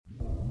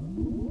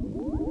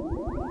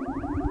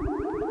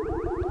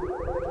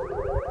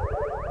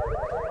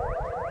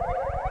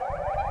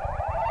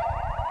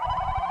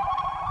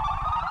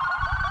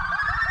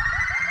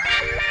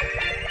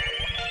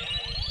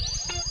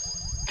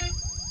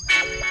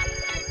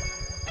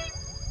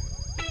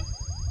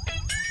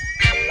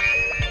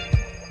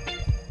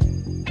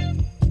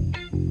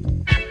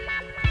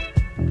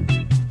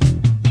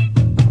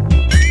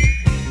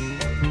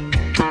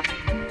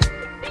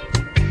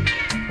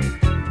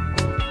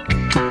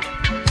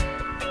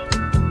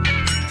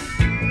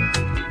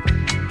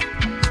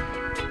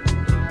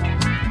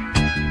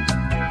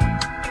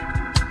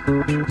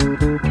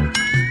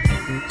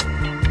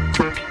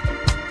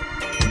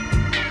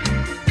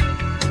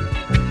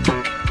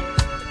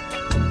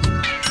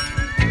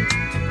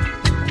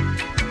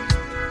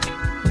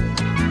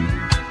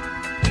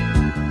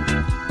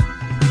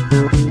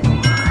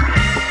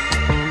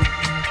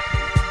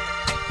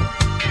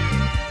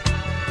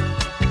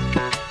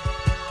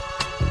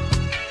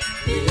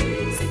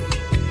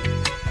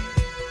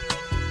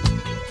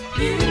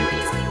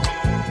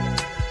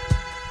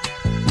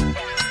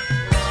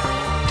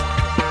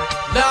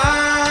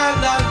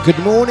Good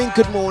morning,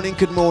 good morning,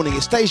 good morning.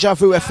 It's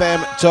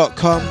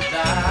dejavufm.com.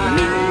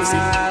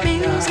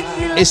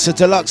 It's a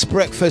deluxe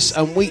breakfast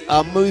and we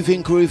are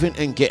moving, grooving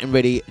and getting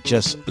ready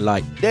just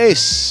like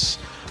this.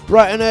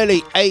 Bright and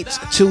early, 8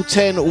 till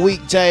 10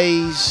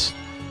 weekdays.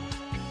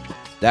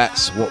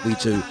 That's what we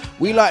do.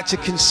 We like to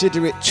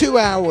consider it 2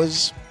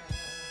 hours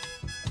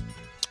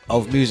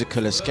of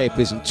musical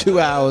escapism,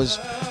 2 hours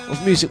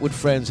of music with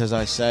friends, as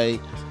I say,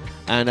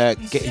 and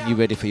getting you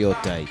ready for your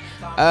day.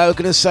 We're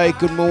going to say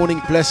good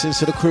morning, blessings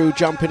to the crew,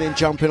 jumping in,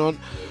 jumping on.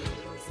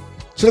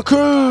 To the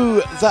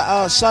crew that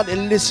are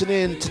suddenly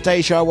listening to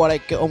Deja while they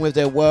get on with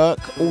their work.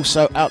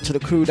 Also out to the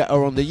crew that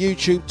are on the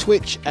YouTube,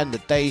 Twitch and the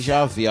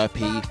Deja VIP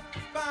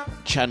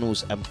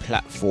channels and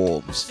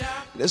platforms.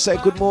 Let's say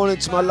good morning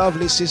to my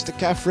lovely sister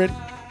Catherine.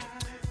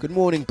 Good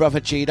morning, brother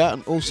Gina,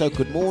 and also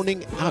good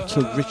morning out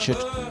to Richard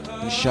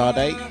and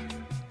Sade.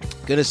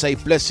 Gonna say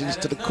blessings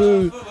to the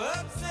crew.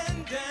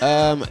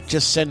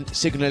 Just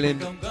signalling,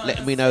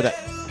 letting me know that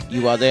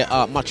you are there.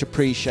 Much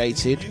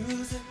appreciated.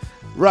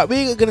 Right,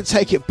 we're gonna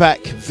take it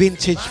back,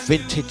 vintage.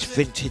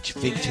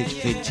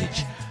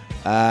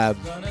 And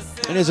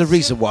there's a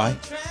reason why.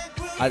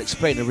 I'll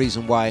explain the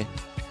reason why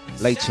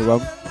later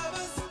on.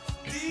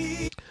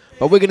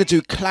 But we're gonna do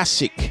a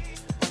classic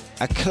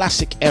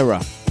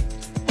era.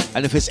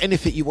 And if there's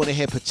anything you want to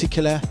hear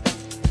particular,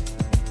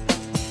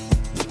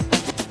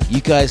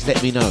 you guys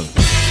let me know.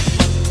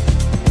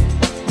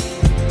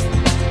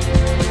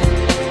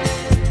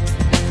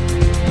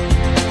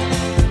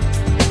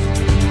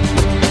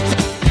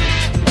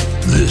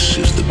 This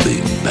is the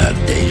big bad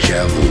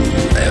dejavufm.com.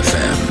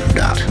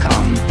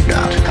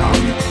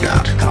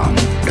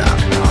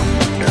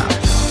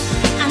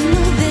 I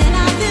know that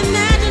I've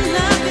imagined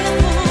love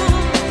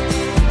before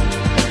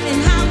and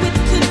how it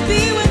could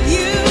be with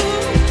you.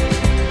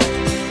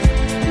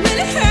 Will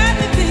it hurt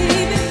me,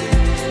 baby?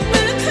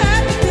 Will it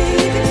hurt me,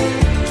 baby?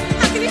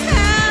 How can you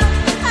have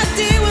a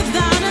day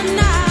without a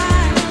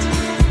night?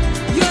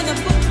 You're the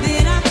book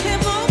that I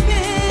have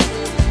opened,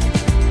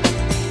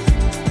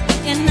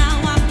 and now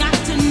I've got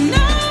to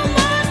know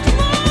much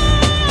more.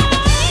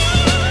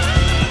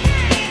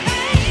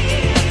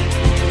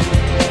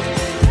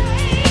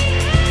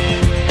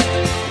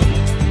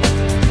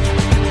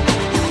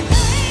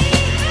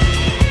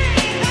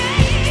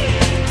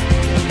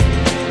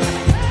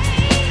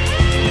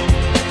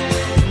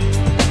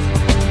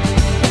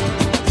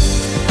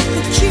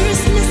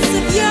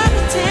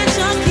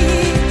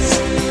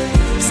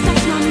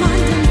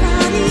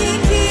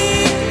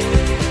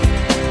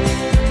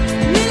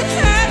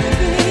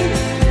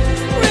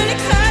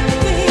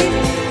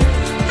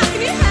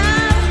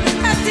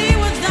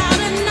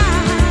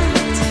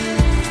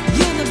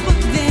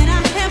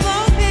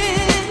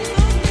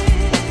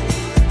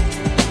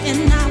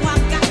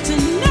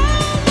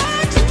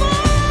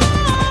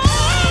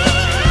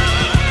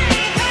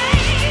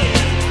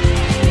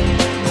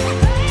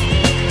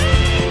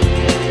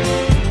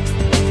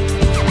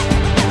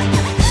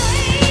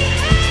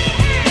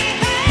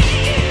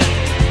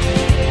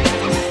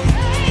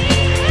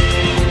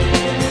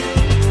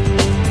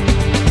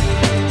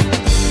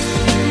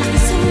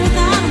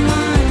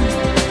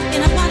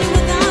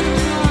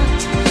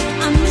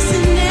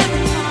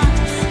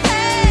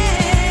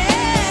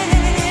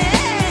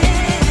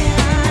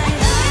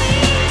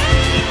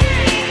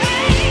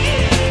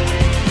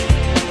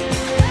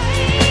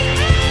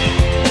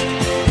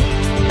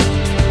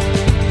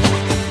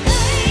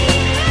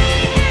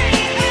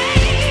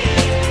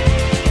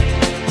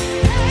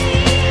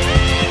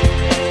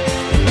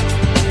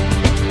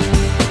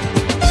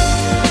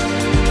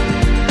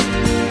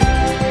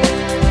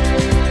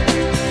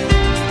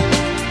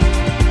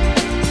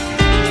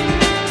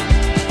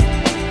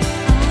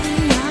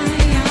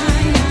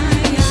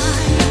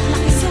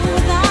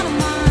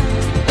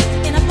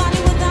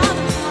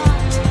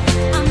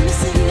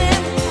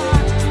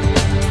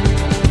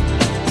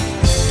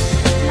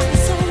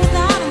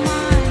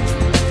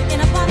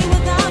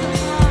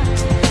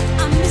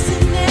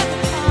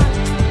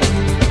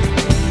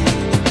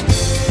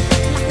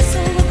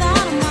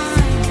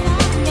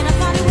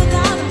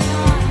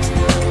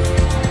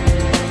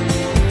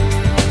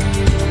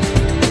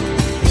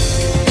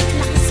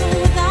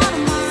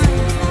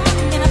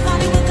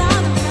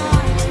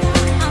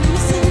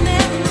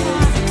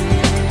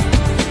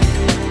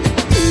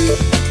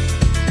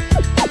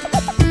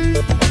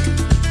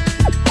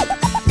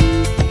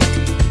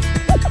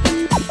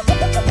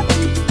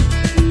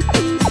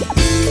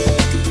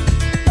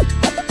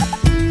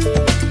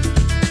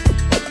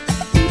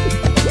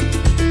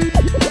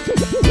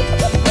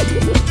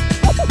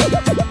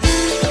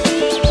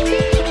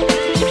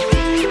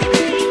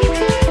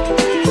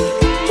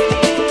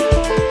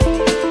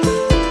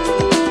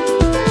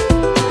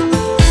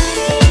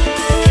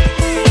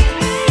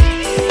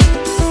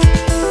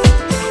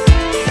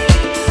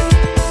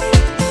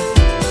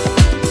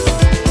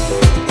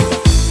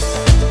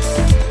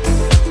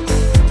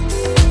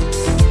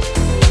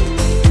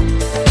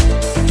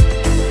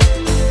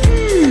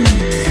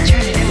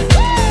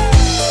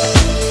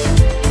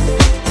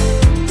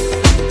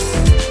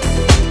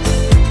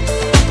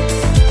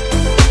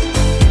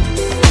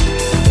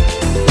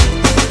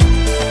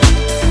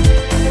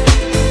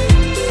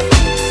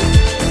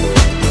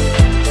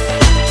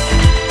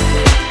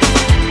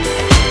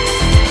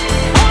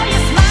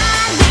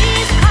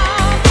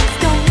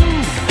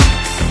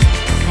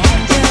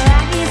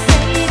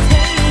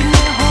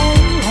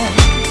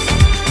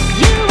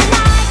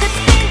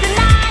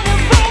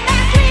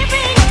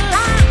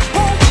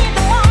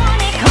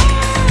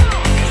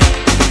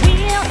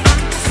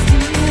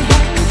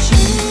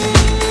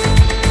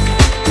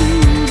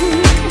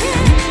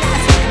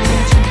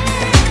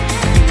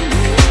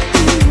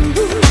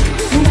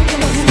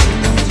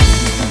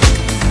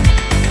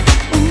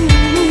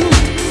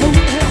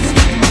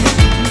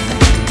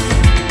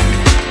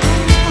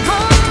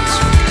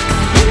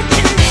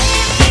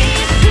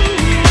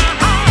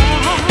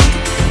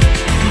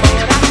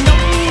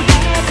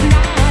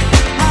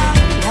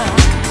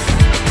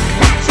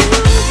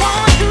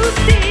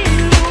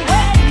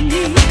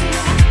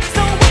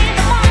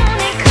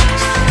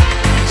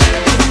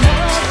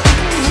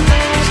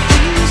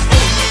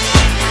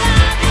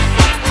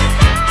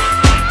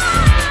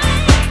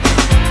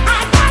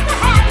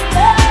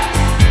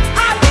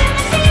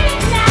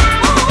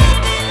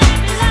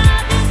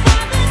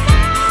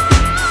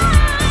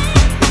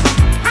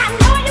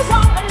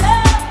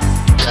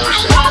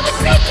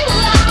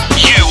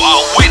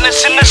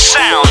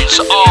 It's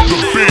all the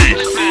big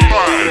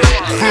bad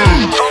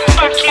boom. From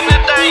back in the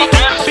day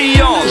and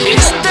beyond,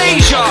 it's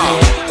Deja.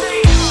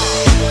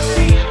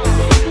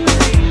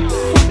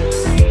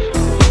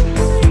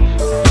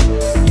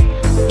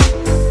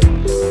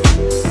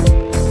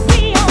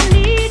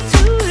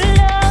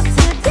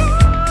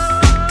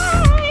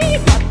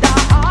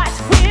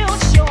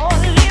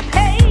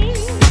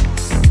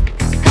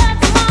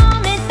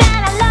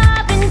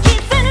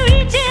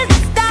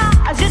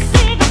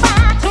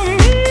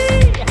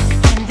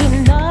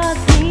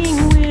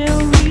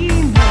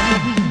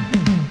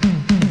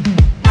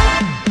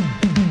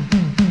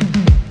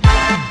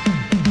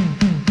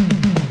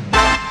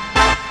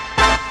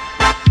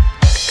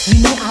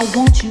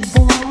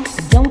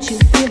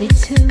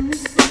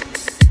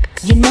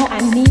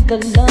 The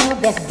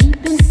love that's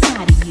deep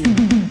inside of you.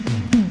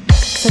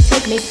 So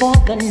take me for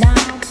the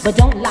night, but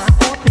don't lie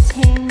or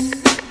pretend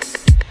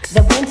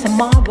that when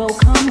tomorrow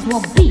comes,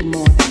 we'll be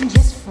more than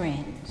just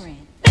friends.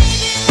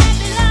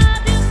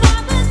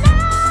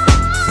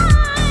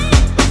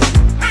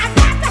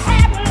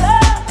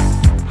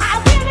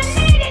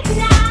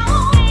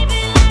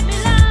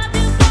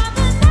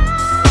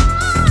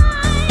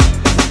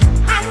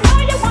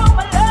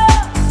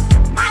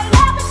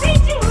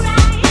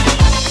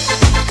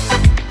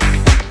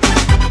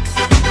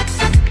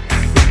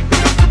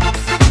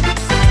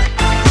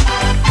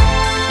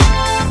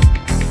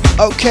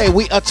 Okay,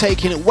 we are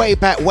taking it way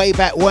back when.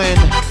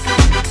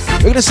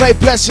 We're going to say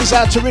blessings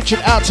out to Richard,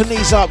 out to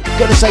Knees Up. We're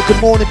going to say good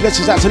morning,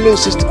 blessings out to little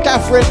sister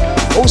Catherine.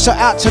 Also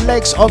out to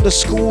Legs on the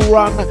school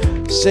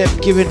run.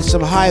 Seb giving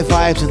some high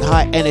vibes and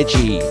high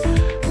energy.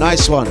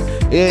 Nice one.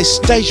 It's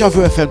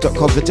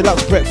dejavufm.com for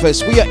Dlux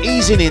Breakfast. We are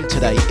easing in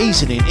today.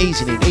 Easing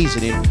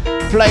in.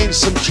 Playing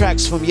some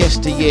tracks from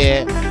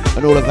yesteryear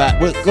and all of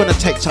that. We're going to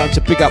take time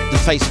to big up the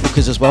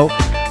Facebookers as well.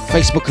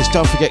 Facebookers,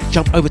 don't forget,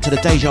 jump over to the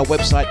Deja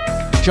website.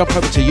 Jump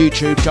over to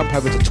YouTube, jump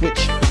over to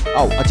Twitch.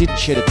 Oh, I didn't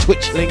share the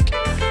Twitch link.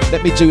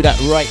 Let me do that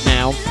right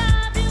now.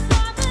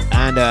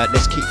 And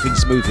let's keep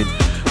things moving.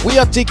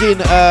 We're digging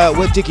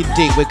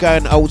deep. We're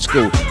going old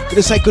school.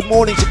 Gonna say good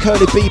morning to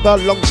Curly Bieber.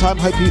 Long time,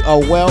 hope you are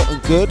well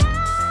and good.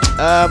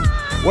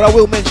 What I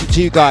will mention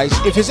to you guys,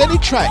 if there's any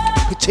track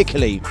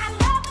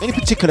any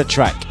particular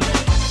track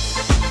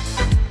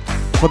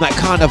from that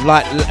kind of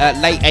like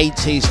late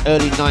 80s,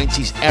 early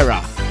 90s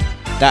era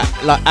that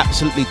like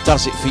absolutely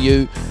does it for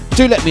you,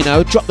 do let me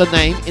know. Drop the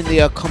name in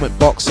the comment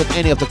box and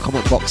any of the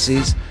comment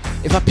boxes.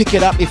 If I pick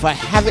it up, if I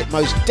have it,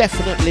 most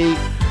definitely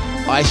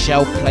I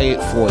shall play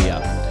it for you.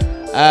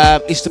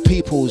 It's the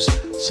people's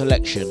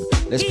selection.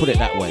 Let's put it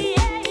that way.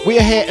 We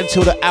are here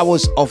until the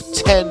hours of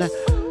 10.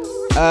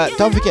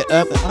 Don't forget,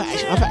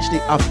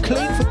 I've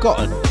clean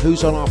forgotten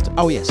who's on after.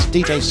 Oh yes,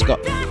 DJ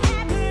Scott.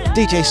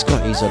 DJ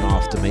Scotty's on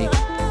after me.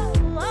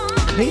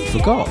 Clean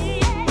forgot.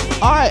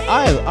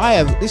 I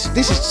have. This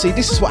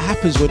is what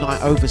happens when I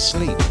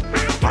oversleep.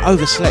 I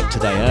overslept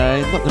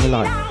today. I'm not gonna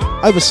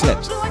lie.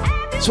 Overslept.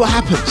 That's what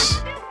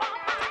happens.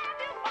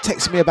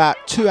 Takes me about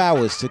 2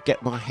 hours to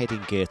get my head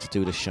in gear to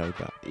do the show,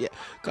 but yeah,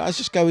 guys,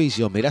 just go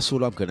easy on me. That's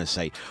all I'm gonna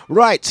say.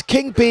 Right,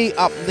 King B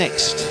up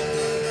next.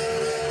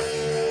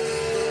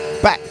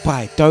 Backed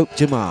by Dope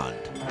Demand.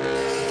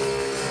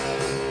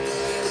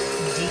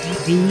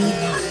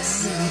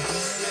 Dlux.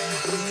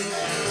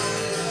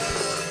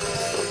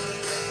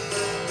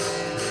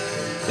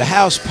 The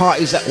house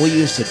parties that we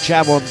used to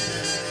jam on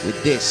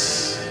with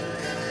this.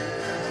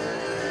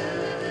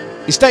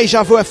 It's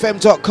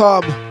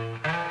dejavufm.com.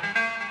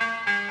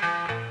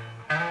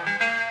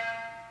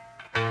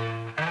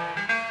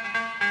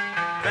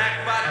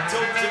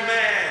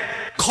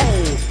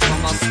 Cold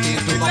from my skin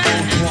to the bone,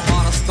 to a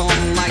heart of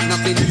stone like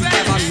nothing you've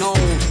ever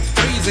known.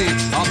 Freezing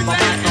up the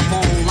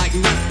microphone like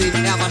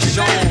nothing ever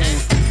shown.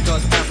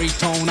 Cause every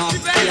tone I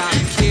feel I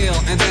kill,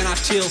 and then I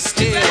chill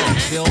still.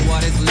 Feel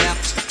what is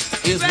left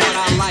is what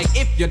I like.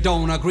 If you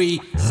don't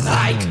agree,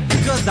 psych.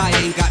 Cause I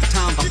ain't got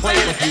time to play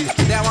with you.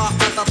 There are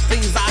other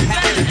things I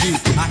have to do.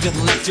 I could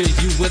lecture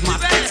you with my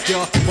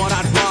texture, but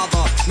I'd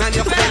rather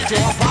manufacture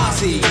a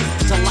posse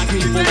to like me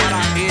for what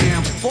I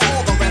am. For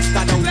all the rest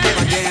I don't give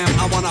a damn.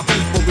 I wanna be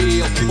for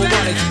real, for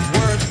what it's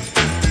worth.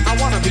 I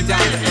wanna be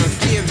down to earth,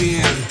 give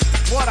in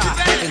what I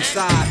have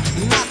inside,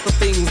 not the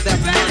things that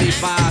money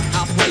buys.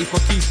 I'll play for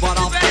keeps, but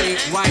I'll play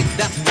it right.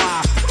 That's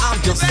why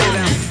I'm just so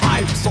damn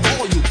hyped. So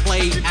all you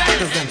play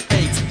actors and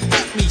fakes,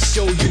 let me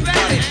show you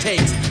what it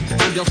takes.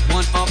 I'm just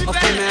one of a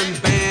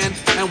three-man band,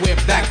 and we're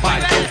backed by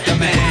Dope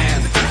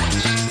Demand.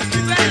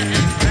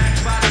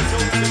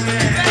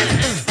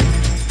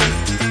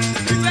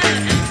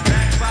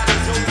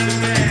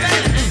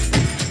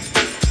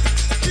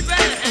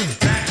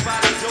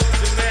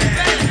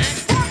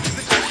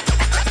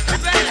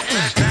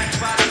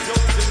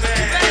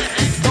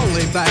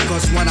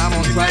 When I'm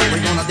on track,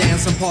 we're gonna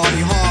dance and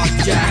party hard,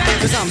 yeah.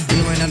 Cause I'm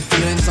dealing and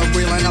feeling so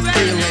real and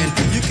appealing.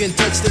 You can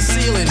touch the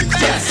ceiling,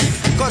 yes.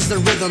 Cause the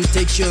rhythm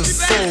takes your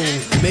soul,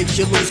 makes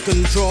you lose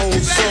control.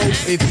 So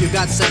if you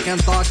got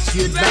second thoughts,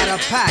 you'd better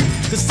pack.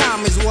 Cause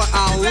time is what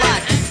I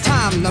lack,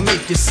 time to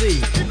make you see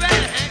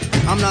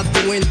I'm not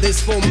doing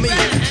this for me.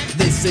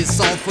 This is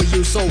all for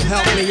you, so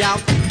help me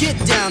out. Get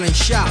down and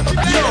shout,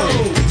 yo!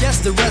 Yes,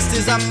 the rest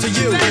is up to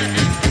you.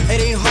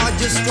 It ain't hard,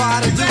 just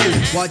try to do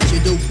what you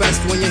do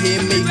best when you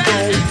hear me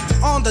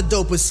go. On the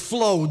dopest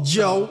flow,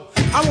 Joe.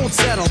 I won't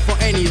settle for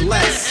any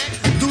less.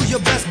 Do your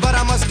best, but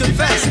I must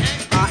confess,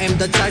 I am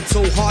the type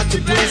so hard to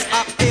please.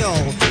 I'm ill,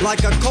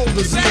 like a cold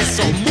disease.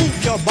 So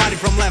move your body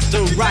from left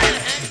to right.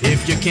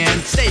 If you can,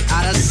 stay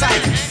out of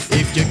sight.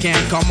 If you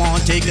can, come on,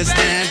 take a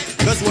stand.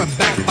 Cause we're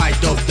back by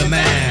Dope the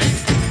Man.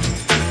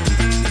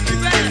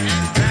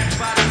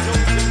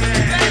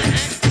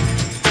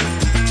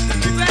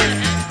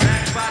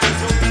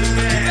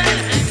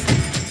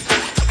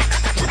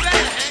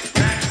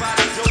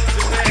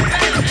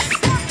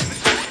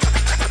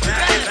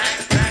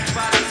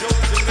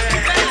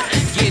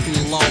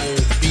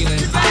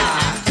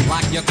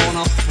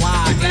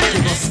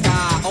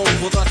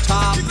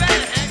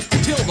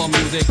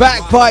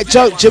 Back by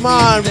Dope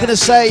Jaman. We're gonna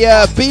say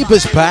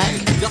Bieber's back.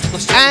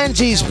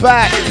 Angie's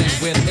back.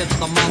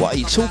 What are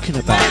you talking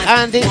about?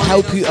 Andy,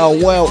 hope you are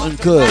well and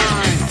good.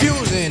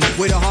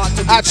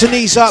 Out to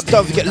Knees Up.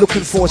 Don't forget,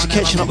 looking forward to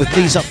catching up with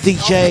Knees Up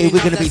DJ.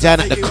 We're gonna be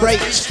down at the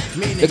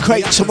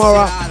Crate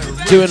tomorrow,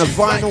 doing a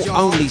vinyl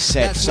only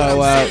set.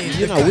 So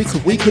you know,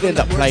 we could end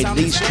up playing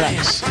these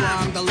tracks.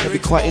 It'll be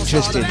quite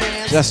interesting.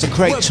 So that's the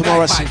Crate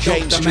tomorrow, St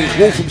James Street,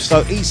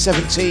 Walthamstow,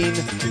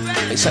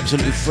 E17. It's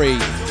absolutely free.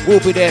 We'll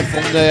be there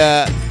from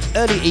the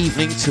early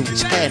evening till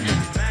 10.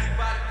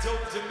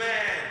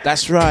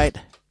 That's right.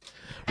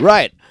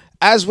 Right.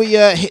 As we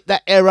hit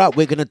that era,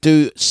 we're going to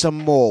do some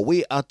more.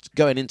 We are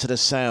going into the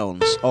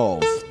sounds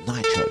of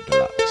Nitro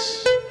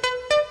Dlux.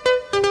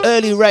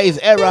 Early rave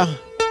era.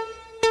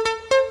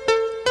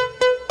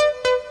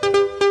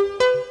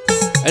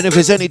 And if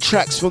there's any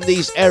tracks from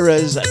these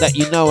eras that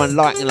you know and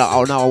like,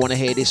 oh no, I want to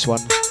hear this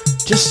one,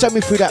 just send me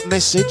through that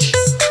message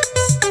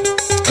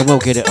and we'll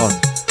get it on.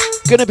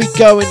 Gonna be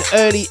going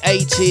late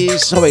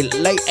 80s,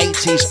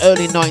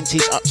 early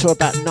 90s, up to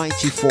about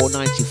 94,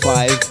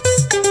 95.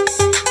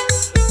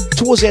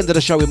 Towards the end of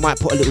the show, we might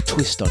put a little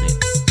twist on it.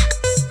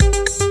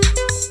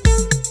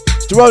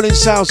 It's the rolling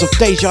sounds of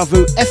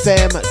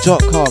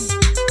dejavufm.com.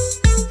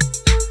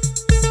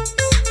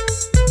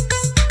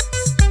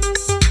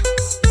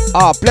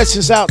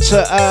 Blessings out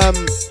to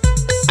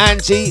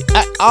Andy.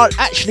 I'll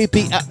actually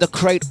be at the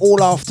Crate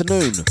all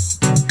afternoon.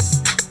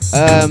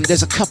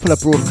 There's a couple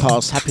of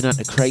broadcasts happening at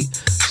the Crate,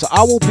 so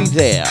I will be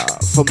there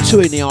from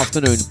 2 in the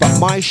afternoon. But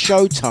my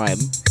show time,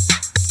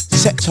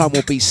 set time,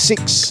 will be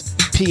 6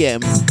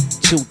 p.m.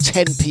 till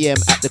 10 p.m.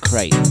 at the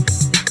Crate.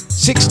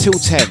 6 till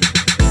 10.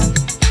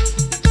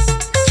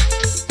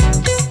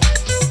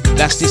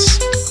 That's this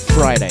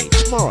Friday,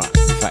 tomorrow,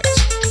 in fact.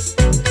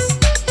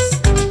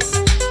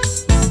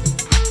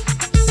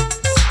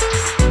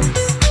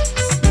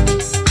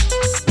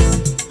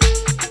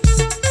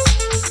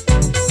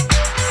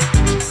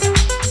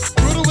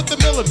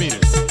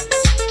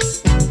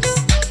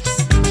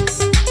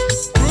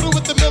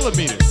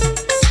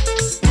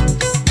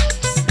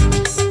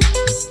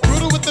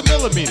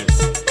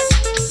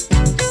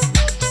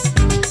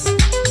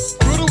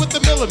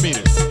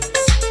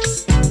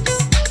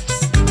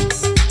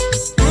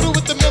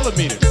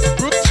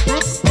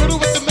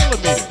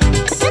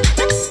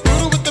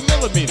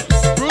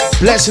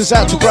 Blessings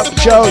out to Brother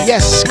Joe.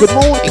 Yes, good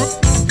morning.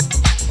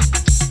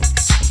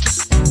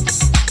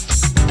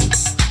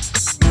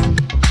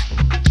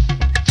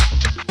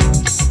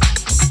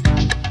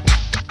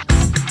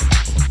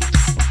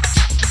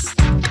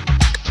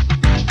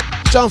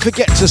 Don't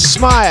forget to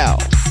smile.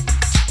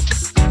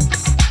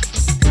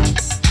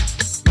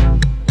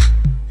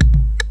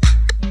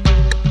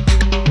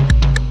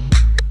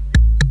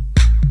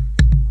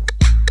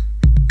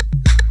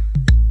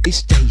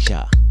 It's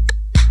Deja.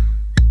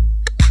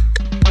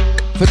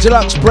 For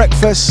Deluxe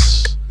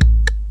Breakfast,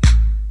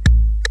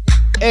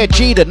 Air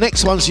G, the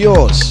next one's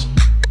yours.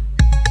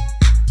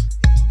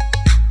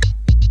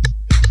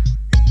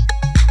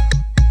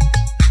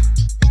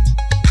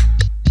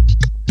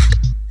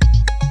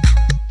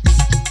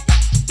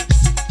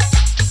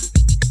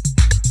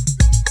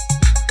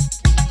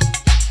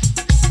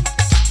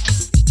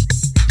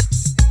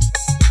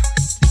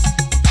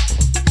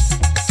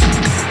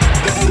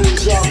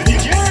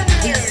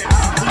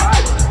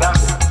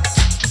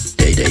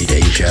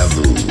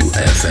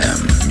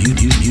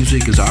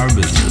 Music is our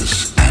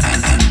business,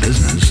 and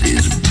business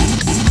is boom,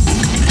 boom, boom.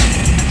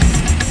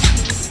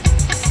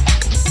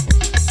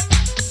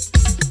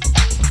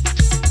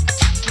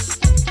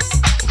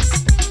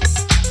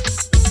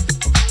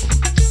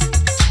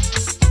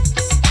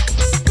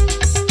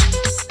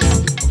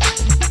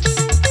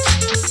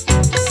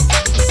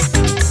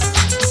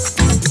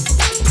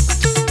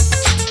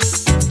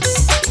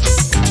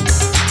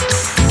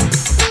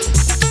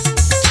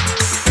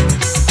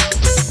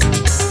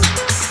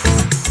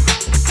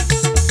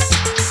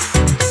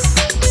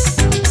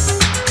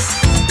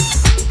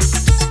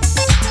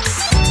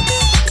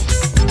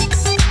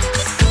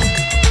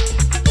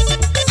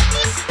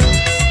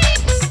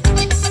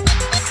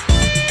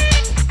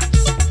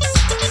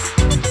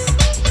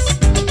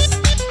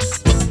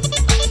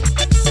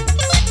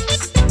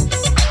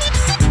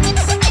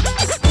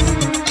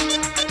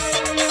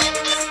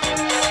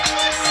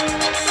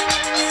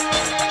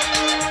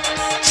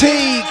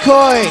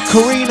 Koi,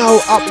 Carino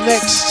up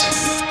next.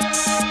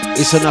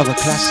 It's another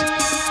classic.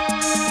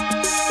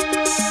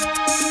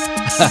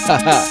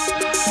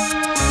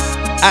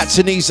 At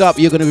to knees up,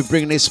 you're going to be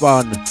bringing this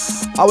one.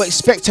 I'll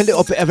expect a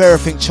little bit of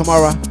everything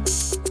tomorrow.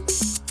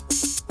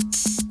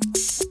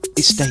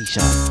 It's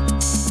Deja.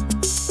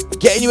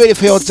 Getting you ready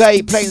for your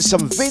day, playing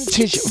some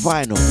vintage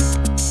vinyl.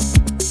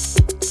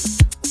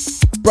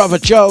 Brother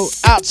Joe,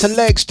 out to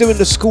Legs, doing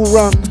the school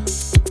run.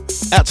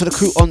 Out to the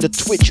crew on the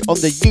Twitch, on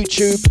the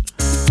YouTube.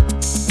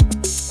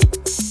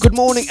 Good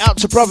morning out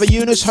to Brother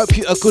Eunice, hope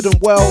you are good and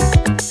well.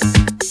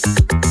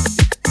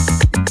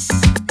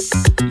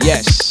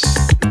 Yes.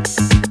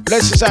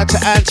 Blessings out to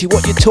Auntie,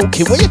 what you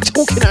talking? What you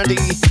talking, Andy?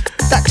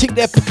 That thing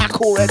there pack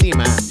already,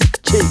 man.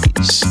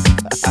 Jeez.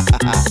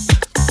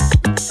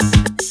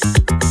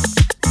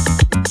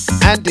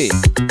 Andy,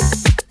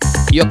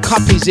 your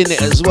cup is in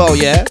it as well,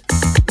 yeah?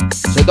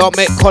 So don't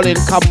make Colin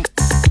come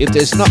if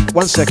there's not...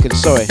 One second,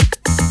 sorry.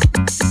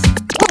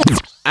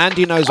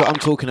 Andy knows what I'm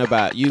talking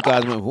about. You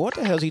guys remember, what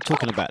the hell is he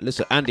talking about?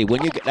 Listen, Andy,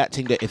 when you get that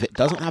thing there, if it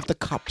doesn't have the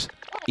cups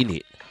in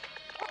it,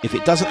 if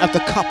it doesn't have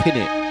the cup in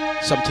it,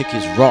 something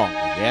is wrong,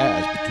 yeah?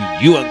 It's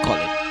between you and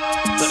Colin.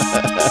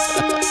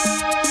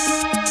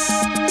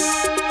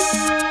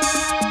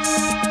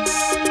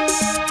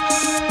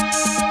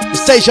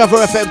 It's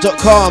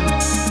dejavufm.com.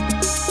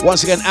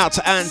 Once again, out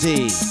to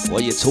Andy.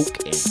 What are you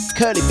talking?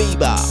 Curly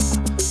Bieber.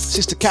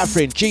 Sister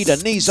Catherine, Gina,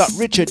 knees up,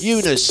 Richard,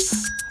 Eunice.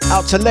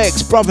 Out to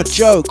Legs, Brother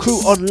Joe, crew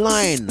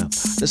online.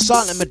 The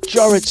Silent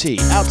Majority.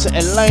 Out to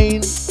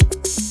Elaine.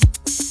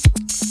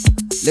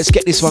 Let's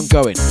get this one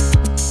going.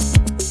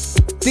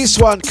 This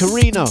one,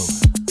 Carino.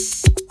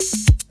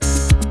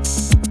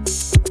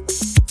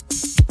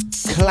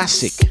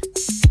 Classic.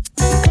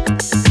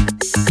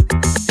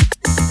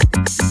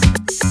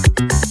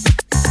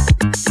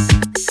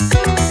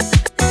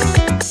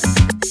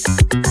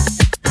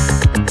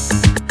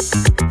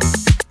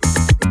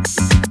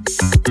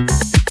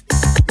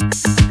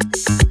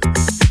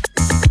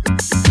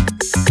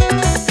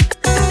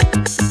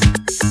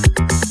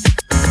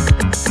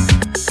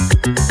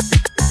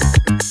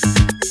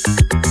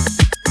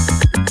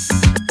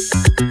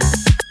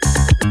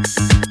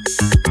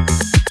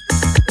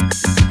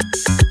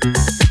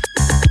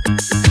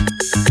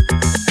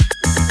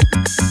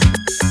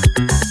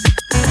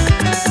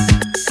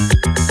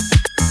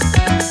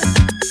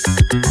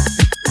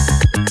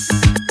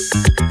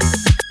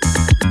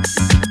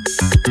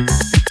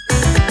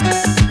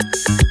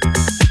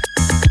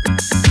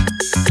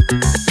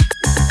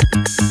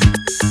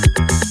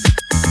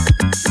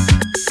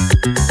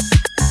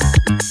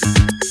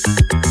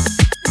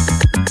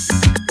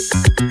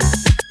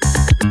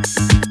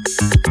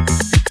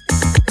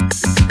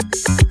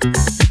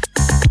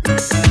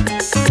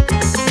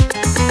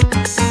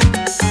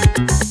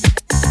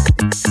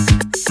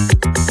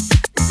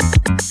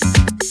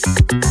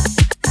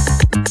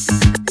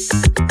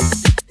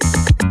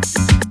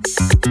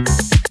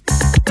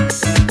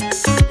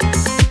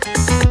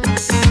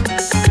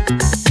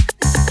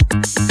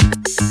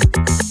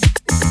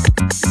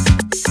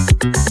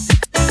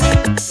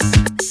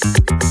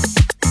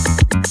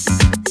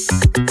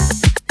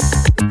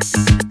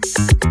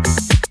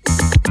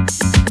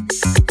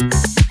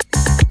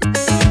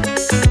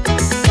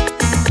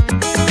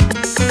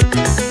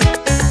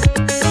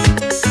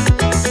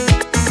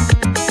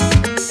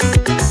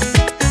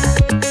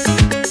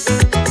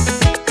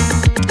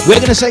 We're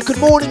going to say good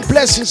morning,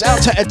 blessings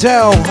out to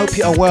Adele. Hope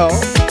you are well.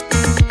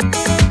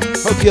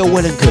 Hope you are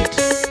well and good.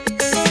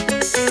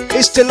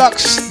 It's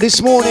Dlux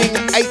this morning,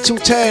 8 till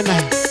 10.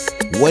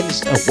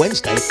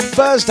 Wednesday,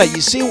 Thursday. You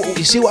see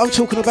what I'm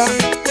talking about?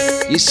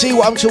 You see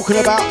what I'm talking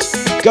about?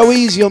 Go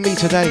easy on me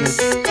today, man.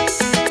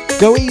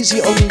 Go easy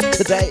on me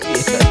today.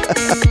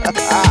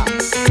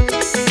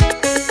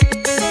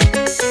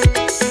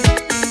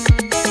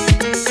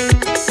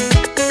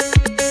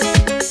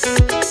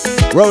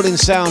 Rolling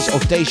sounds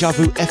of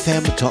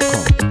dejavufm.com.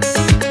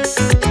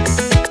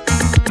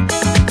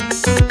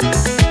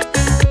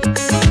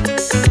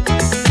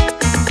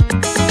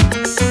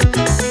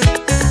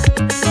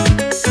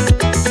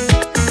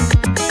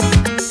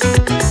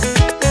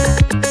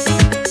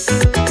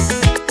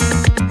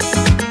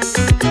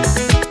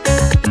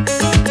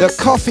 The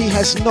coffee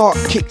has not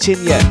kicked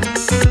in yet.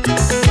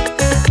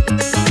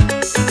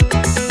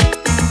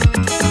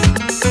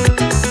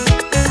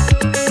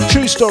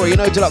 True story, you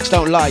know Dlux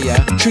don't lie,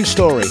 yeah? True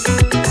story.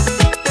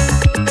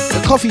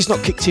 The coffee's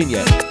not kicked in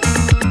yet.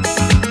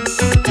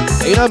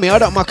 You know me, I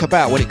don't muck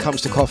about when it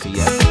comes to coffee,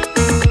 yeah?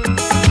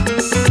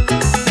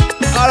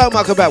 I don't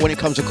muck about when it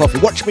comes to coffee.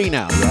 Watch me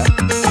now, yeah?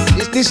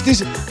 This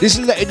is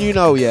letting you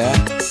know, yeah?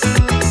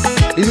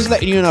 This is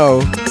letting you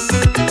know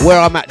where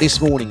I'm at this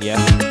morning, yeah?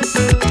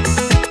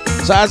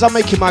 So as I'm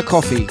making my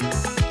coffee, you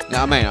know what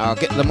I mean? I'll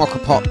get the mocha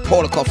pot,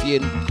 pour the coffee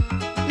in,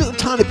 little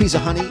tiny piece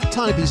of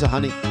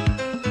honey,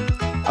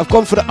 I've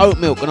gone for the oat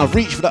milk, and I've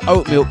reached for the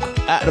oat milk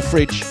out of the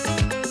fridge,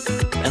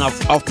 and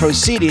I've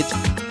proceeded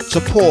to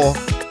pour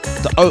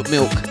the oat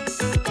milk.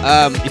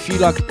 If you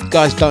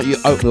guys don't use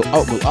oat milk,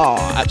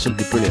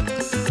 absolutely brilliant.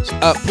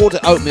 poured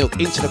the oat milk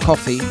into the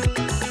coffee,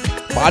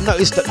 but I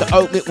noticed that the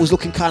oat milk was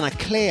looking kind of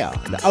clear.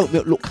 The oat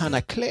milk looked kind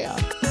of clear.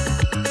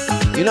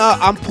 You know,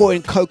 I'm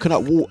pouring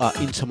coconut water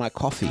into my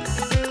coffee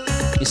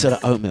instead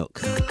of oat milk.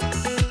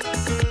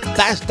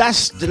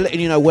 That's letting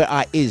you know where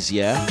I is,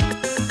 yeah.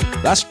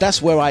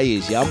 That's where I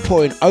is, yeah. I'm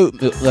pouring oat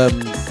milk,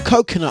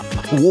 coconut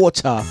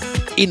water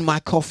in my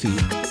coffee,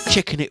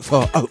 checking it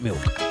for oat milk.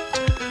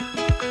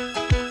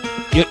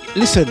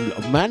 Listen,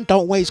 man,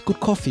 don't waste good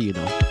coffee, you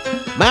know.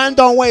 Man,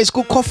 don't waste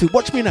good coffee.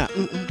 Watch me now.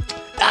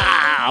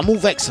 I'm all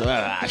vexed.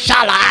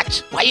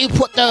 Charlotte, why you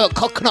put the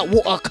coconut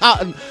water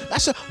carton?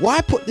 This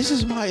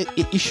is my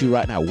issue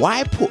right now.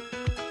 Why put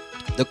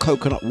the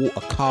coconut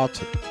water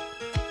carton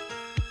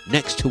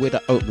next to where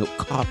the oat milk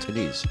carton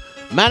is?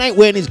 Man ain't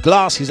wearing his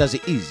glasses as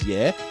it is,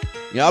 yeah?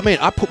 You know what I mean?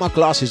 I put my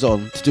glasses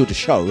on to do the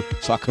show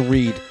so I can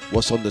read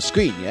what's on the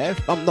screen, yeah?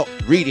 If I'm not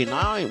reading,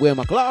 I ain't wearing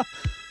my glass.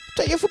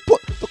 So you have to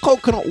put the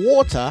coconut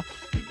water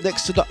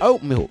next to the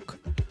oat milk.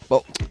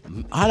 But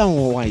I don't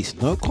want to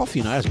waste no coffee,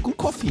 you know. That's good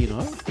coffee, you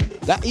know.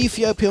 That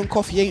Ethiopian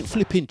coffee ain't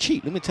flipping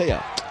cheap, let me tell you.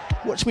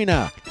 Watch me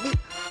now.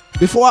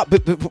 Before I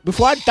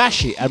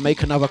dash it and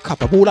make another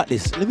cup, I'm all like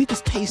this. Let me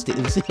just taste it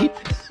and see.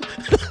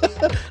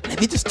 Let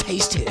me just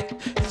taste it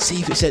and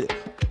see if it said.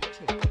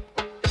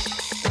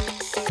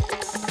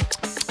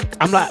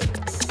 I'm like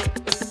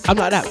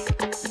that.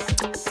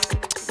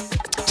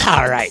 It's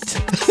alright.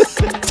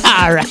 It's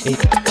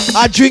alright.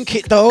 I drink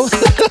it though.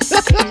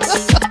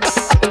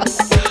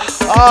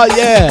 Oh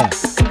yeah.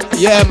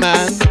 Yeah,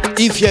 man.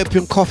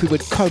 Ethiopian coffee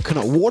with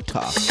coconut water.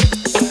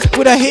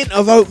 With a hint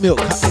of oat milk.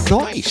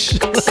 Nice.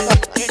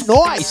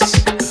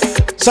 Nice.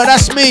 So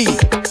that's me.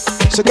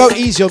 So go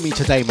easy on me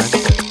today, man.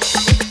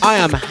 I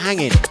am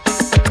hanging.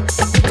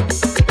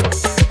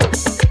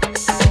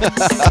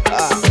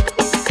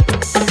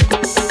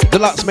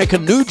 Dlux make a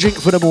new drink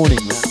for the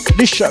morning, man.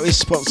 This show is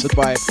sponsored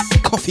by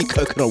Coffee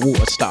Coconut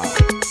Water Star.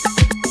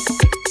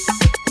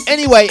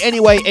 Anyway.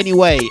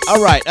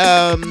 Alright,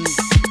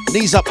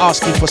 knees up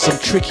asking for some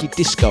tricky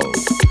disco.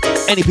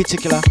 Any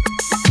particular?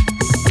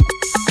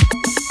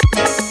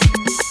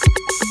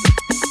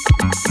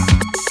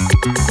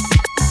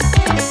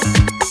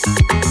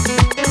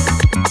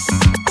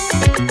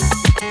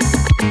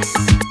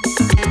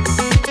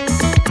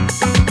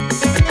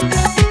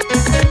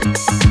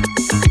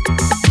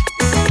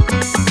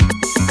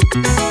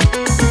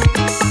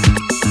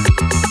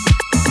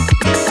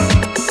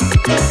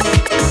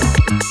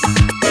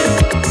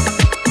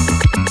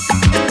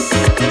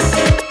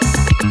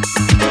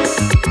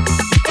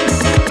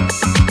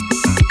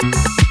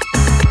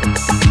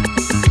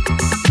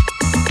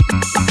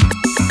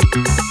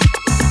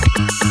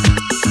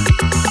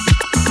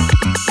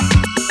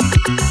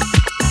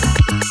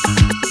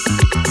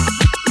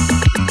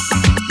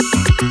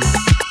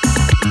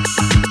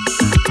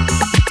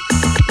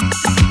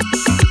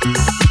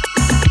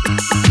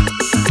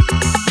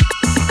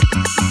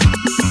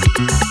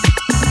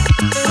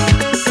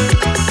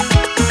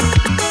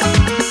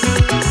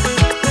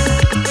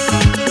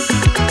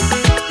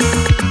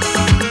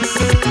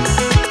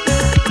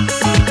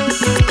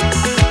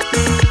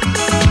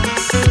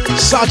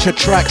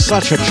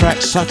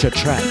 Such a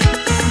track.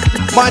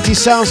 Mighty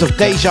sounds of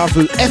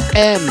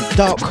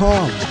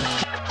dejavufm.com.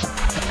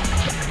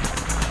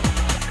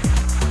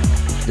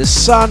 The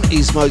sun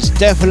is most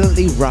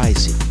definitely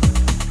rising.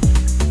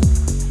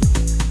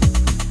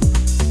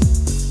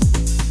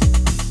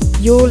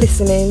 You're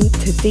listening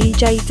to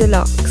DJ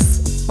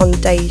Dlux on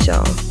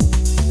Deja.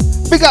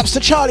 Big ups to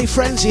Charlie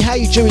Frenzy. How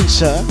you doing,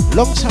 sir?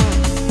 Long time.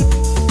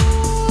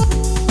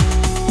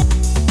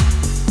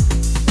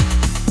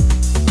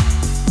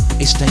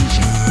 It's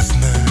Deja.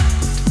 Movement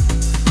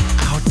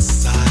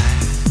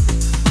outside,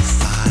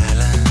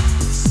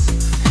 silence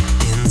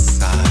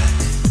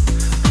inside.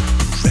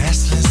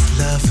 Restless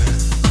lover,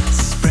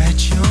 spread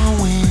your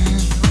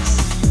wings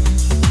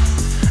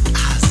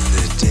as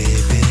the day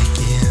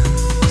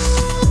begins.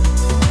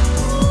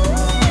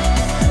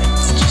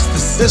 It's just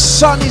The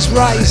sun is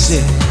rising.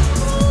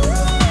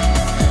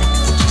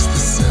 It's just the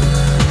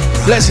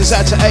sun. Blessings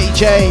out to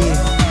AJ.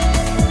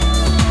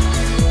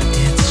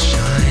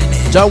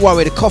 Don't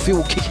worry, the coffee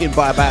will kick in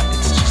by about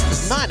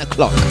 9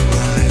 o'clock.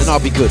 Then I'll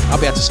be good. I'll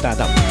be able to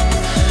stand up.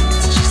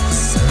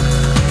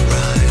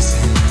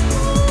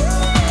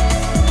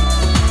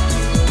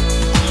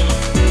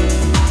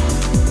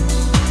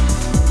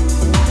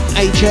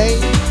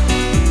 AJ,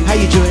 how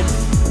you doing?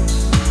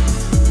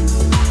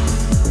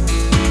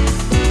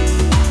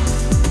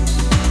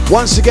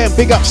 Once again,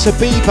 big ups to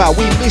Bieber.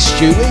 We missed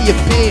you. Where you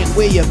been?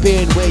 Where you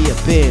been? Where you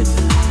been?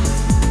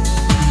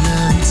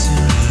 Learn to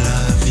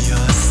love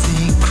your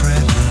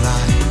secret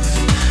life.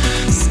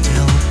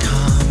 Still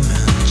calm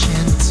and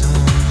gentle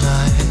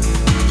night.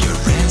 Your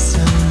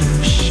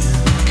resolution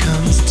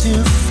comes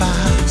too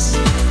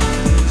fast.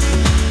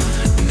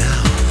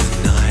 Now the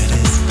night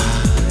is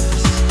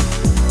past.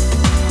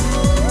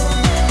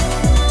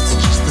 It's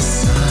just the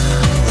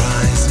sun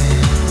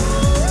rising.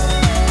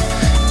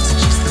 It's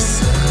just the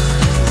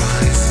sun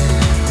rising.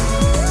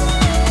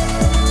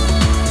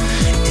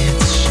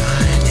 It's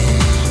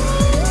shining.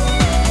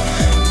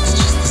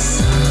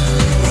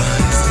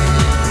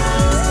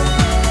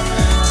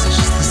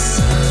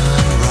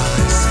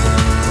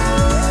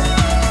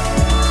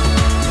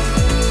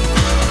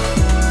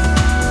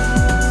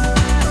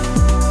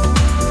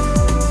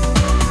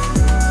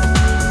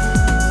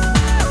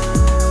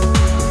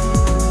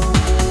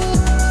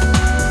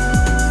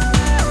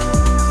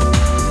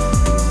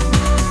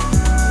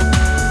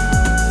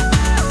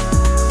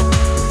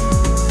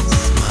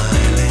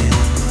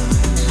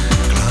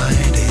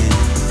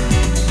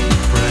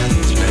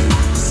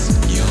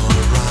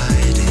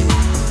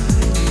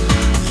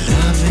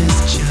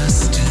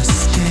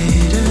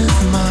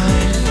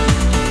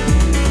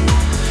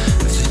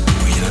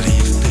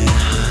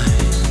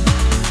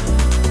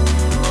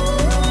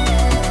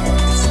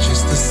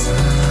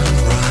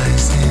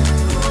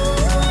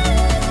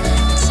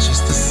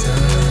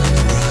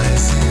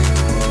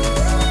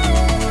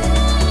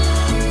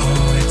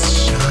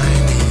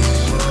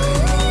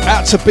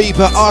 out to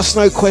Bieber, ask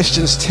no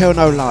questions, tell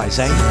no lies,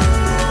 eh?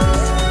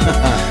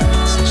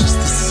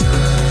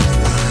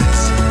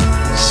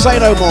 Say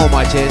no more,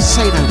 my dears,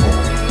 say no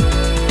more.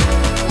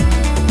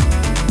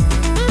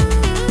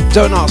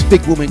 Don't ask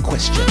big woman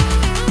question.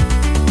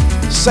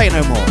 Say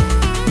no more.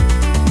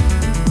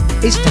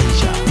 It's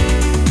Deja.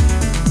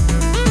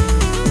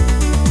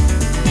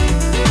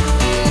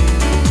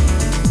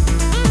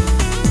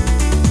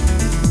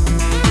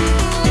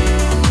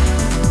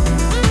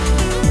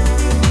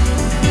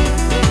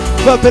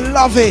 But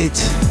beloved,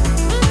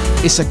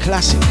 it's a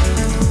classic,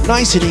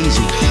 nice and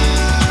easy.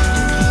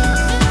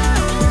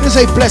 I'm gonna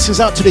say blessings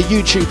out to the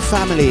YouTube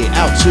family,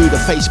 out to the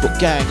Facebook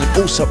gang,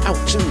 and also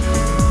out to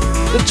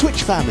the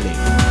Twitch family.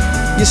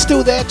 You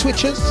still there,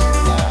 Twitchers?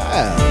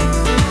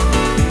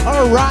 Yeah.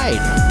 All right.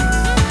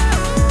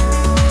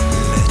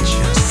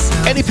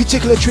 Any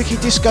particular tricky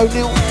disco,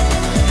 Neil?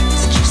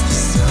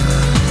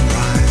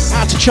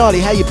 Out to Charlie,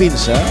 how you been,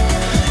 sir?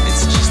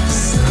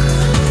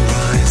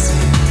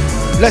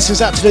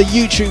 Blessings out to the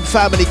YouTube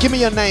family. Give me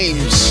your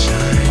names.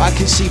 I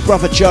can see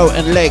Brother Joe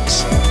and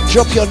Legs.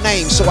 Drop your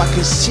name so I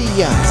can see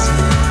ya.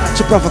 Out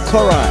to Brother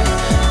Korai.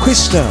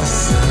 Crystal.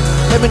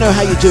 Let me know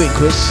how you're doing,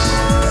 Chris.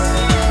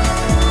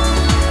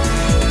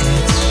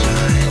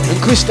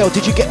 And Crystal,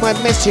 did you get my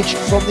message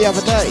from the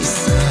other day?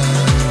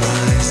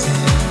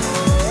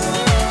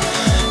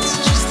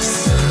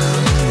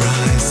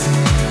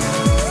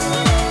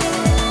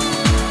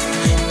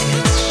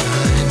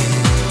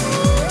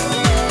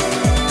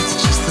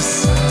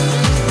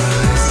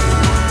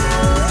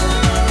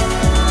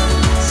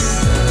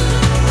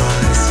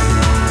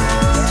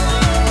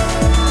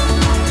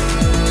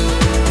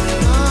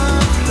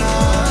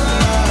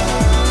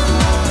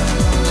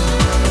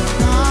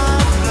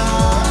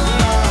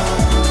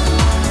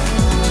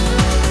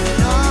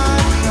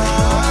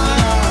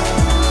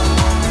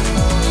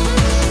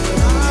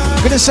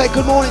 Gonna say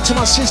good morning to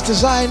my sister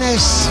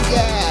Zioness.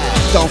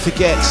 Yeah. Don't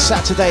forget,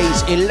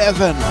 Saturdays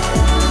 11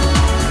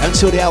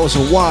 until the hours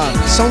of 1.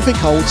 Something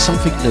old,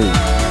 something new.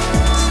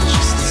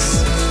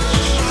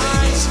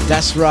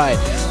 That's right.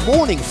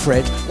 Morning,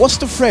 Fred. What's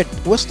the Fred?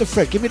 What's the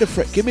Fred? Give me the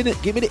Fred. Give me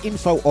the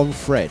info on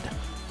Fred.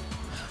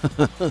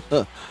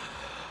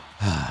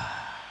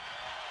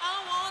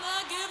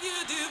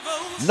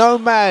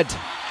 Nomad.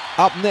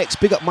 Up next,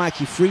 big up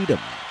Mikey Freedom.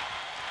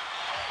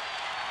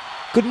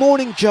 Good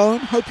morning, Joan.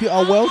 Hope you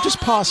are well.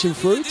 Just passing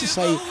through to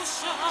say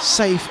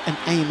safe and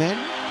amen.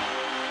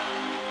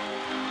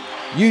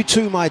 You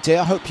too, my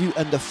dear. Hope you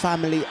and the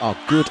family are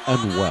good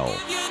and well.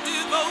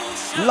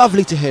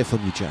 Lovely to hear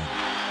from you, Joan.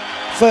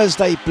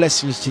 Thursday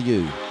blessings to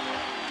you.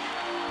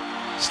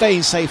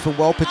 Staying safe and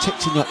well,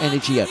 protecting your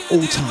energy at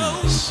all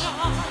times.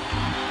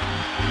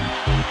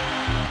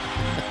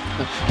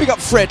 Big up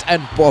Fred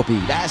and Bobby.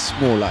 That's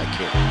more like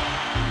it.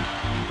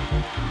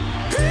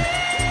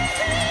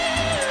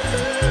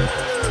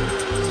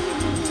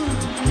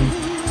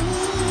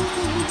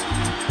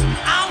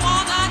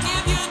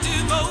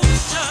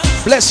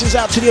 Blessings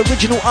out to the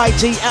original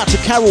ID, out to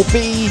Carol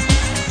B.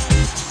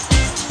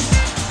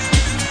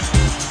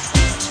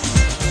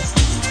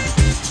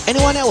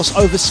 Anyone else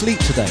oversleep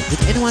today?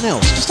 Did anyone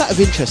else, just out of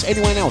interest,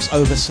 anyone else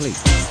oversleep?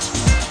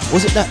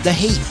 Was it the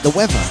heat, the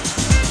weather?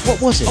 What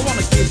was it? I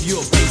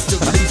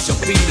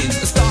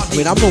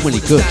mean, I'm normally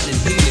good.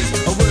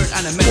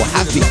 Or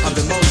happy.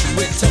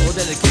 With total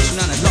dedication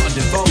and a lot of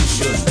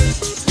devotion.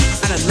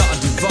 And a lot of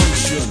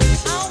devotion.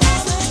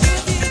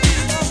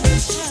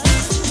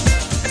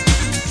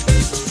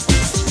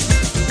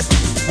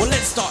 Well,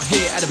 let's start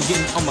here at the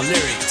beginning of my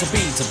lyric. To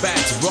be, to bad,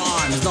 to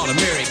rhyme is not a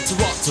lyric. To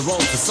rock, to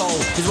roll, for soul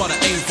is what I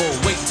aim for.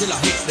 Wait till I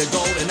hit the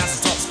goal, and that's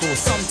the top score.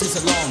 Some takes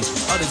a long,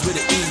 others with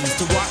the ease.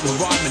 To write will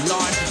rhyme and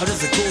line, others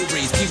a cool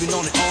breeze. Keeping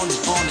on and on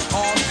and on and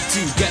on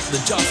to get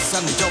the justice,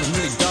 and the job is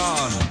really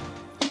done.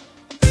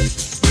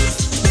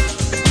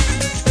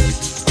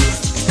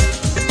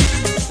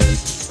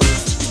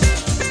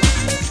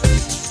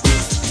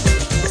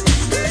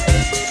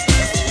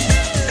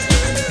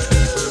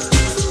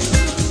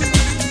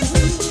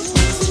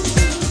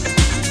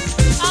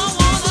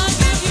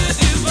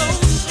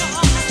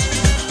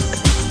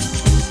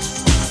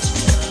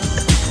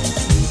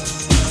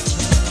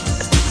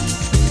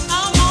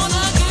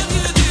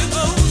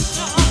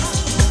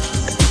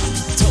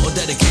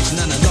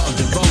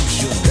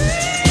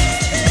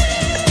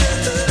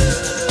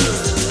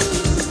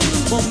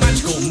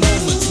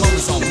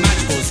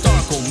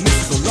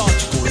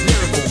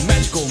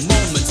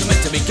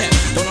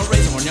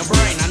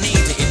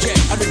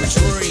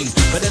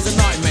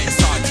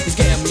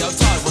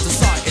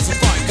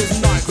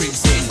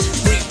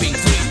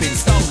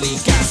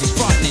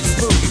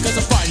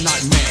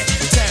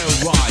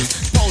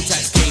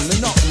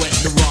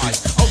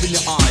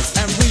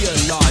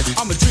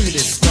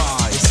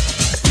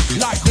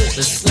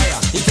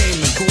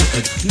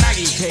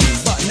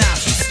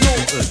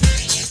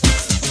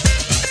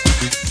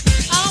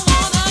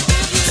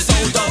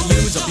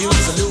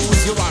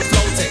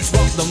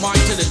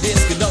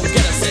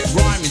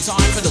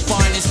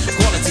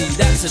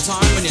 That's the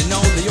time when you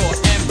know that you're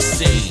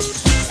MC.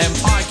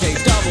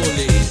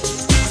 M-I-K-double-E.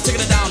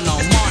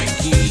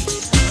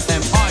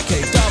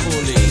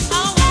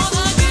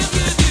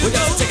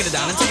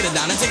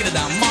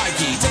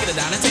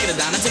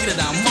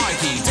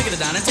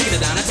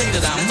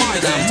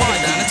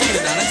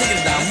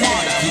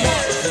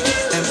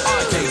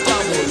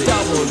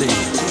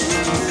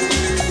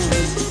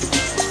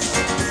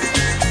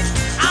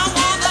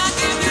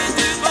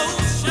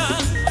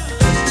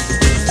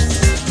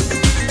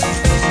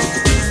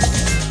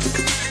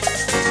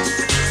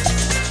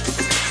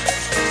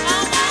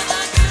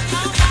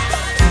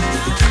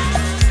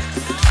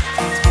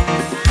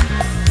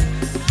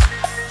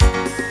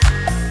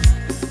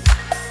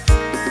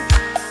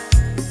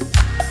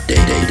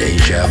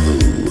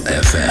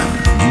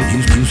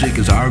 Music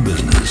is our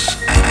business,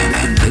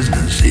 and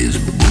business is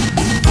boom,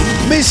 boom,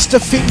 boom. Mr.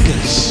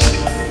 Fingers.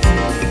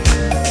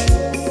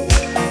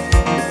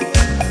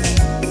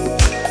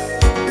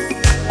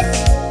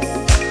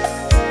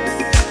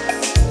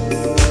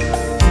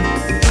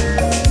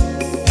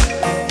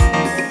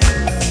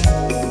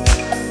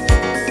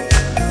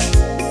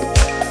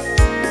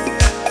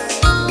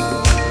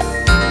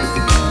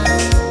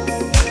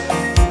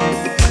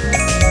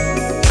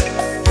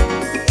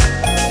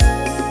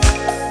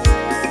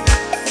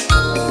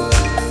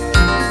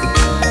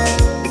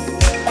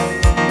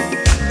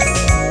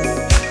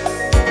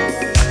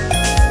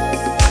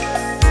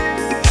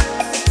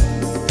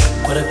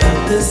 What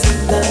about this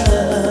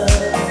love?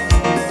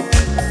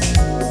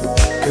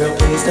 Girl,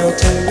 please don't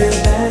turn your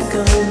back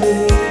on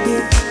me.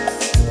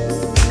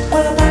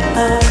 What about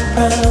our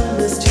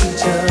promise to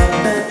each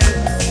other?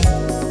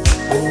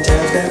 When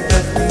times got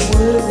rough,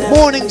 we would not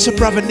Morning to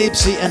brother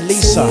Nibsy and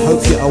Lisa.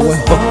 Hope you are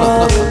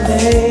well.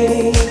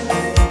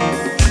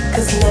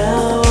 Cause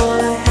now all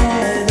I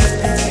have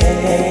is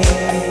pain.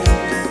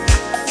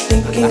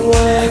 Thinking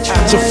why I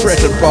tried To Fred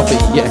and Bobby, so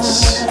hard.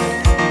 yes.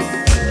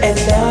 And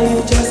now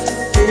you just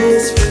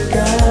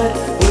disregard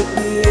what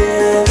we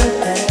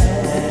ever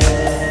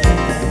had.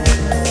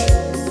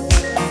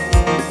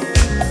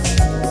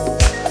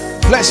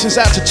 Blessings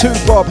out to 2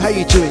 Bob. How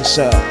you doing,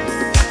 sir?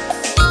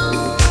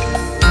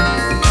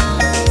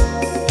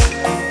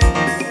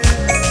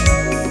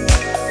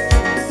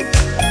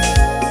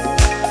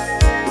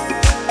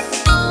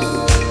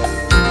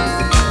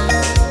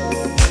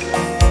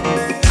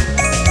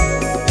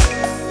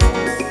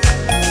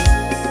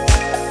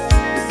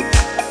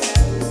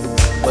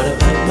 What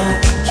about my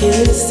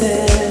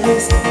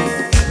kisses?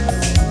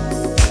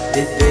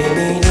 Did they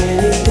mean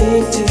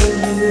anything to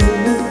you?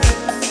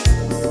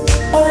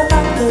 What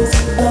about those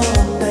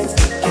long nights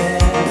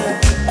together?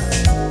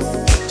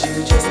 Did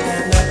you just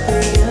have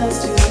nothing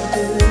else to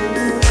do?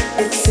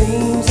 It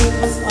seems it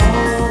was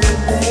all in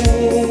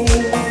vain.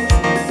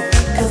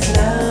 Cause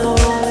now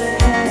all I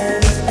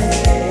have is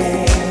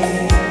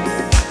pain.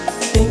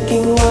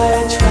 Thinking why I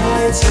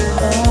tried so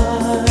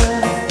hard.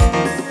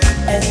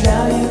 And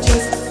now you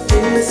just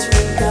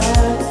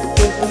disregard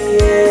what we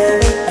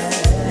ever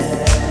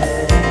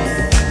had.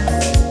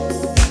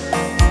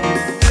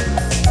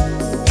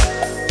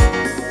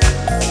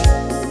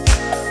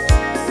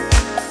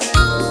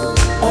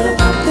 What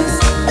about this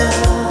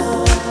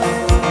love?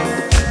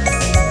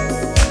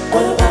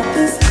 What about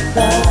this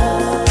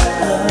love?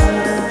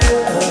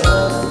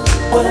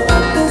 What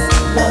about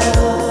this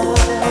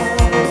love?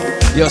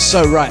 You're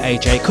so right,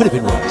 AJ. Could have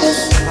been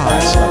worse. Oh,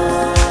 that's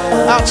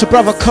lovely. Out to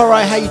brother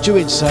Korai. How you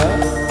doing, sir?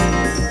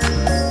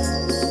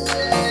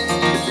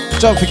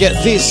 Don't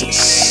forget this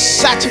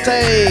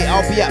Saturday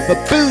I'll be at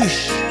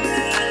Babouche,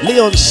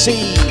 Leon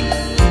C,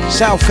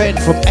 Southend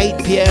from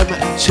 8 p.m.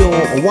 till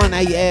 1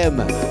 a.m.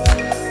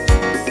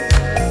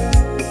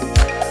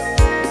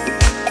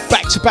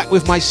 Back to back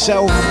with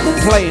myself,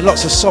 playing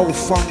lots of soul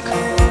funk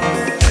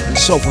and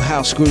soulful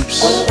house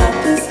groups.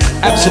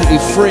 Absolutely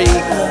free,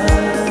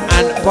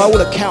 and by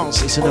all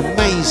accounts it's an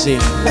amazing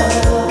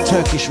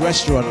Turkish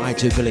restaurant, I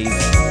do believe.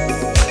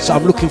 So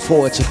I'm looking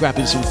forward to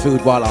grabbing some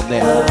food while I'm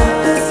there.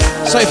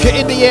 So if you're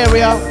in the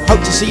area,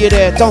 hope to see you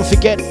there. Don't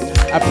forget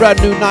a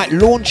brand new night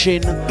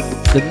launching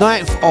the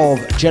 9th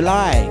of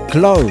July,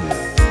 Glow.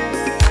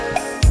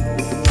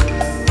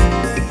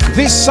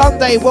 This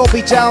Sunday we'll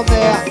be down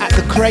there at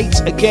the Crate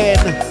again,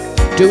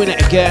 doing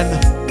it again.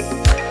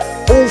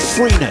 All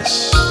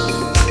freeness.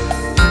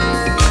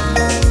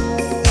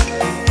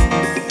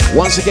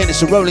 Once again,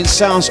 it's the rolling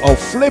sounds of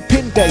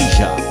Flippin'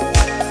 Deja.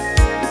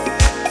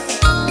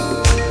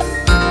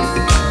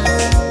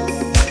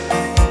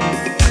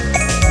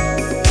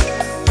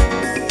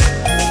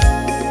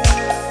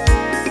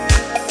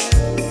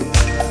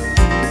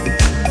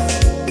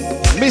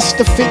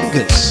 Mr.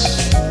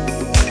 Fingers.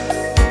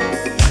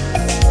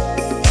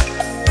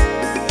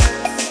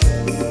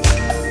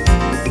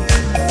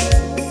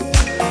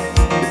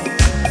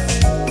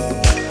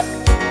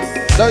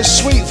 Those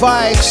sweet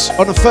vibes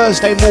on a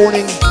Thursday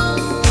morning,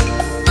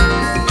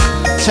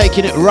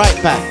 taking it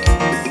right back.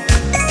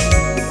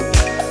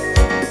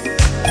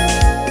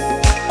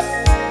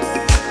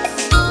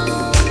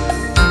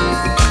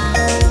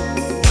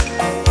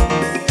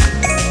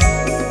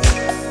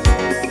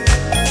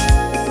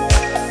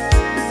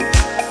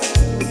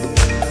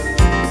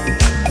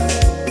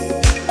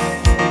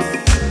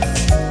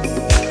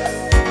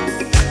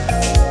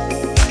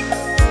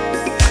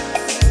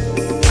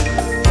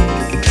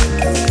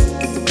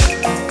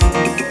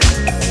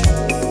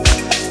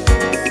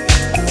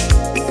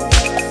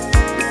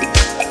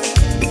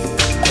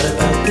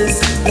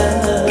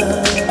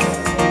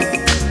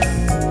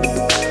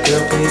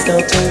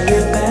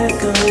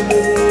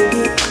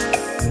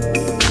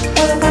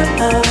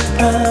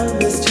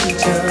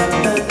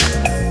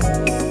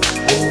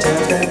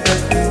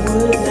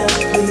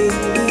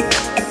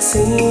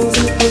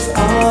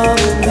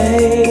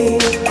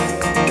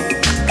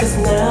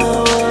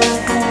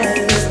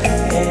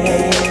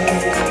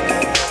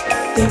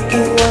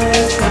 Thinking why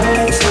I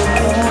tried so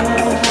hard.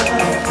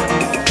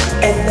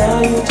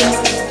 now you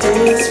just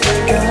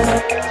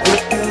disregard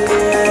what you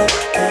had.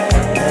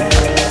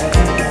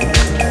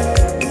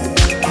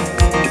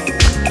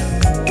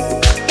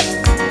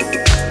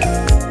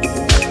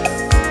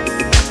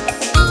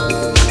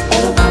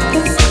 What about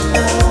this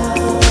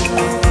love?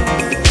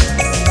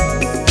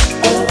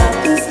 What about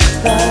this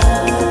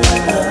love?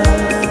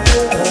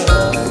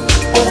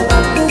 What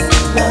about this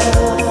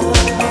love?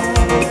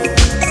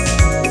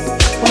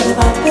 What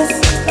about this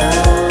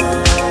love?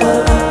 What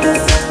about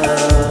this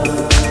love?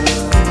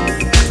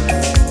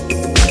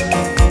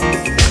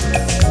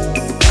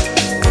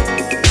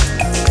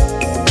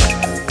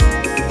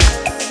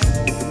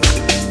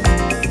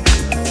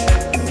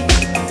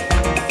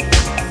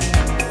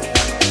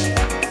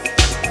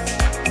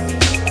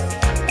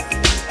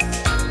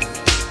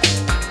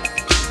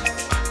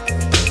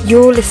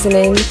 You're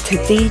listening to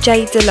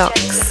DJ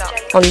Dlux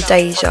on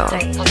Deja.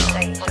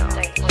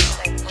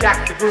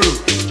 Jack the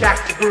groove, jack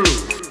the groove,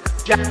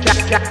 jack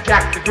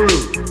the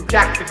groove,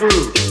 jack the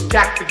groove,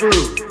 jack the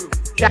groove,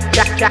 jack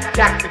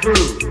the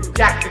groove,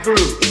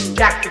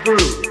 jack the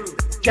groove,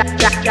 jack the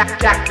groove,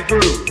 jack the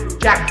groove,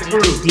 jack the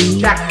groove,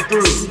 jack the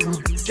groove,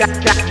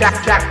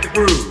 jack the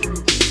groove.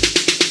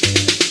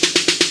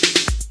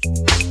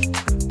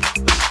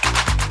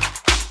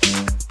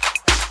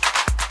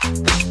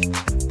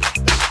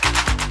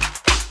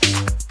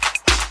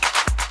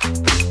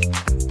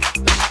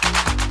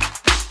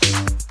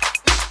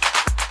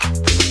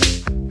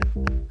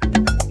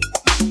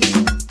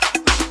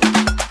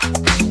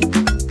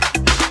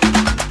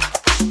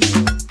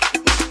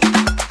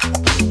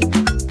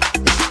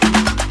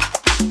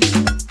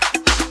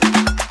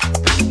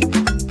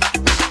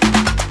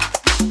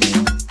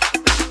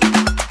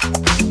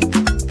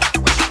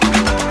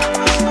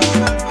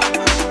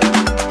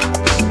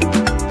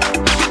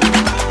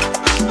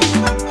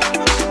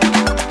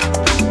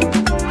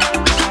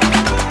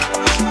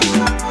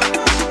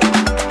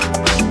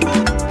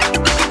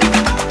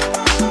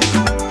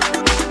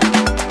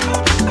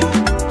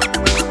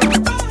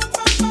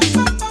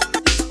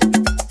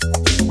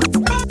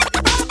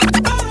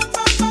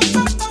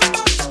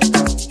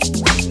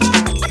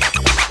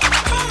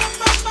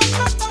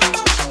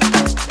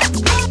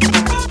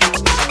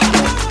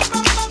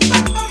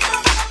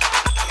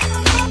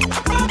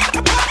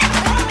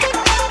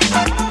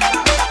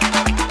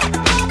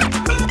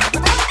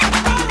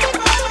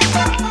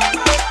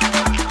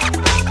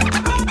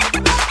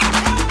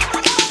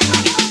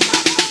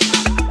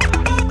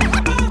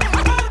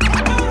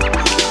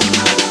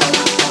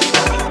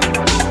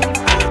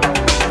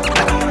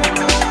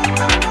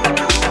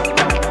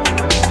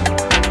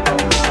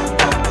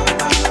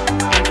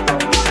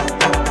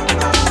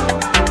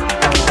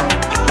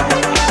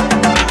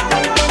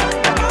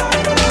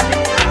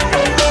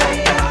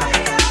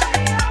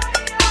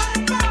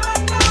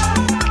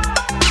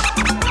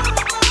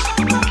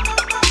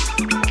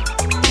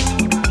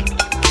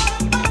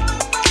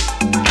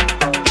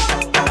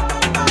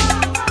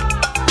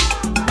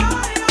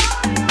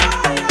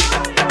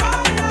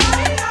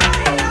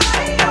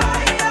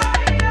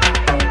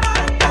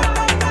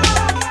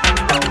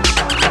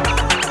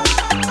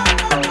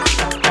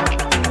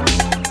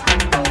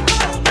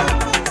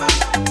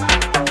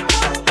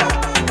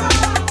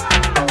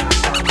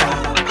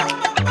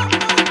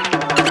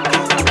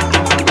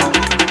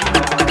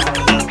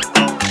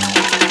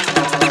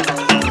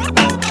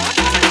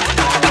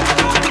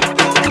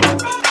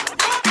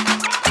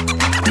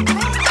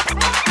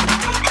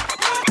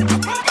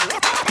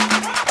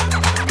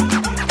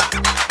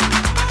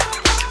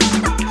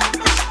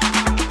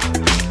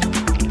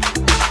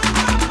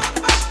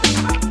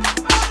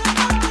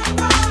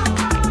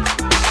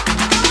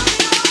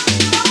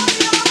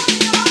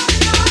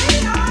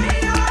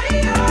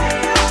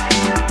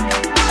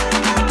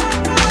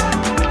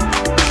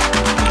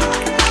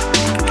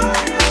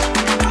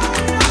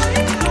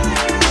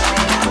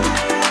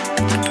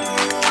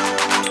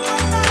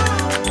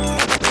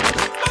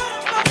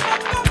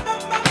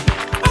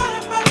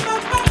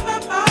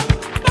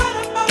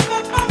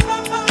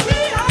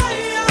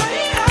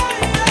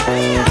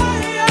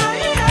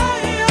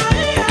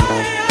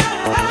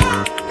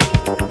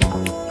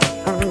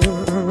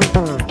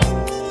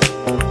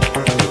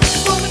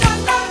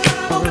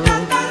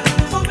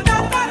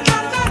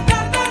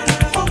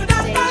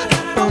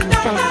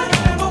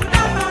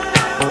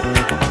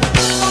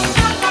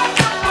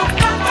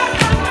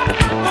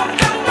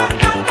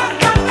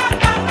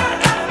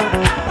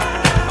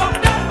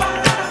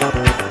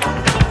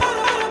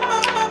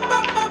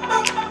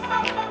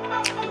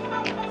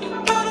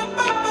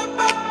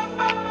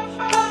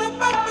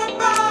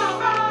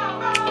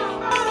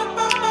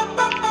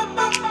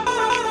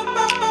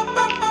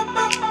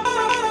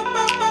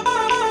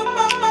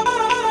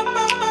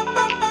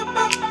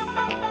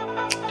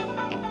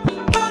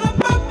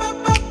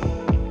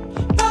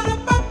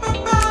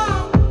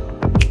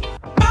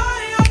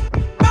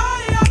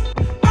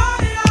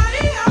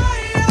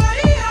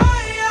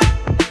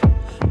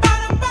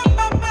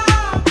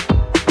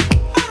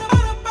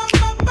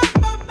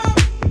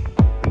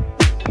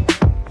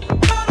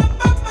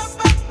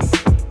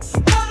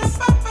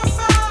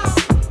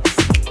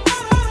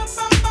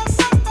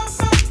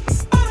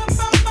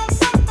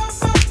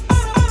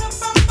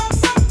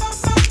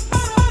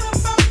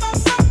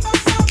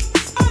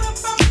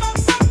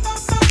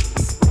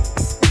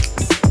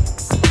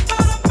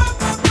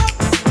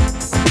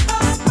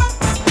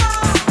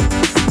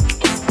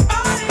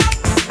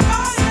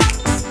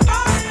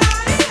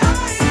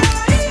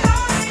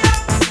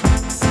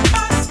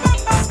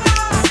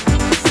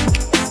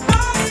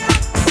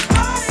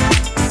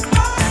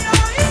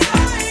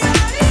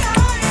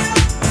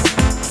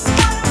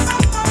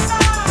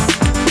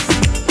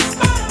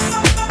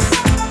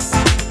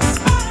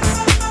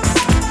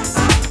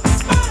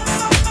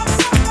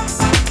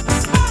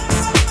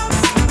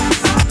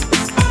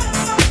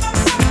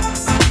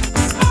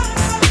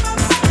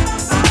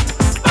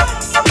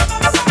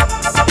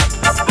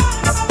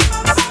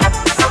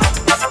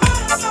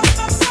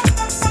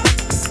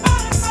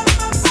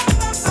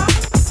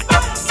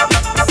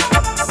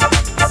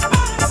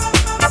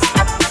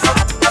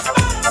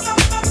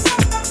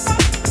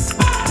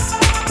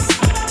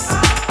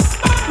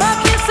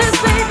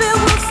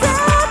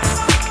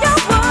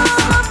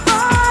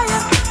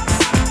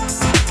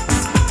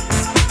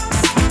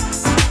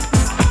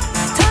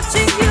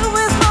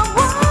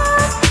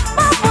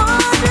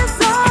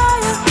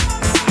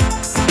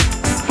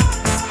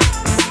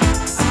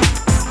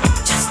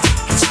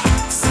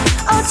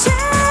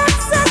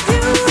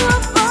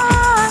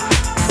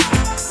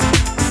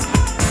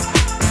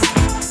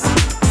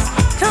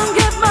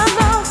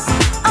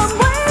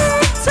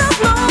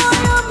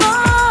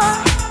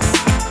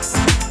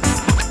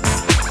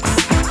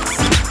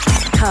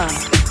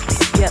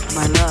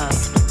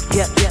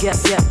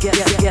 come, get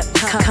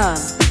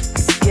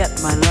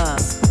my love,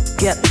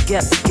 come,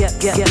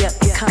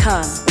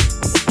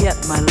 get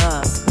my love,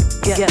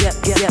 come, get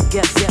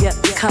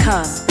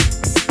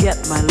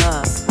my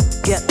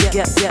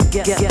love,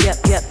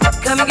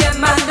 come and get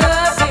my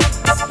loving.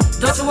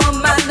 Don't you want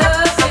my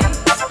loving?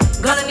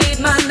 Gonna need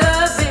my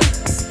loving.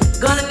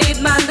 Gonna need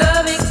my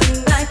loving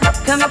tonight.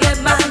 Come and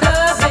get my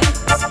loving.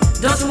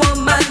 Don't you want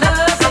my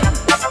loving?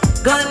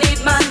 Gonna need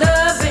my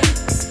loving.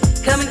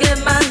 Come and get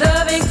my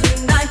loving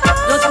tonight.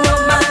 Don't you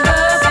want my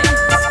loving?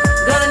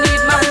 Gonna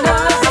need my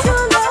loving.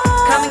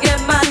 Come and get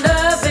my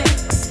loving.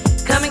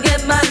 Come and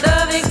get my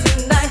loving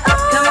tonight.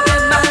 Come and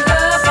get my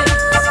loving.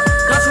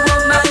 Don't you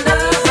want my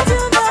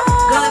loving?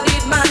 Gonna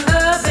need my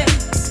loving.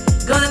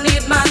 Gonna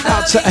need my loving.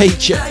 Out to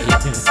AJ.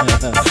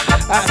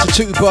 Out to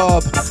Two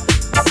Bob.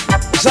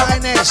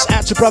 Zioness,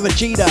 out to brother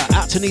Gina,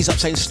 out to Knees Up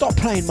saying, stop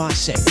playing my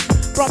set.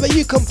 Brother,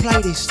 you can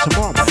play this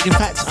tomorrow. In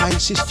fact, I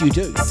insist you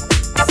do.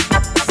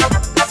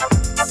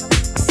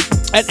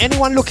 And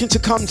anyone looking to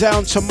come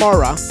down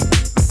tomorrow,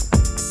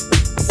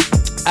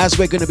 as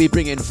we're going to be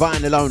bringing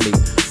vinyl only,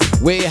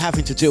 we're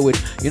having to deal with,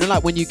 you know,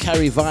 like when you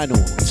carry vinyl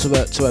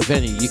to a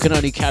venue, you can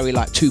only carry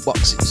like 2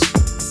 boxes.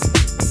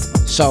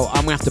 So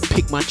I'm going to have to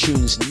pick my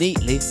tunes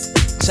neatly.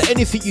 So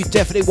anything you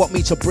definitely want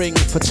me to bring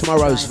for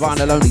tomorrow's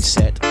vinyl only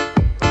set,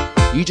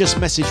 you just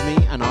message me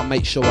and I'll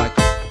make sure I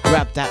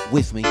grab that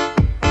with me.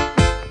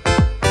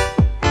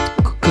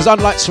 Because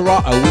unlike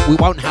Serato, we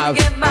won't have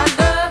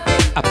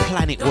a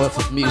planet worth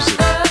of music.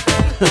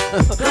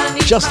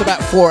 Just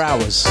about 4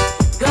 hours.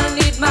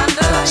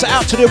 So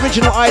out to the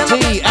original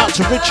ID, out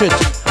to Richard,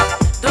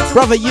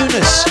 brother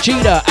Eunice,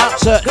 Gina, out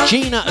to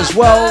Gina as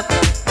well,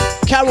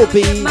 Carol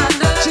B,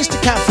 Sister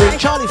Catherine,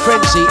 Charlie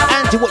Frenzy,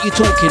 Andy What You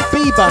Talking,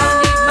 Bieber,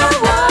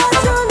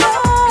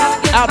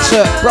 out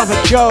to brother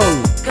Joe,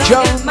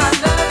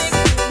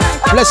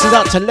 blessings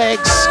out to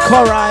Legs,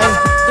 Korai,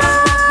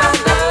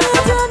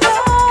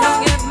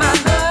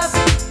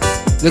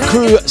 the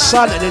crew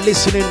silently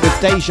listening with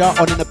Deja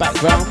on in the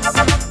background,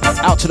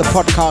 out to the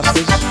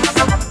podcasters.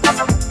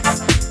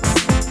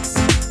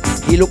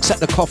 He looks at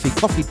the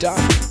coffee done.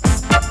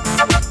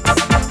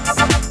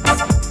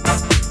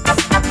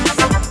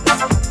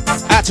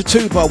 Out to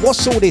Tuba,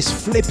 what's all this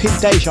flipping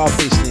Deja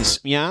business,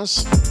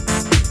 Yaz?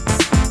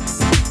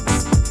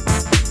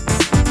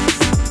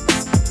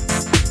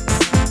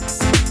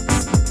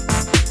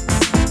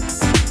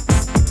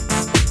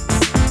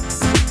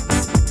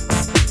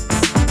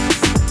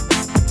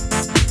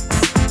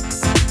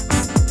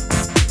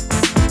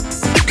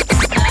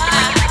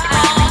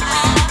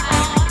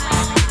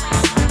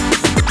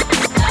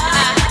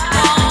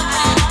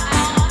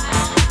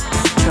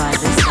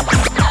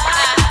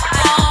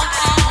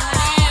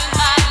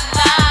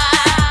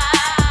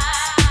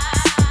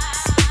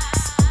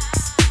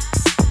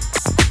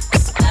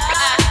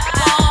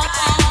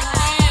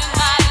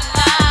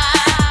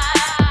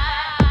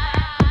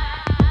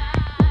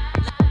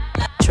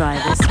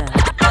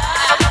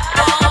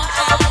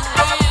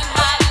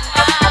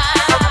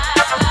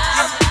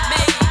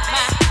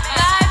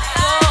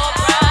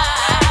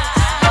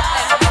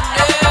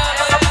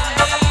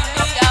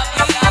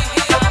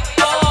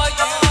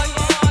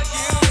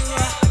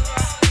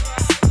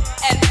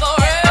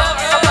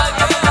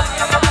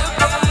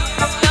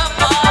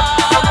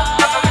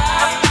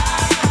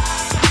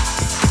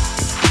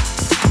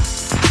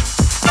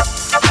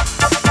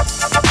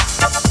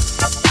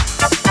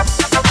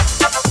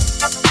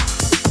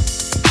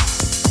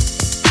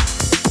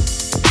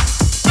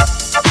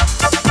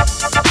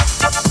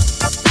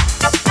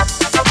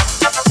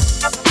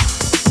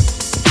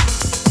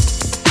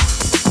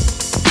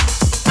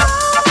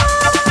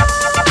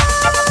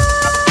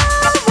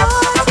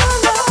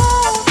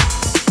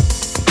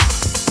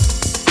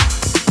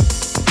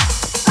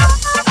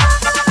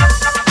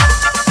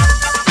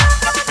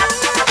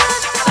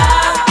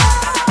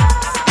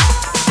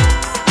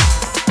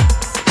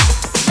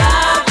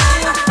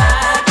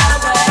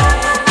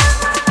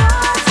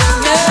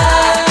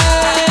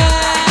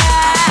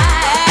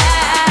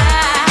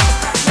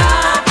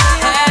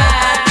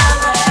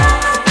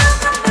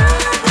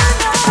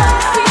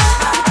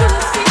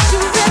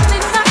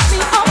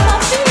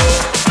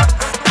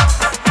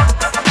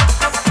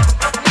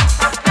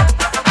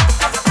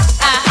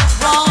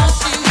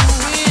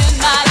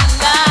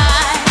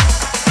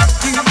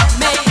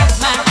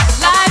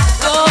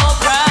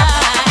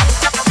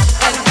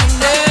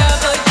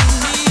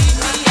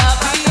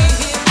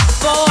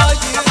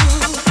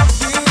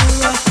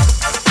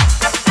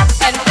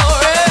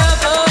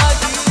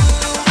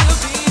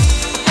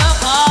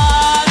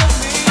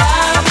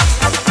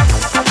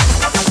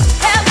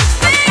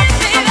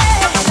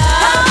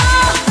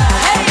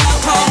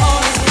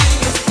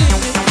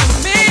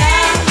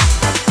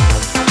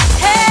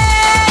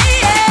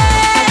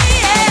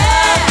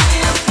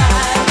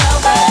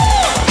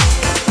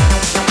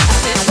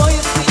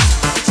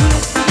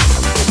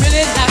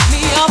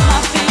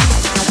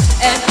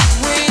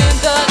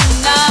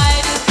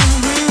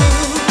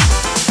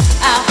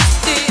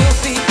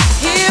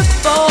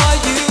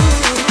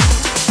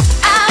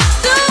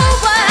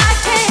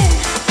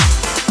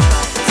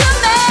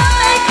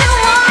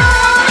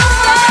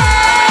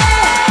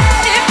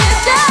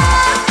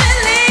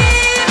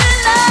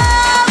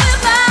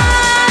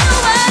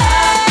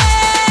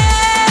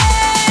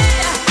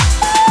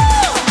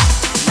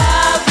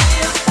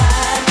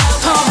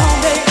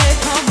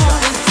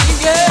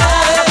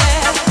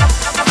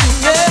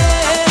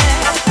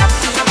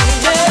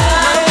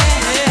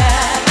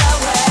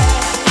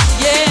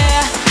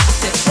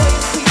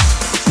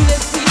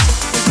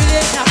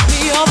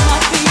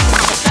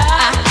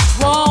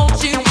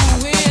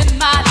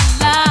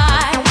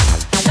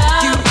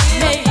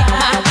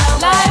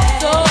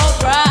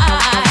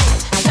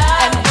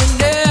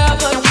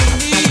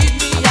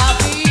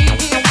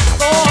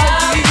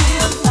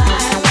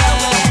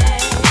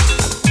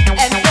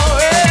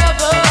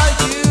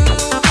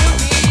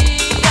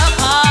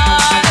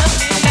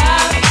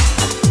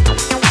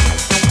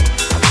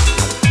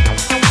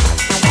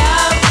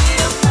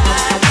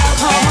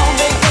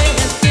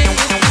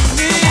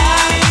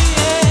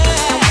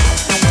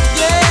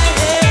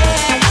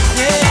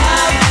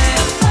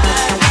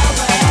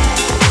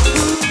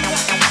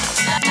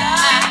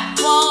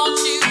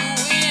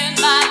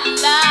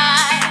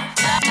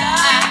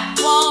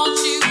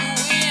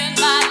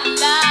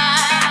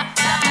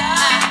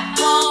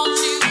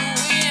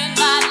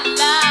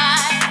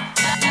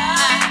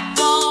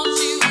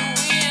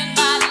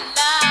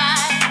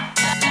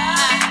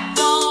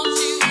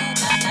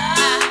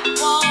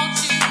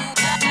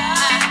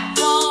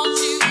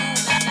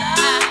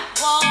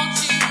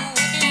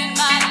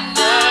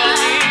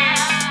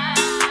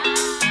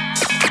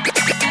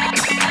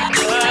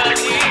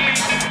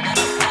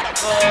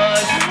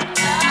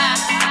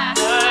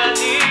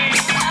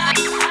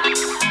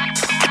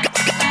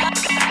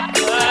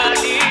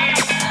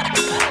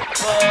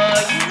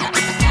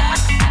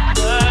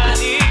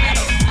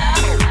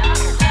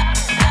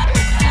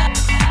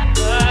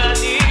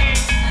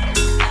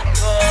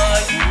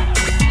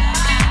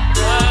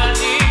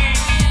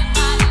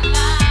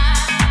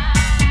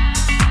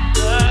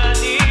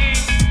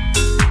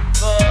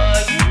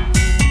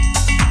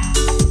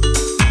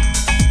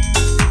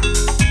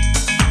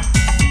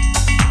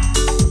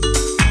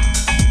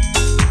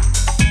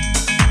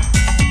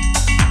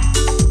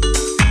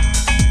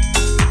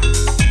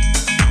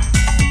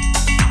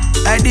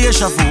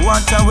 Deja vu,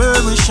 what a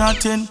way we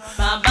shotting.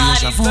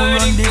 Deja vu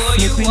run the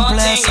flipping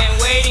place.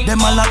 Them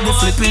a lock the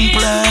flipping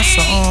place.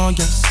 Oh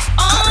yes.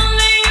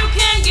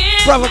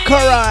 Brother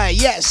Korai,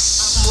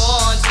 yes.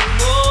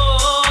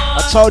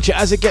 I told you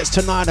as it gets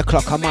to 9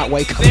 o'clock I might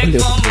wake up a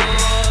little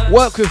bit.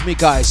 Work with me,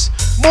 guys.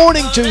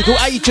 Morning, Dougal.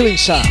 How you doing,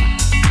 sir?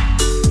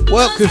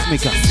 Work with me,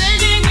 guys.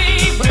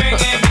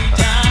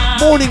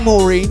 Morning,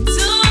 Maureen.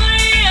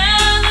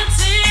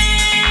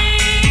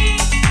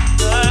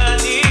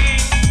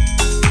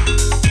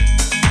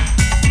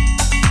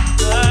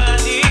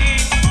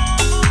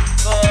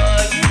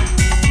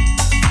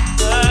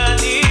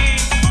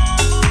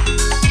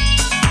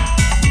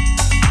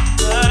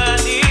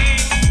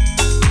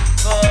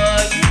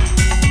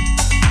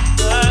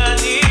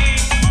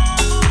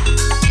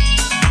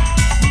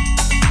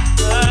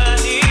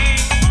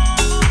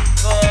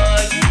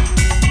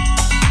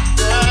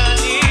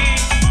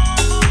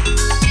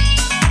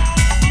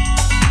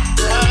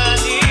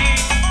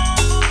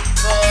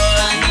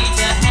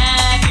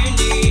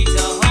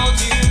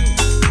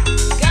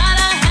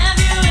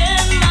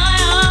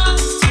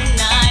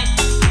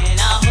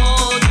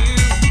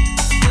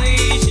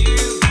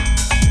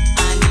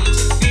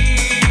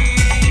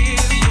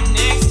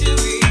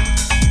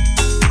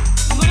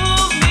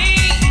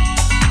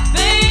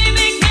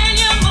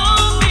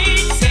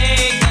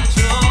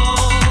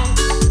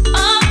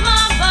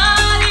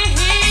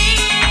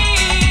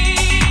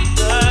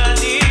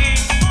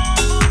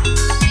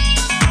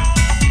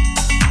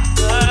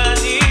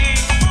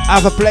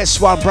 Have a blessed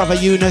one, Brother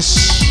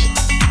Eunice.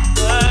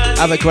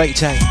 Have a great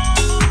day.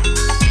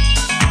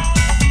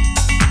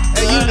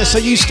 Hey, Eunice, are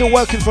you still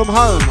working from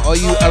home or are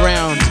you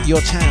around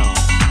your town?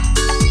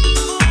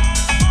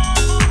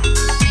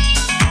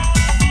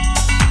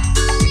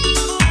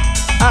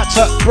 Out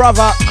to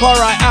Brother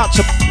Korai, out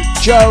to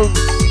Joan.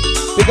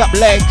 Big up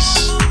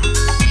Legs.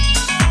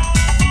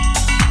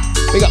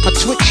 Big up my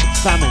Twitch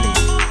family.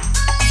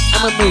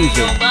 I'm a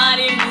moving.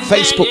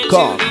 Facebook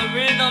gone.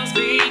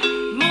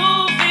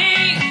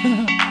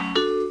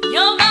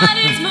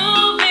 Body's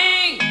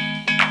moving,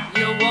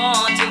 you're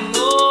wanting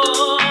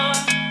more.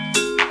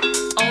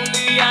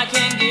 Only I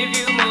can give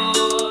you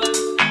more.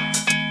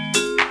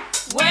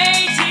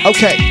 Waiting,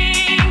 okay.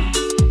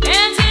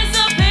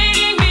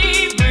 anticipating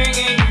me,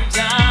 bringing you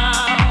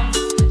down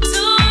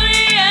to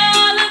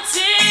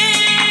reality.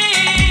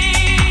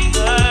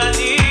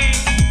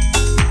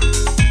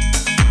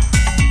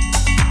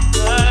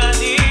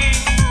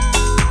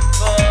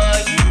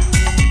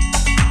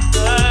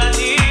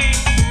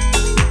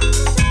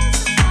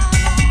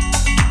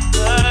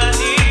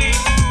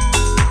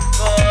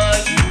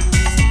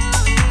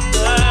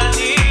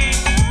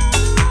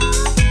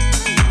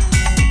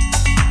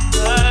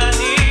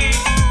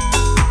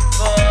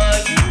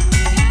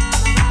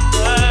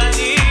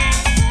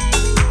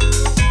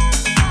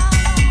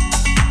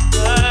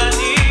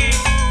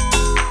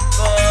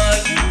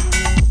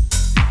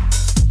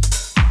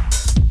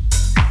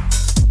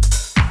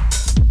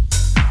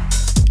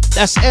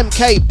 That's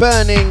MK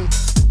Burning.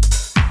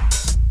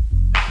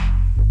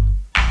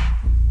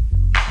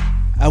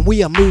 And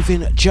we are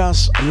moving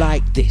just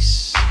like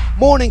this.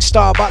 Morning,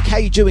 Starbuck. How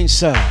you doing,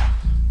 sir?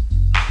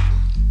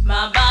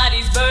 My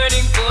body's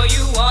burning for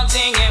you,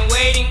 wanting and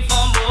waiting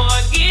for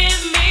more.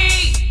 Give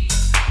me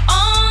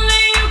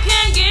only you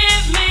can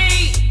give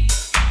me.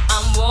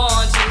 I'm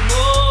wanting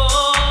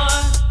more.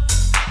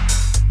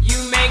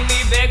 You make me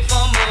beg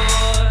for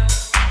more.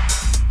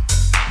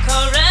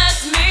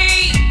 Caress me.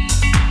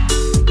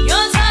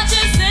 Your touch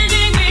is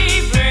sending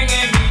me,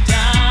 bringing me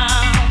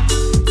down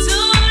to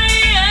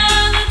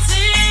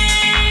reality.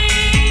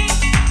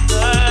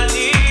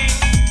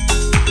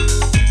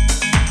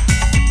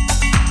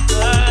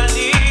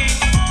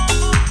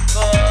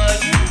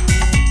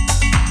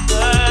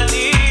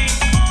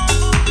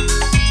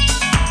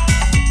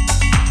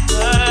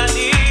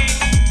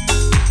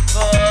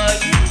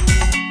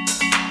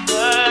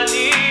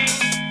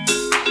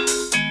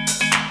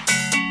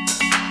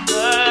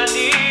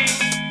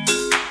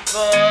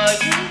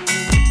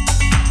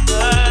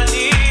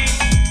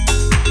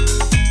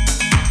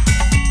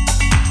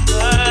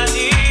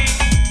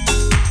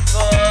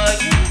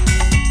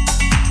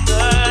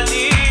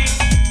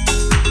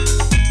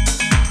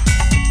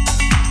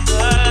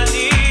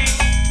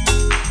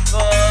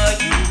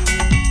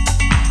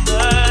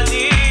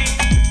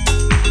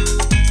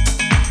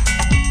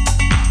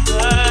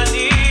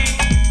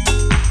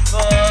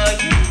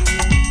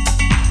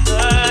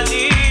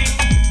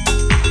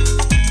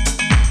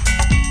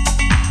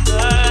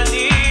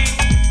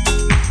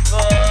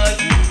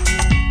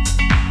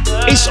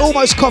 It's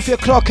almost coffee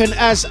o'clock, and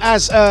as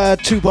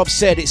Two Bob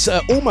said, it's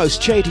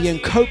almost Chady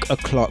and Coke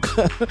o'clock.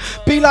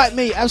 Be like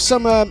me, have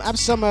some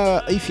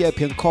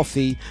Ethiopian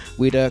coffee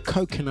with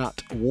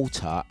coconut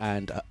water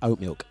and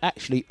oat milk.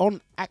 Actually,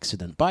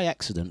 by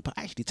accident, but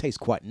actually tastes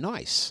quite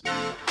nice.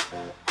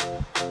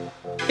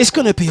 It's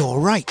gonna be all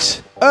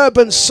right.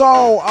 Urban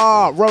Soul,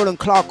 Roland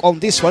Clark on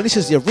this one. This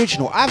is the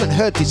original. I haven't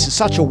heard this in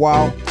such a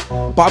while,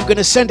 but I'm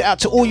gonna send it out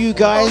to all you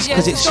guys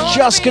because it's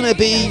just gonna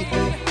be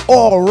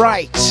all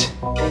right.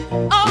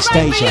 It's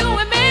Deja.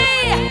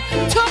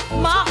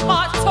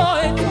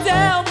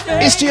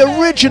 It's the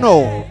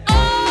original.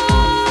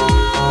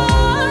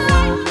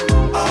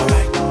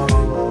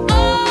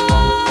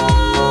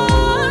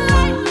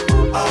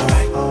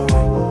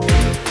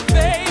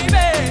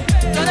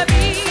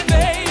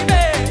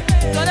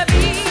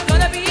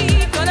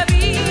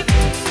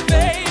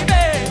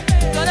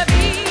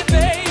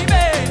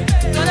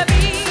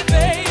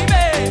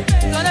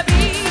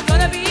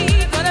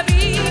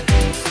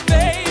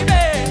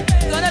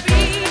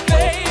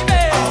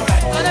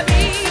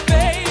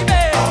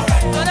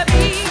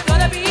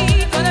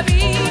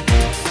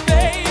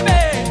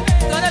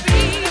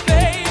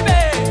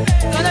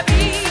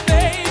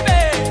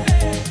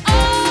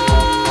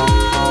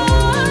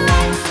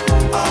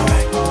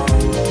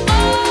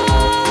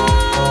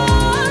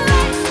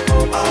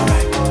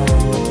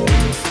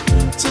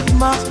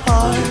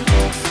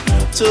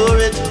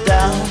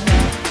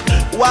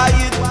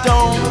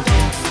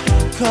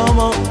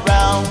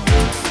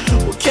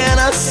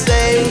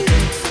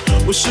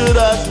 What should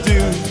I do?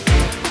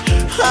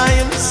 I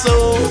am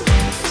so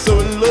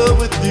in love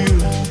with you.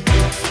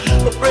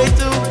 Afraid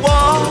to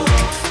walk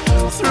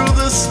through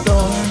the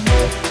storm.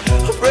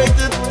 Afraid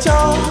to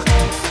talk,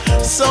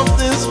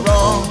 something's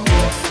wrong.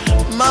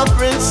 My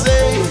friends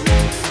say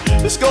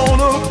it's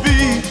gonna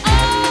be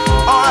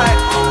alright.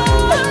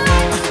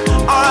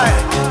 Alright.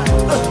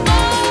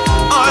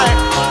 Alright.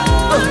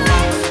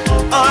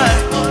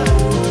 Alright.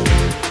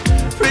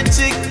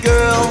 Pretty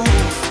girl,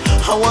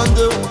 I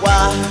wonder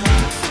why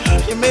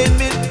you made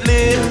me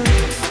live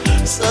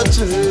such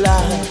a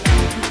lie.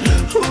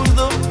 Who's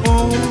the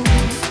fool?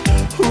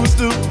 Who's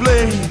to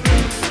blame?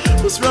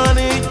 Who's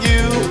running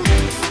you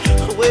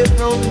away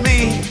from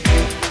me?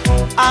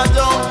 I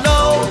don't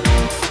know.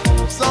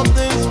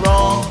 Something's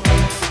wrong.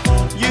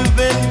 You've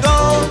been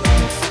gone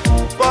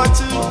far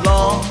too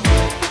long.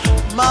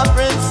 My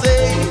friends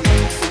say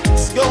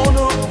it's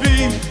gonna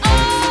be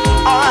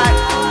alright.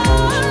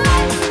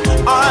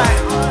 Alright.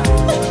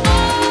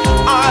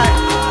 Alright.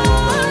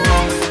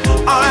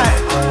 Alright,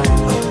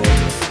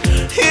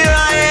 here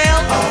I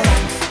am,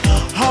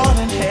 heart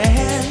in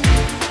hand,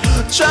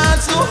 trying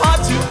so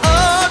hard to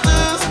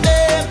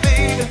understand,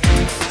 baby,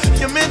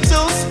 your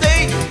mental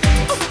state,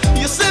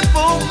 your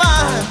simple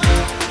mind.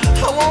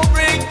 I won't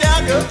break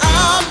down 'cause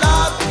I'm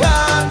not the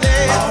kind.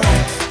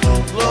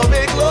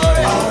 Glory,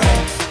 glory,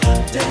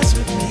 dance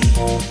with me.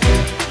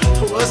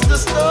 What's the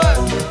story?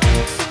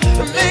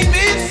 Make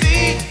me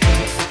see.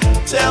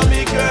 Tell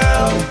me,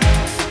 girl,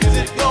 is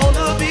it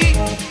gonna be?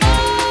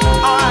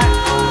 Alright,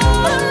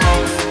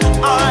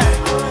 alright, alright,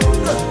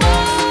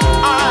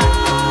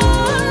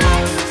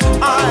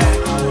 alright.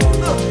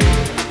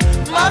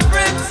 My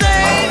friends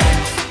say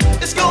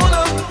it's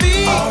gonna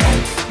be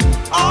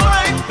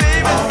alright,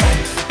 baby,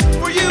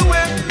 for you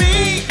and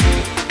me.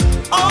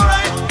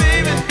 Alright,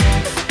 baby,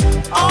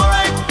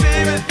 alright,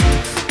 baby,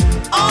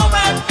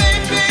 alright,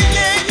 baby,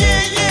 yeah,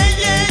 yeah, yeah,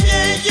 yeah,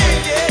 yeah,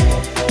 yeah,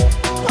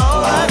 yeah.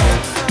 Alright,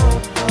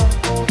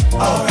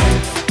 alright.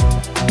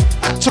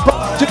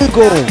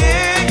 Dougal.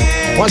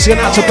 Once again,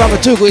 out to Brother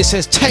Dougal, it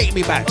says, take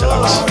me back,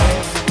 Dlux.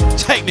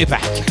 Take me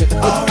back.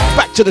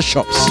 Back to the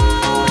shops.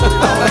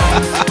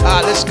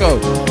 Let's go.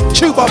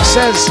 Chewbox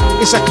says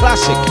it's a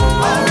classic.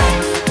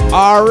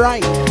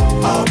 Alright.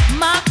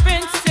 My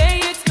friends say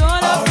it's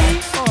gonna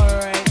be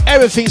alright.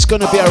 Everything's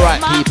gonna be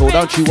alright, people.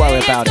 Don't you worry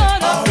about it.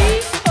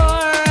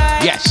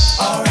 Yes.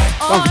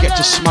 Don't forget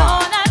to smile.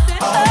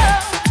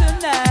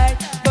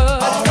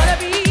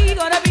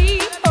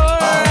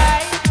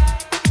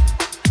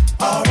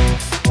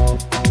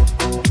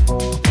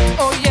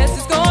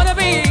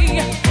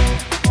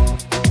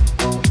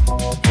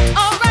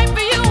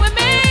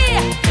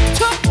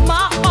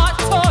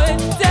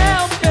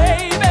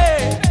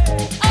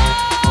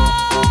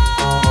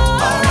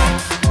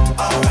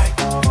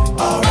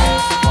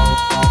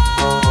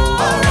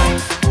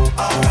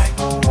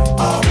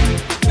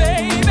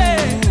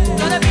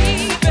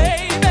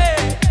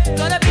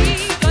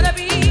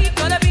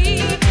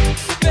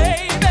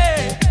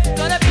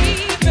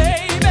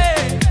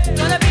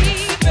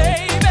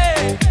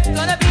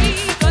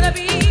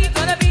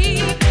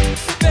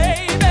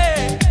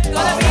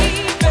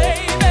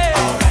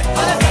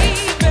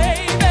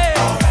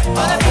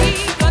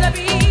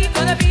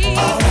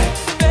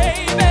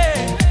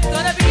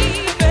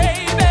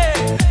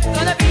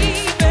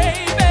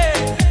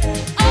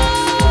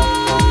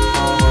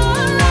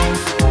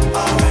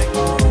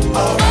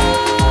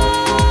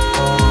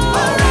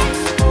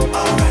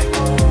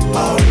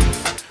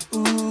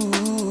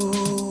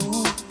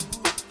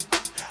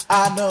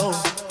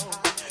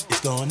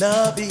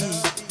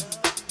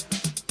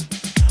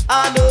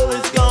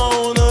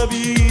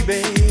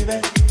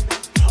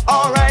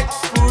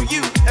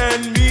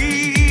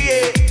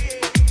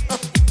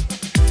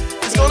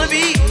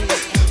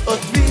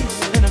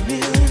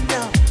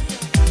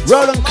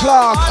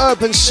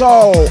 Urban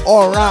Soul,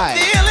 alright.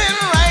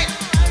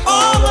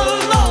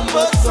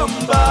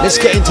 Let's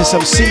get into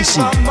some CC.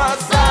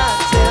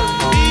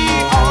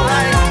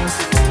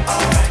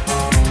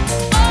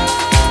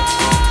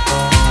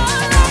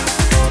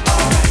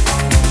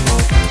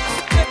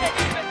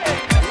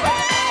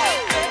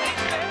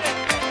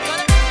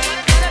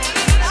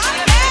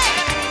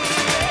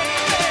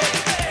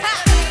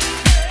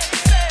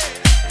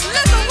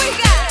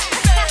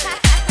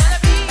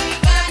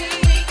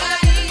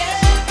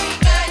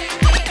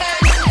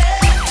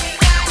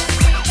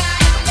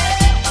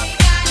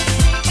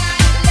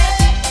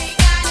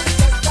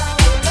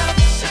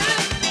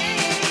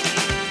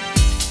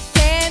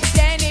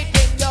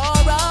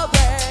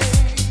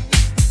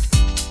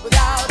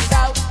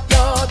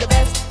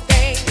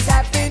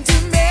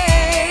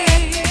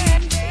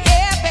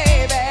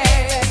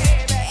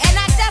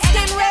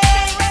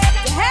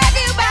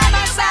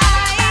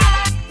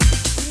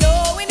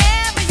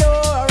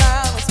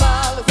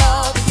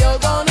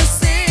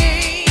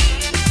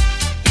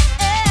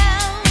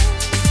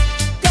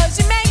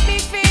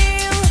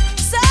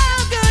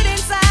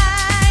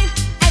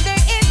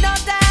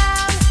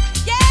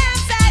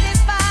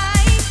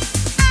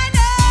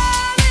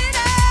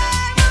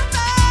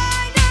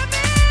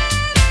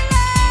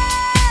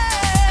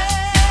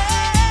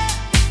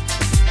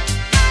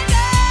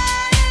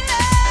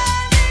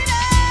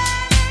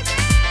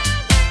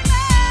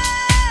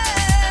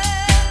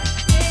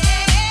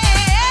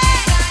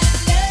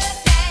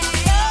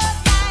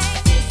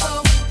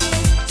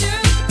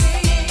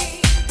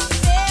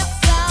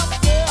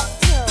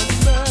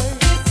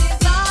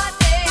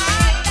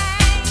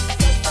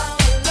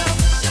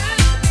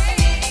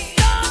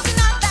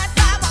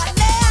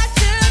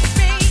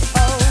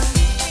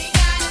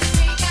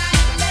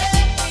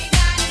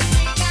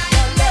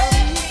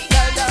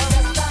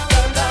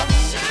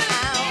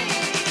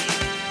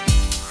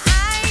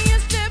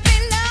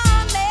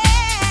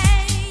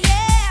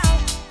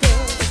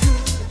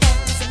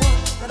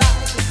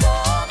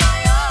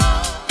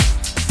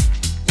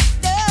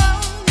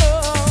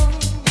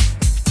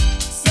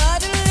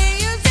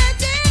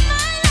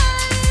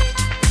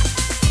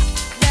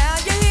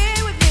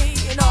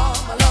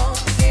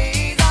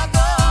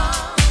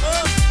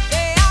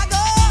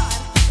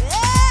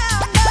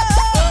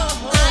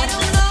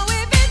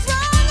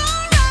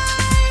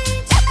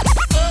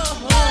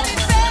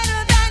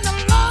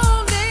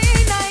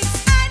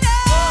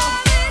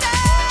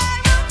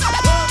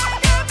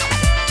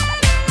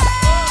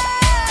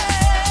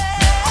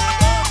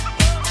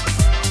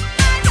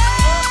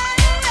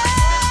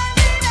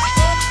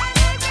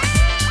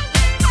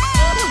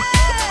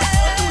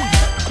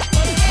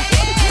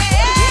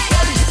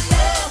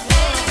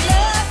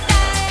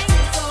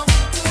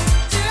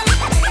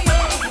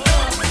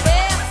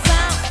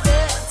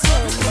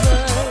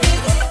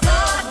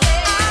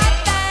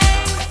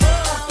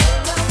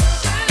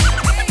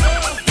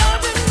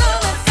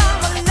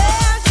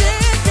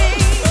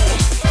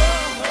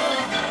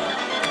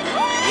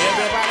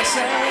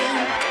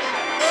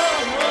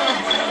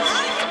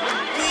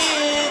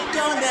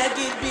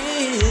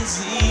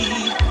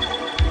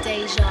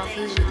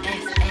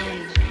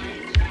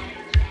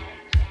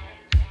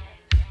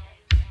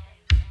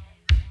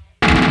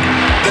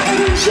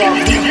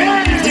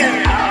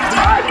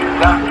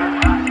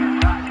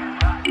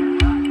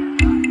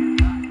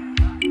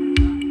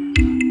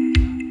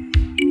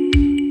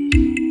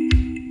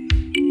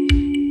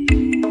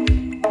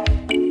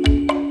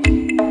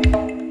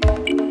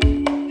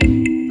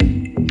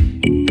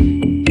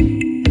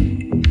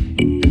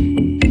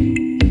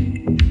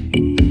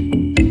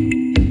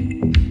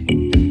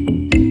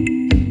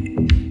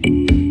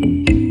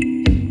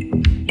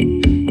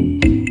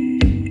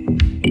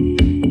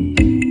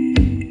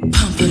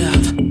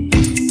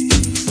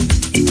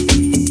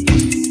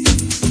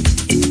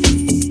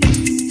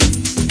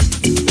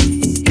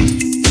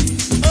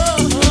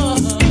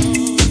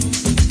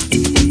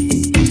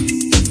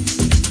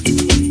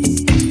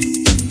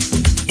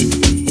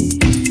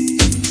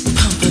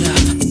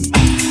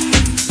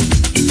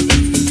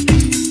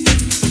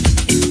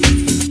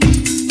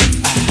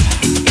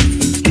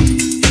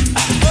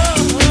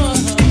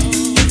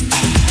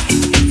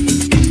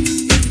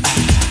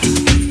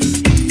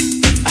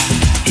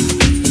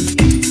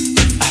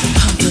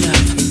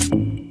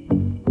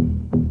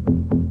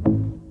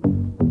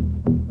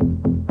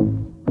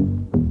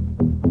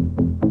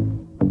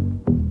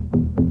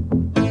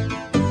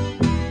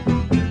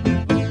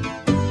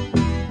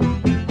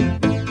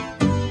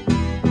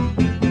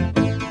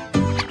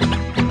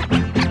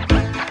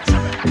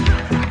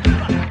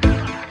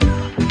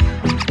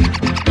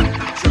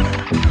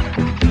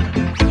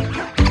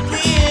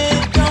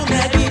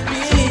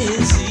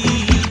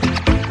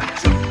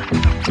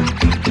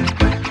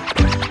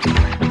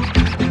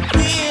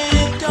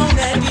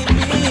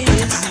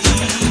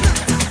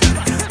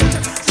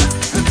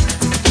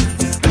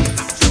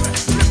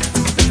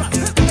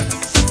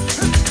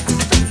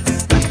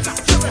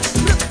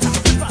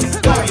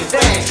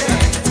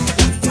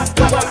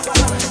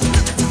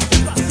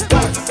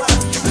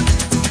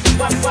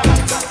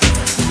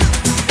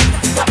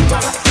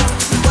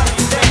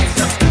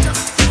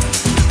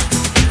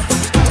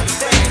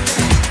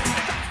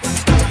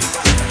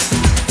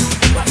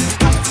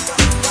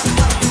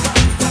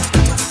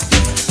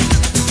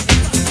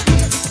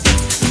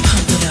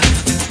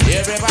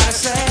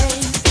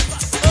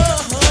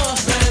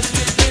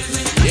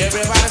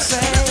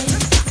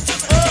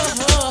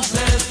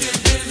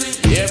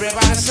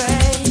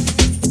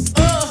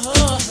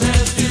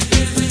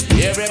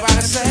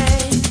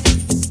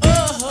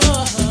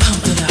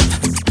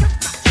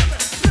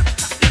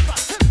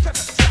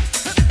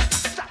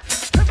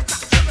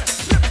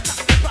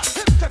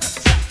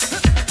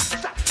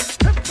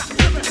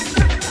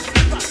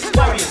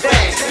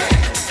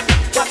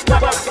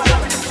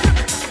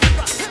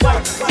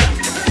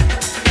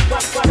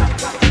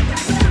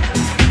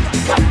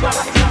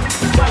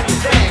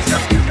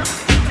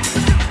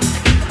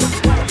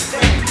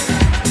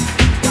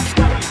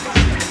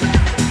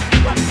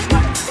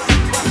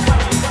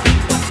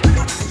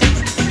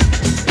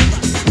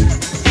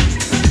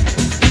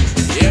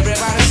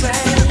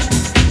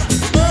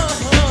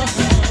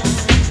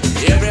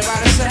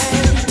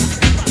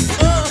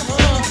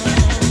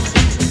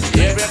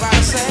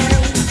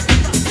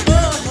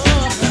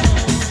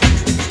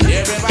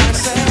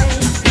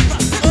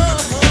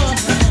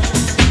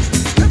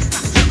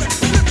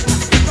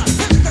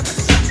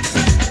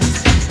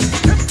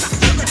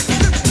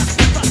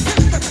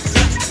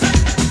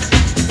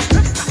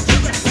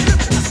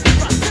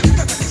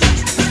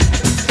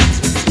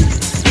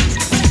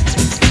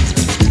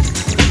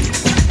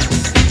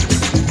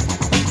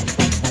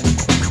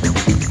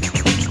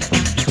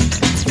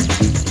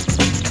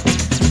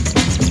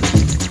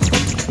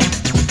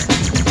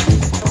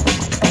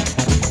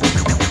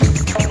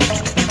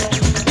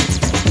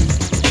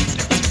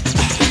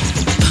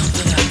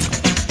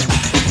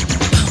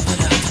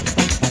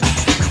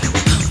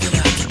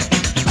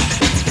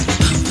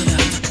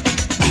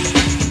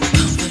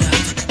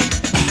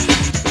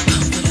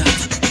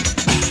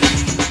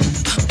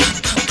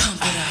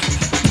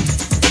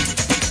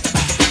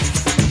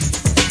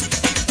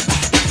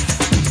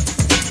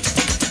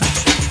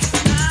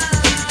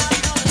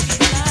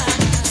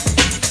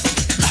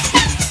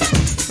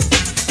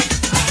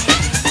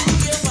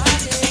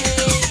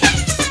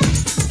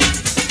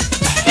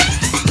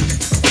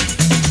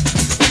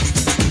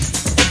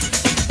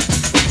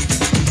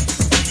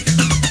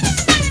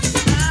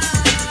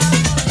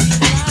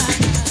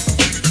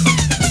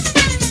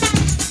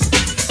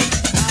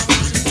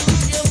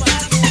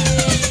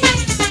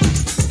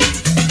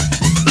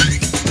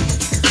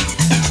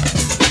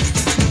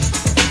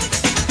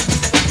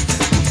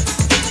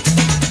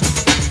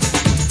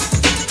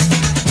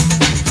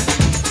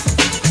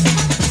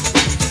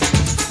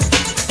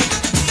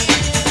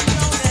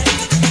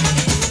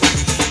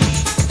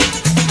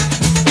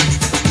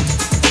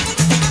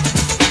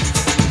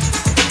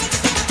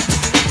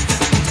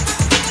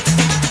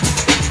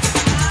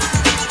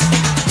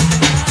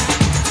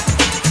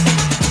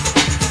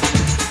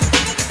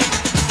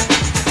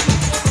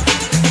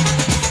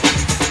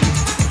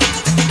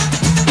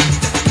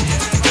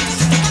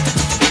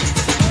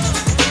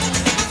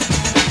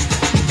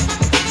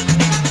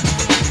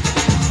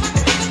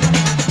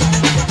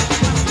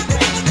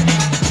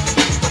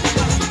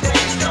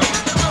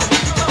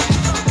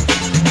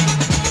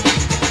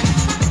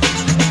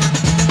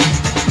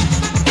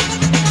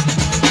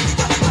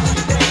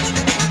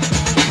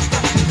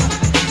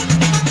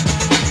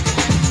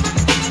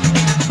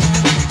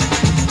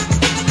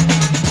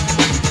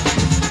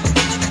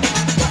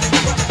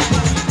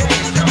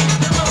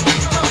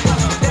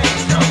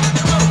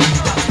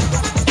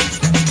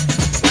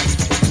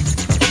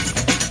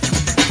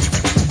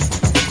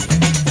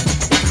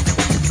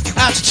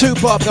 Out to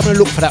 2 Bob, I'm gonna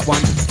look for that one.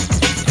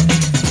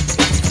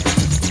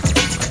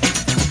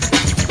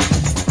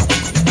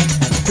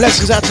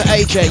 Blessings out to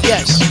AJ,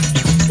 yes.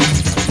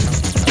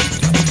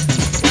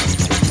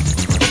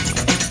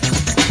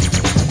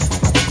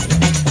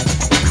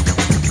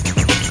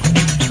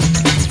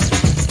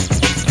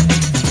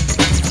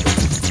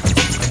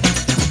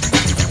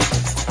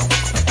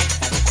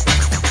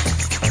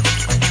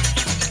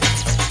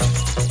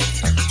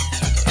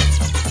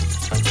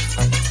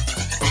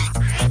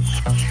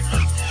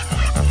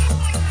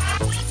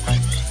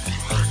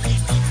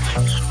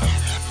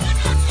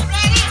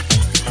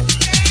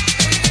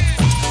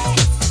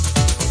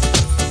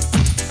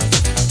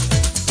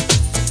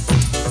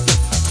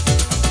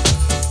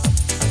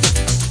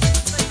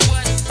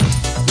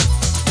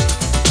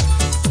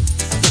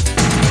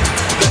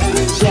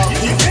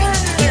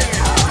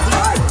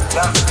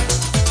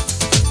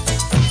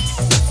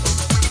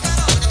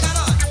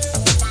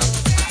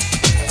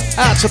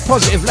 Out to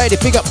Positive Lady,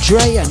 big up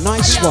Drea,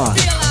 nice one.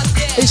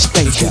 It's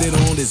Let's Deja. get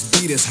it on this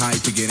beat is hype,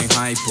 you're getting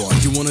hyper.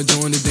 You wanna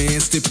join the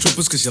dance, tip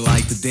troopers cause you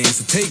like to dance.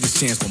 So take this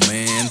chance, my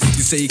man.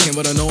 You say you can,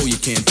 but I know you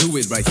can't do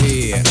it right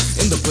here.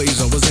 In the place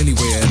I was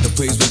anywhere, the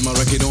place with my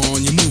record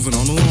on. You're moving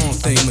on a long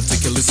thing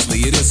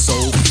meticulously, it is so,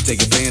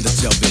 take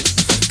advantage of it.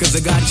 Cause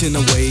I got you in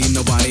a way,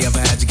 nobody ever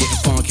had you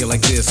getting funky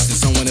like this. And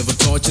someone ever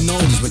taught you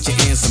notice what you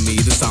answer me.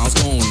 The style's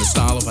going, the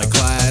style of high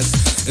class.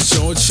 And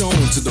show it shown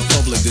to the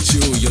public that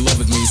you love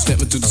with me.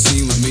 Step into the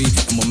scene with me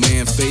and my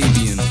man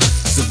Fabian,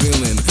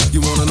 civilian. You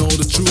wanna know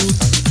the truth?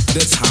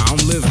 That's how I'm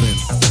living.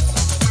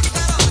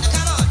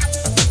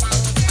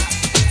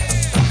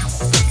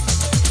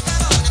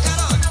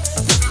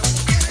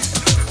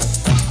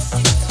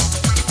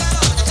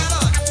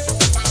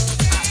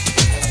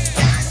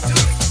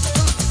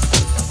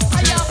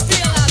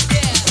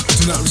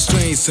 Do not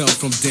restrain yourself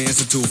from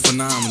dancing to a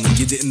phenomenon.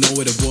 You didn't know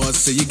what it was,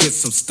 so you get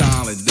some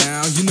style. And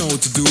now you know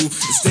what to do.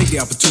 Is take the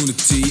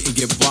opportunity and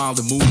get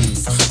wild and move,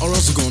 or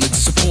else you're gonna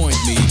disappoint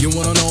me. You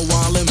wanna know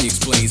why? Let me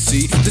explain.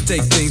 See, to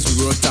take things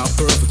we worked out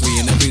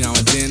perfectly, and every now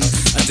and then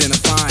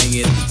identifying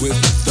it with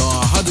the,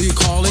 how do you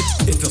call it?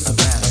 It doesn't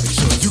matter. Make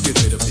sure you get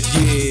rid of it.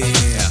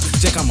 Yeah,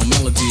 check out my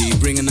melody,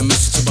 bringing the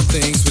message about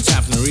things which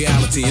happen in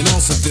reality, and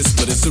also this,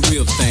 but it's a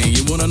real thing.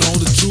 You wanna know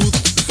the truth?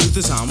 Truth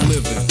is how I'm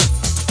living.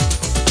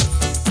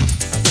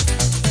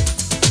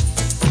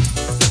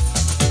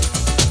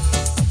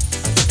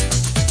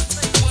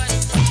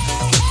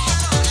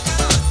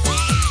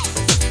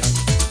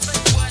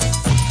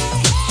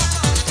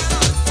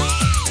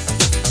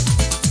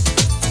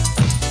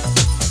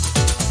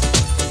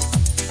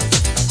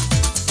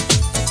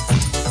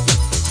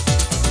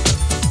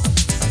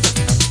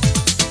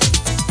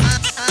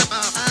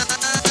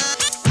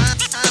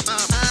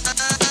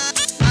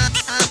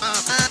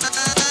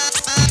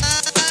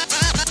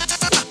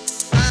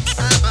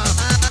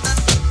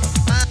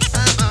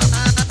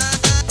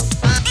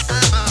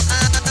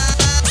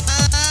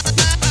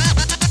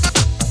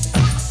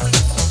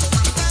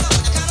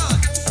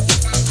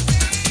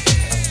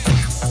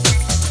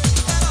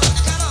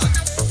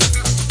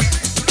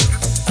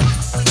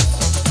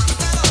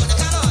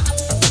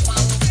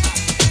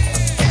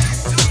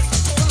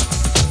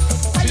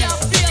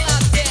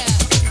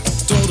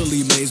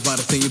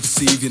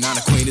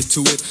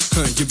 To it,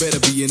 you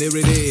better be in there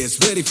it is.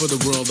 Ready for the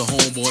world, the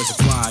homeboys and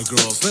fly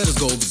girls. Let us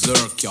go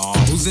berserk, y'all.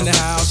 Who's in the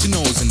house? You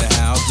know who's in the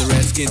house. The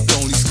Redskin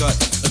Tony Scott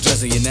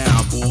addressing you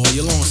now, boy.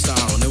 You're long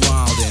style on the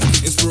wild and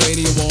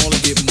inspirating you all to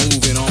get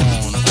moving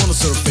on. On the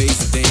surface,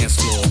 the dance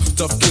floor.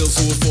 Tough kills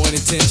who avoid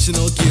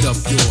intentional. Get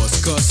up yours,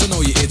 cause I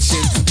know you're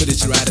itching, but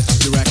it's your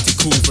attitude, you're acting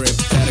cool, very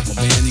pathetic,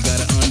 my man. You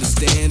gotta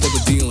understand that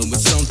we're dealing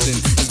with something.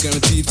 It's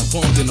guaranteed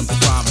for pumping. I'm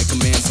providing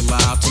commands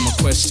aloud to my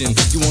question.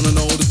 You wanna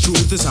know the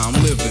truth? Is how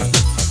I'm living.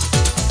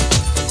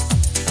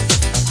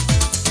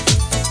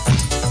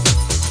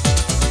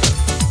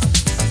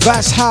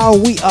 That's how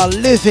we are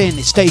living.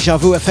 It's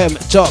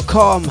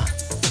dejavufm.com.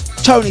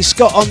 Tony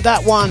Scott on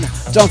that one.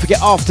 Don't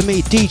forget after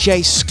me,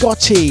 DJ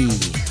Scotty.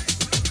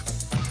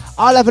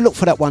 I'll have a look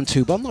for that one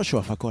too, but I'm not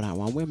sure if I got that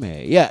one with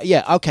me.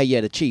 Yeah, okay,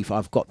 yeah, the Chief,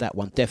 I've got that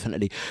one,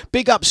 definitely.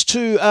 Big ups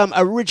to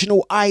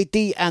Original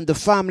ID and the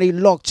family,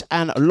 locked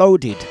and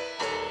loaded.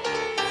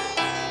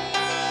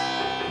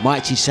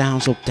 Mighty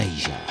sounds of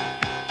Deja.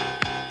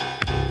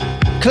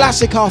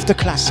 Classic after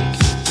classic.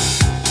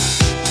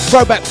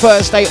 Throwback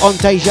Thursday on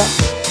Deja.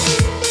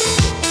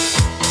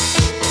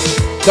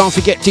 Don't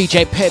forget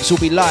DJ Peps will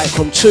be live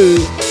from 2.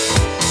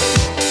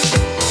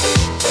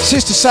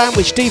 Sister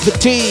Sandwich, D for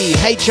T,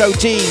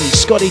 HOD,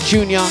 Scotty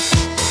Jr.,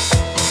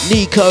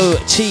 Nico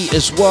T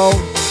as well.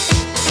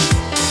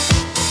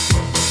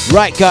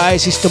 Right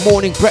guys, it's the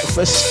morning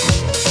breakfast.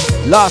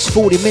 Last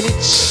 40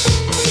 minutes.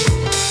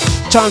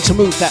 Time to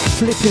move that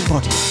flipping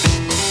body.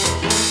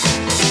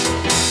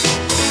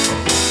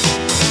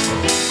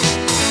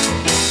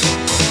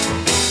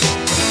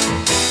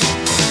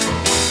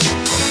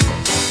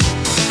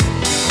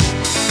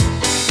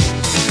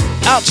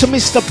 Out to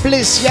Mr.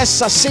 Bliss,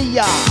 yes I see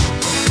ya.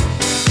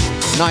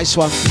 Nice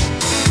one.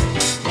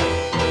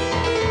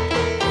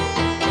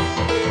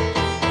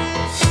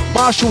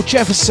 Marshall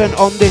Jefferson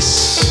on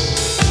this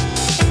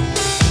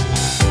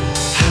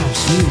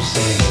house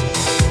music.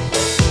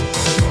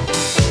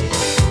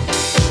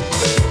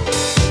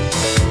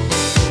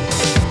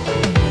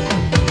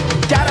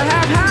 Gotta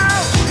have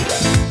house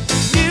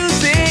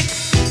music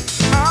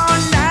all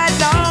night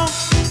long.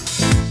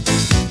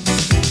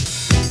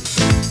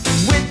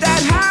 With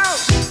that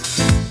house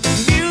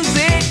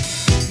music,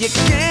 you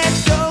can't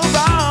go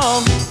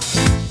wrong.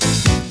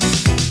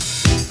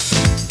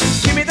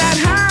 Give me that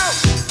house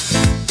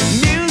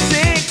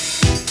music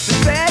to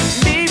set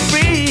me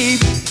free.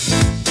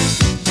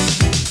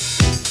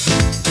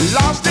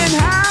 Lost in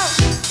house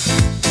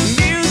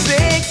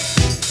music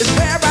is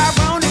where I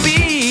want to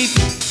be.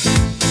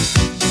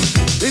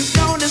 It's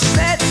gonna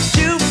set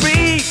you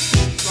free.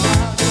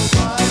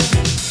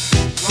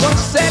 Gonna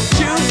set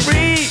you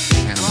free.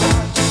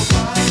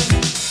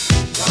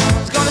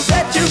 It's gonna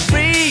set you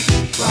free.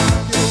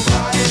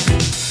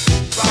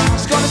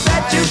 It's gonna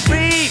set you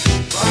free.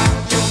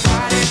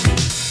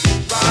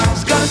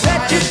 It's gonna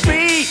set you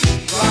free.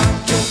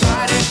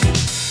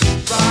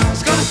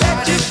 It's gonna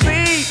set you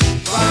free.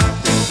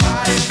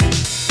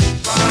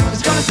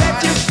 It's gonna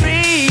set you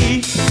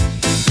free.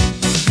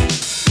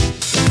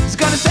 It's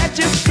gonna set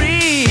you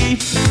free.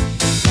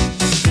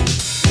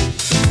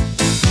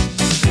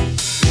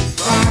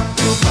 Rock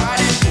your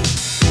body.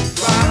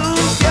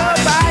 Move your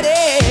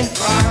body.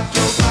 Rock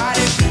your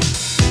body.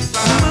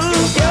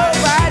 Move your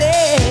body.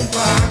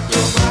 Rock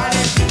your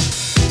body.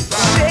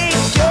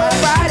 Shake your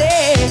body.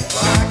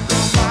 Rock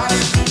your body.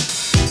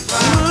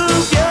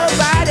 Move your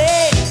body.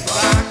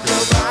 Rock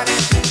your body.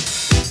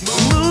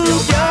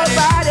 Move your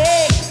body.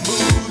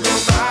 Move your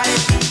body.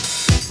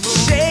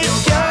 Shake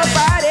your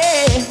body.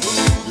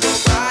 Move your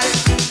body.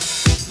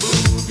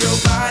 Move your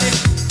body.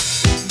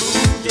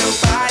 Move your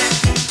body.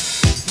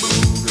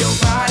 Move your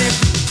body.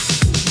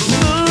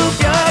 Move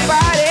your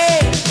body.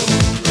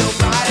 Move your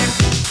body.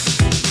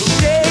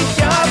 Shake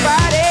your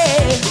body.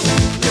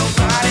 Move your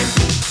body.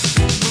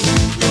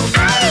 Move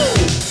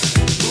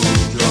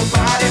your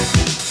body.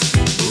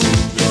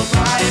 Move your body. Move your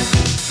body.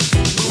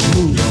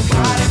 Move your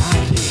body.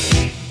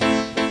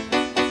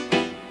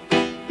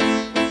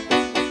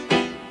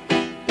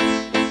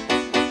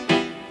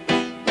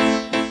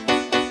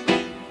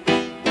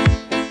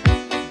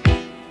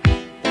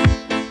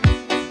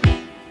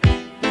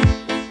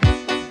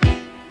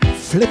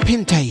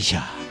 Flipping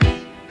Deja.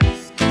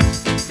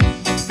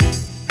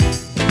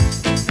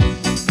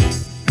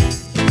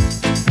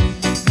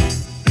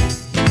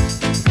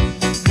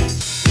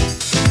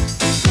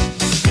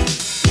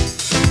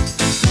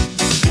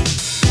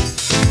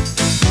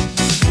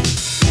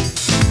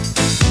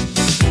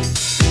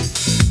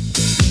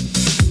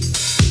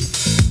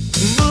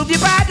 Move your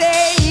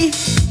body,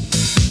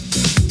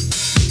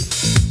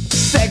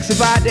 sexy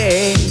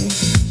body.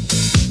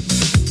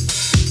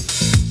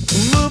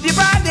 Move your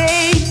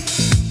body,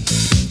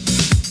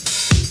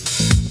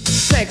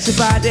 sexy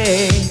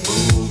body.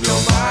 Move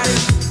your body,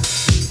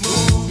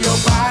 move your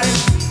body,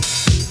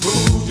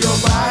 move your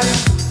body.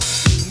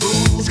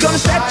 Move. It's gonna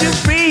set you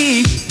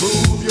free.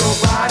 Move your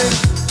body,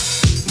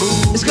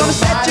 move. It's gonna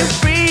set you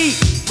free.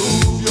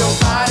 Move your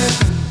body,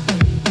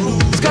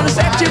 move. It's gonna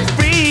set you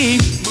free.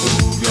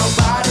 Move your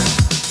body,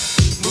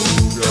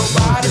 move your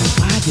body,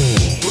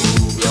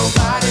 move your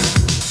body,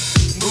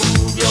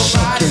 move your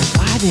body,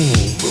 move your body,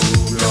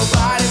 move your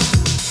body,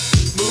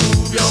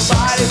 move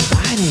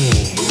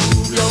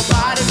your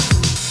body,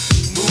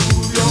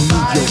 move your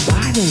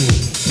body,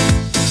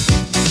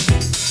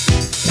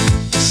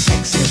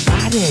 sexy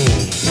body,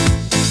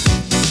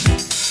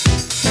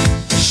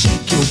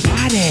 shake your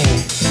body,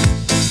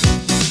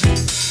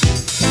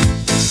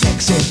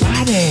 sexy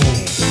body.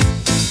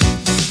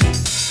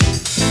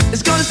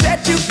 It's gonna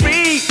set you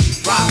free.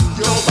 Rock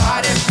your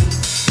body.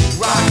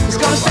 Rock. It's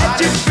gonna set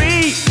you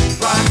free.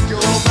 Rock your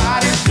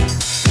body.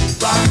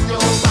 Rock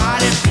your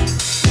body.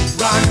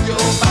 Rock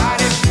your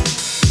body.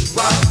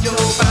 Rock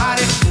your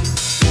body.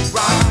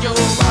 Rock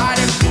your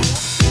body.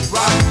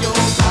 Rock your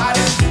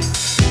body.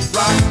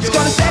 Rock your. It's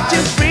gonna set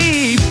you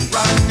free.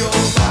 Rock your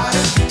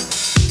body.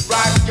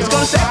 Rock your. It's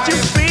gonna set you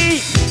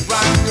free.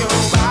 Rock your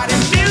body.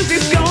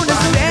 Music's gonna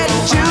set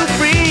you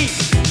free.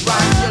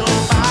 Rock your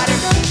body.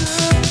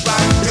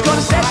 It's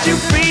gonna set you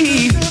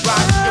free.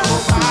 Rock your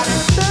body.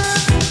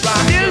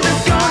 Rock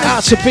music's gonna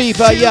Out to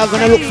Bieber, yeah, I'm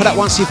gonna look for that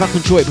one, see if I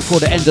can draw it before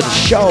the end of the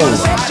show.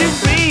 set you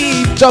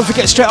free. Don't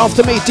forget, straight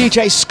after me,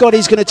 DJ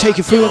Scotty's gonna take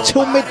you through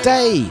until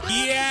midday.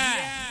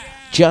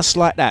 Just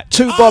like that.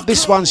 2 Bob,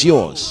 this one's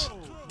yours.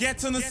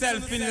 Get on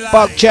yourself in line.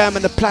 Bug Jam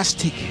and the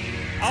Plastic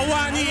I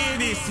want to hear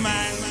this,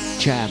 man.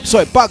 Jam.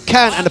 Sorry, Bug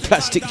Can and the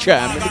Plastic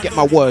Jam. Let me get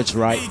my words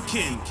right.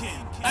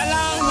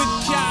 Along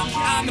with Cam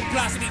and the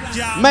Plastic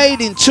Jam.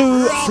 Made in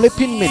 2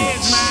 flipping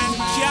minutes.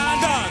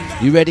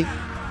 You ready?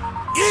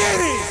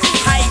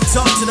 Hyped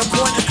up to the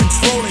point of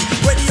controlling.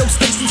 Radio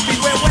stations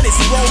beware when it's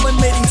rolling.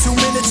 Made in 2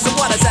 minutes, so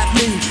what does that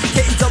mean?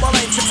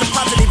 K-double-A, trips a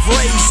positive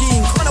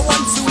regime. Kinda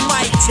 1-2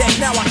 mic check,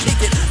 now I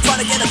kick it. Try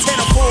to get a 10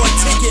 or 4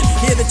 ticket.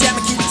 Hear the jam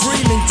and keep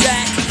dreaming,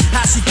 Jack.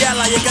 How she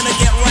gala, you're gonna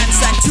get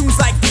ransacked.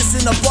 Tunes like this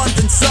bass in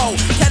abundance. So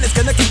Kenneth's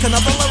gonna kick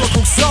another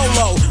lyrical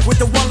solo with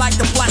the one like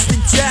the plastic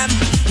jam.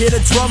 Hear the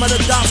drum and the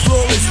dance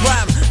floor is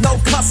ram. No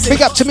cussing.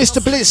 Big up to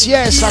Mr. Bliss,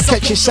 yes, I'll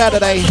catch you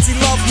Saturday.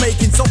 Love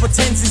making, so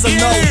pretense is a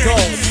no-go.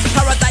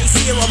 Paradise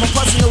here, I'm a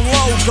personal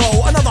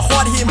logo. Another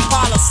hard-hitting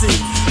policy.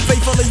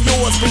 Faithfully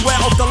yours, beware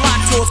of the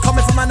lactose.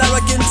 Coming from an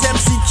arrogant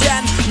MC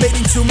Ken. Made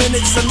in 2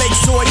 minutes to make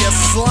sure you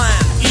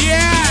slam.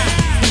 Yeah,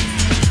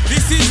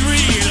 this is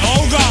real,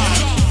 oh God.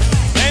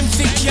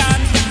 MC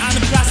Can and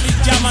the Plastic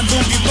Jam and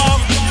Doogie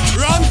Bog.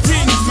 Run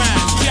things, man,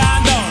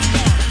 can't done.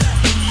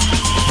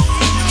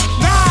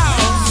 Now,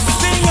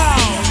 sing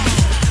out.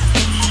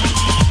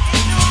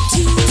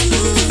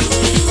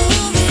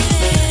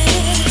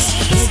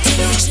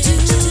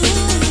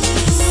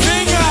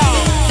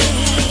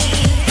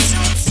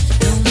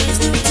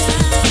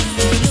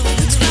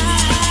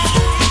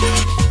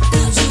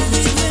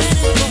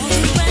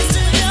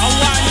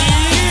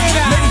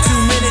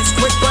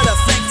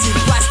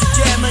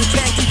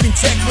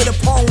 Check with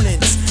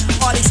opponents.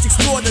 Artists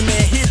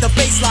extraordinary. Hear the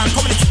bassline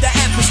coming into the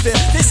atmosphere.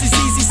 This is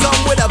easy song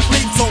with a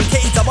bleed tone.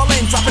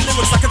 K-double-N dropping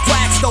lyrics like a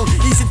crack stone.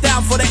 Easy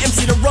down for the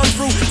MC to run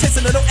through. Taste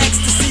a little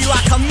ecstasy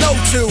like I know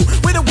to.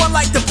 With the one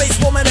like the bass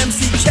woman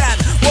MC Can.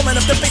 Woman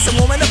of the bass and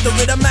woman of the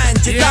rhythm man.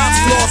 Your dance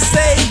floor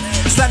say.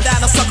 Slam down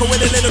a sucker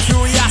with a little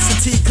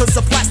curiosity. Cause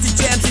the Plastic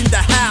Jam's in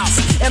the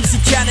house. MC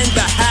Can in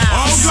the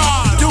house.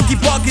 Oh God. Doogie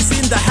Bug is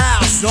in the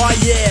house. Oh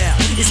yeah.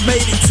 It's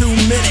made in 2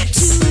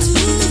 minutes.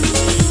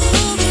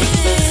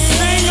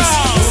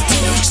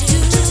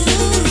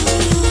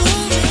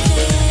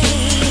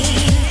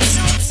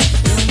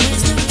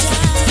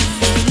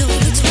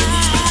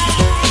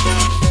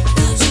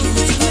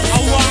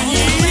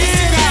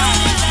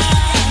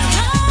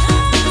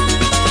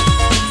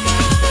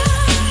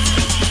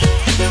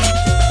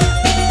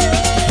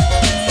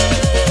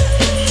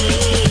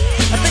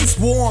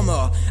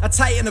 A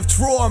titan of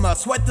trauma,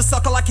 sweat the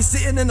sucker like you're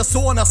sitting in a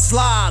sauna.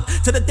 Slide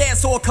to the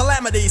dance or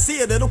calamity,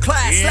 see a little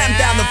class, slam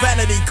down the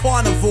vanity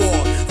carnivore.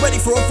 Ready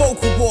for a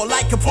vocal war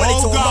like a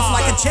predator, rough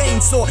like a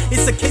chainsaw.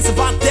 It's a case of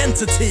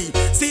identity.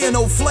 See an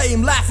old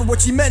flame, laugh at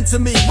what she meant to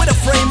me. With a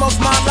frame of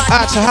mind like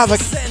to have a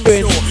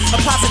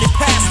positive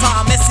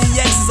pastime.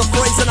 SEX is a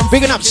phrase and I'm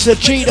bigging up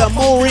Sajida,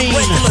 Maureen,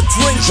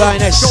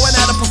 Zioness, going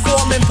out of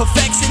performing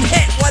perfection.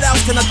 Hit, what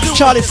else can I do?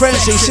 Charlie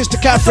Frenzy, Sister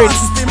Catherine,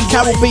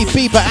 Carol B.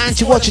 Bieber,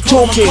 Auntie What You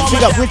Talking.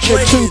 Big up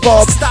Richard, 2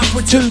 Bob,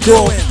 2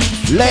 Gore,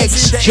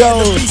 Legs,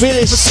 Joe,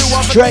 Billis,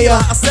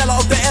 Drea.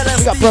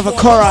 Big up Brother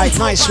Korai,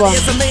 nice one.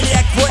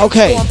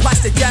 Okay.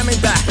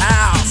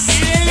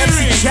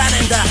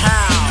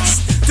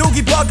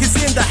 Doogie Bug is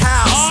in the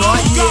house. Oh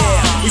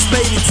yeah, it's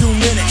made in 2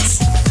 minutes.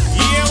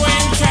 Yeah,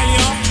 when tell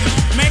you,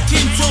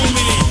 making 2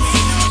 minutes.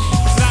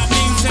 That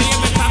means that you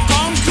better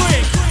come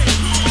quick.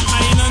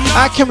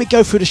 How can we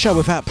go through the show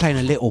without playing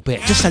a little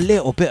bit? Just a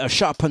little bit of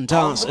Shut Up and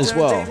Dance as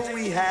well.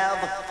 We have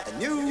a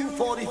new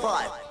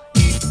 45.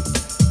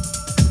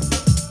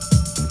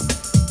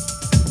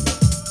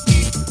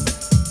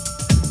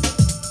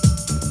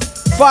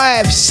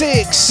 Five,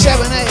 6,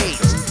 7,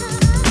 8.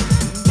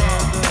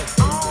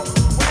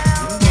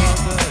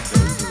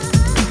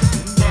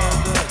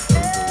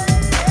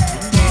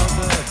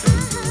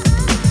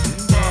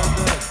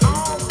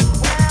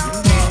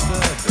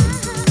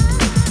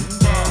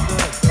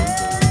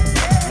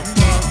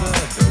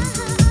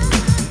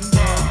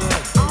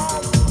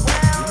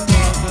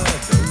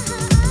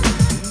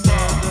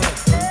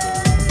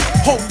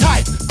 Hold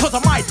tight, cause I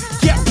might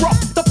get rough.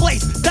 The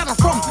place that I'm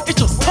from, it's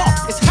just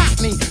tough, it's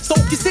happening.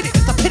 Stokey City,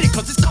 it's a pity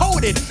cause it's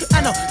coded.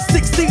 And I'm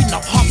 16,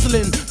 I'm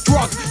hustling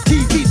drugs,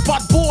 TVs,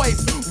 bad boys,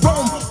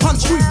 Rome,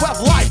 country,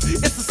 web life.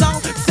 It's the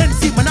sound,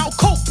 Sensi, my now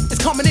coke is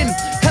coming in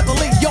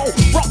heavily. Yo,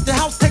 rock the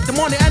house, take the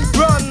money and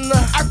run.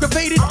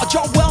 Aggravated, a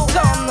job well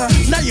done.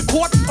 Now you're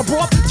caught,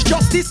 abroad to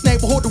justice.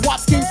 Neighborhood, the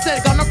watch scheme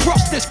said, gonna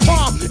crush this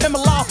crime in my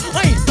life.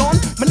 I ain't done,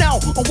 but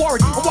now I'm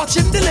worried. I'm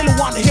watching the little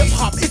one, hip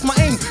hop. It's my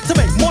aim to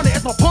make money,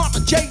 as my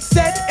partner Jay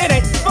said. It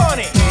ain't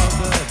funny.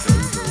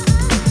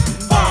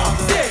 5,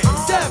 6,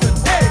 7,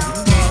 8.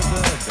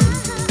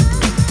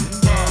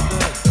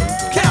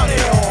 Count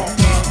it on.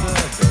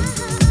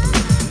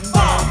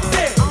 5,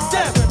 6,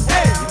 7,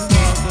 8.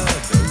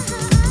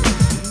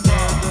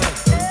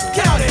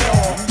 Count it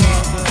on.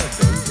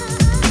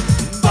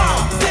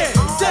 5, 6,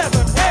 7,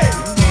 8.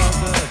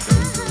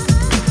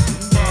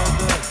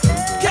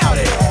 Count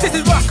it on. This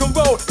is rock and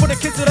roll for the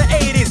kids of the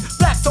 80s.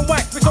 Blacks and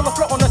whites, we on the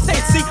floor on the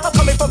stage. See, I'm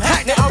coming from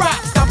Hackney. I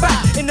rap, stand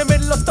back in the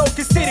middle of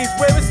Stokey Cities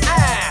where it's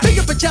at. Big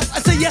up a chest, I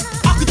say yes,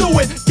 I can do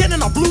it.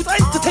 Getting on blues, I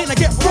entertain, I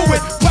get through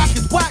it. Rock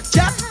is whack,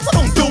 jack, so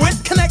don't do it.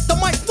 Connect the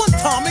mic one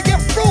time and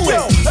get through it.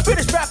 Yo, a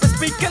British rapper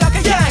speaking like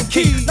a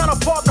Yankee. Not a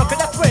partner, cause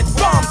that's where it's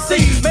from.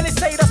 See, many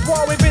say that's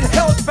why we've been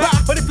held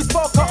back. But if we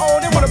spoke our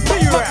own, they wanna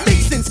be rap.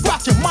 Mixing,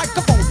 scratching,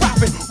 microphone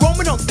rapping,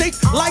 roaming on stage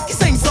like it's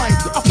same sign.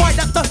 I find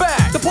that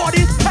the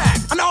party is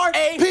packed. An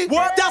R-A-P,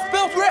 what? That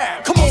spells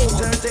rap. Come on.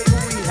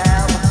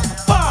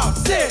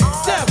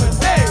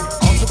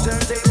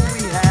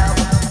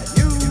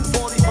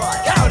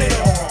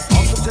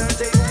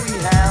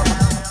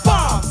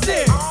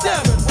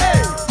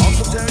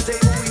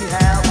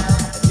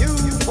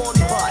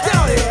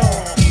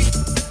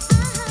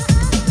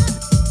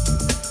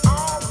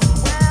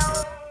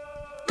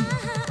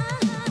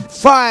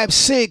 5,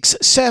 6,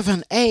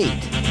 7, 8.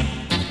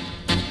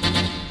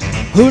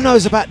 Who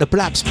knows about the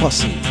Blabs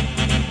posse?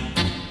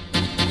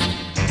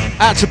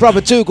 Out to brother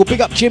Dougal, big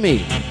up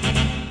Jimmy.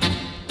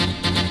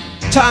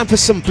 Time for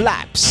some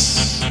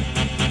Blabs.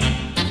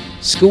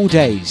 School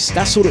days,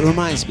 that's all it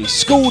reminds me.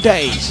 School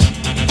days.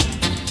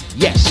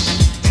 Yes.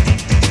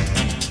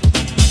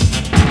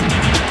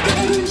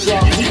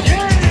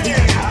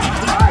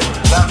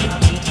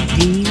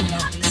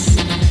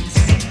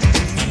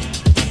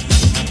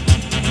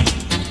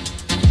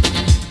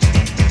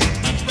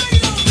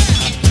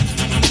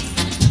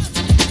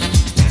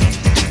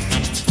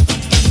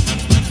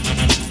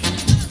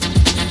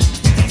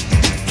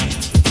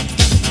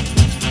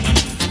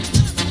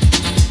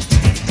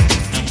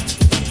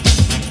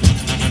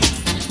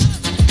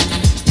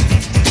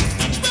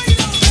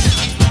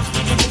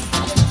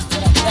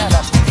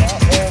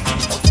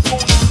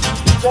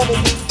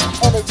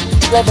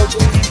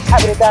 Remedy,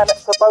 having it down at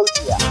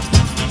Sabotia.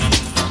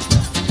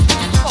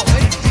 Oh,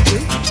 man, you do.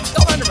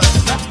 Go round the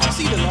roundabout,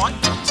 see the light,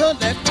 turn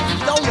left,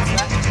 go on the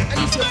flat, and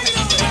you see a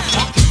petrol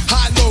station.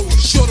 High, low,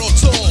 short or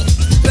tall.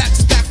 Black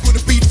stack with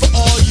a beat for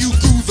all you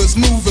groovers,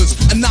 movers,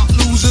 and not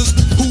losers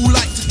who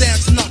like to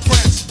dance and not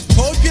prance.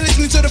 Hope you're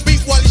listening to the beat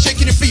while you're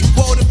shaking your feet.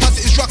 While the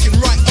posse is rocking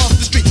right off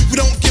the street. We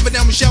don't give a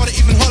damn, we shout it,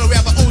 even holler. We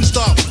have our own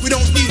style. We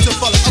don't need to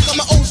follow. I've got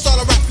my own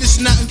style of rap.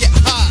 Listen out and get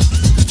high.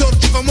 To tell the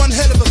truth, I'm one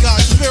hell of a guy.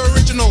 Cause we're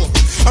original.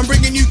 I'm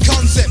bringing you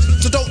concepts,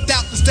 so don't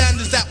doubt the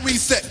standards that we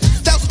set.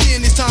 That's me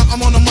in this time,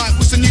 I'm on the mic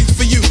with some news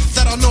for you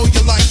that I know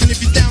you like. And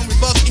if you're down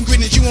with us,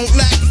 ingredients you won't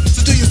lack.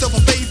 So do yourself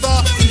a favor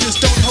and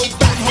just don't hold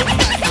back, hold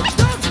back.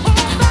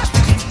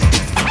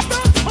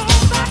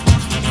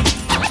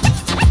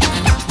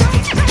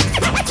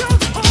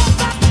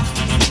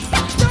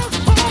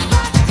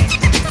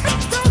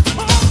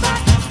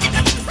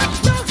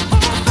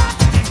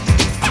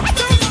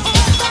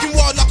 You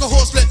wild like a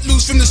horse let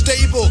loose from the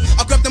stable.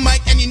 I grab the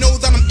mic and you know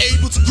that I'm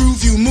able to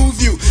groove you,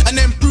 move you, and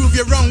then prove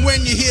you're wrong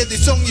when you hear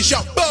this song. You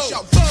shout,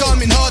 "Boom!"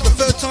 Coming hard the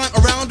third time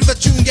around with a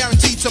tune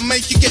guaranteed to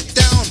make you get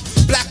down.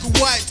 Black or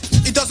white,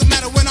 it doesn't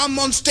matter when I'm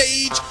on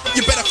stage.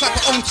 You better clap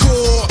it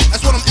encore.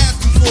 That's what I'm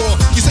asking for.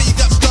 You say you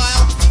got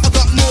style, I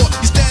got more.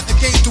 You stand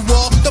against the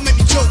wall, don't make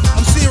me joke.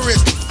 I'm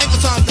serious, ain't no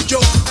time for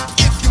joke.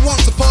 If you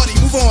want to party,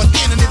 move on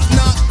in, and if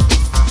not,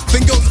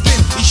 then go spin.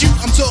 It's you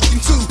I'm talking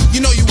to.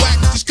 You know you act.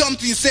 Just come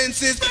to your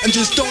senses and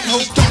just don't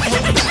hold back.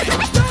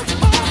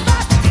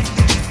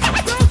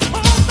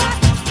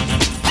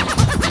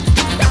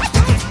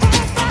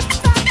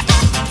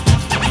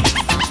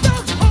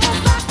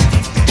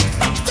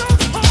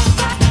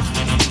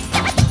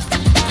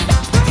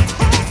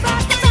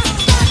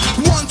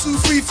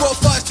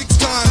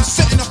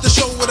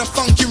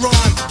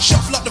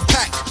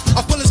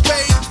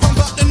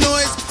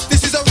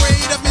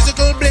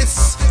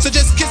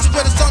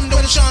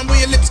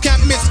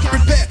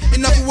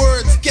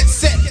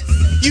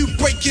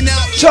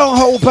 Don't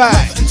hold back.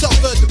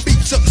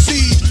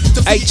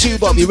 A2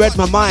 Bob, you read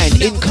my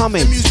mind.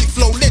 Incoming.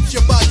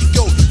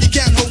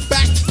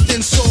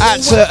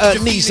 Out to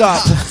knees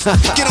up.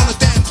 Get on the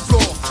dance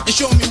floor and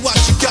show me what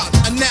you got.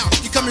 And now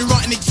you're coming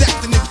right and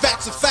exact. And if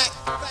that's a fact,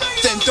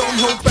 then don't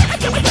hold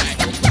back. Hold back.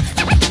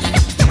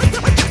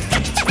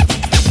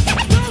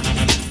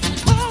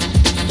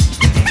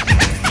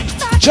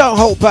 Don't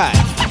hold back.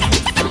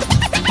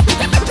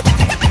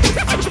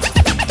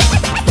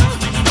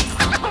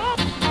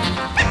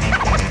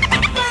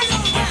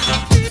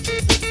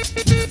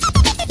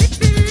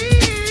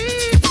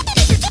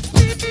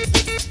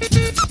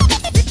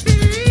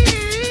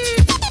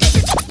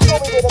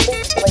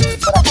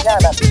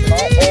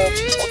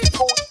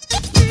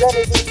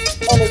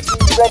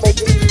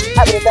 Remedy,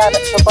 having it down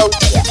at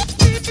Sabotia.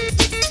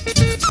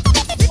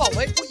 Come on,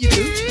 mate, what you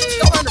do?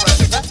 Go round the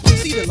roundabout,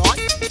 see the light,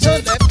 turn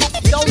left,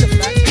 go on the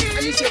flat,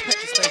 and you see a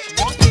petrol station,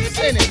 right?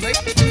 Stay in there, mate,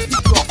 and pick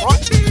you up,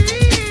 right?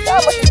 How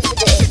much is it?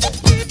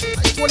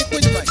 That's 20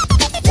 quid, mate.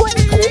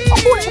 20 quid? I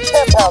thought it was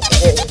 £10 to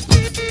get it.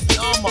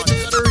 No, man,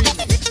 it's not a remix.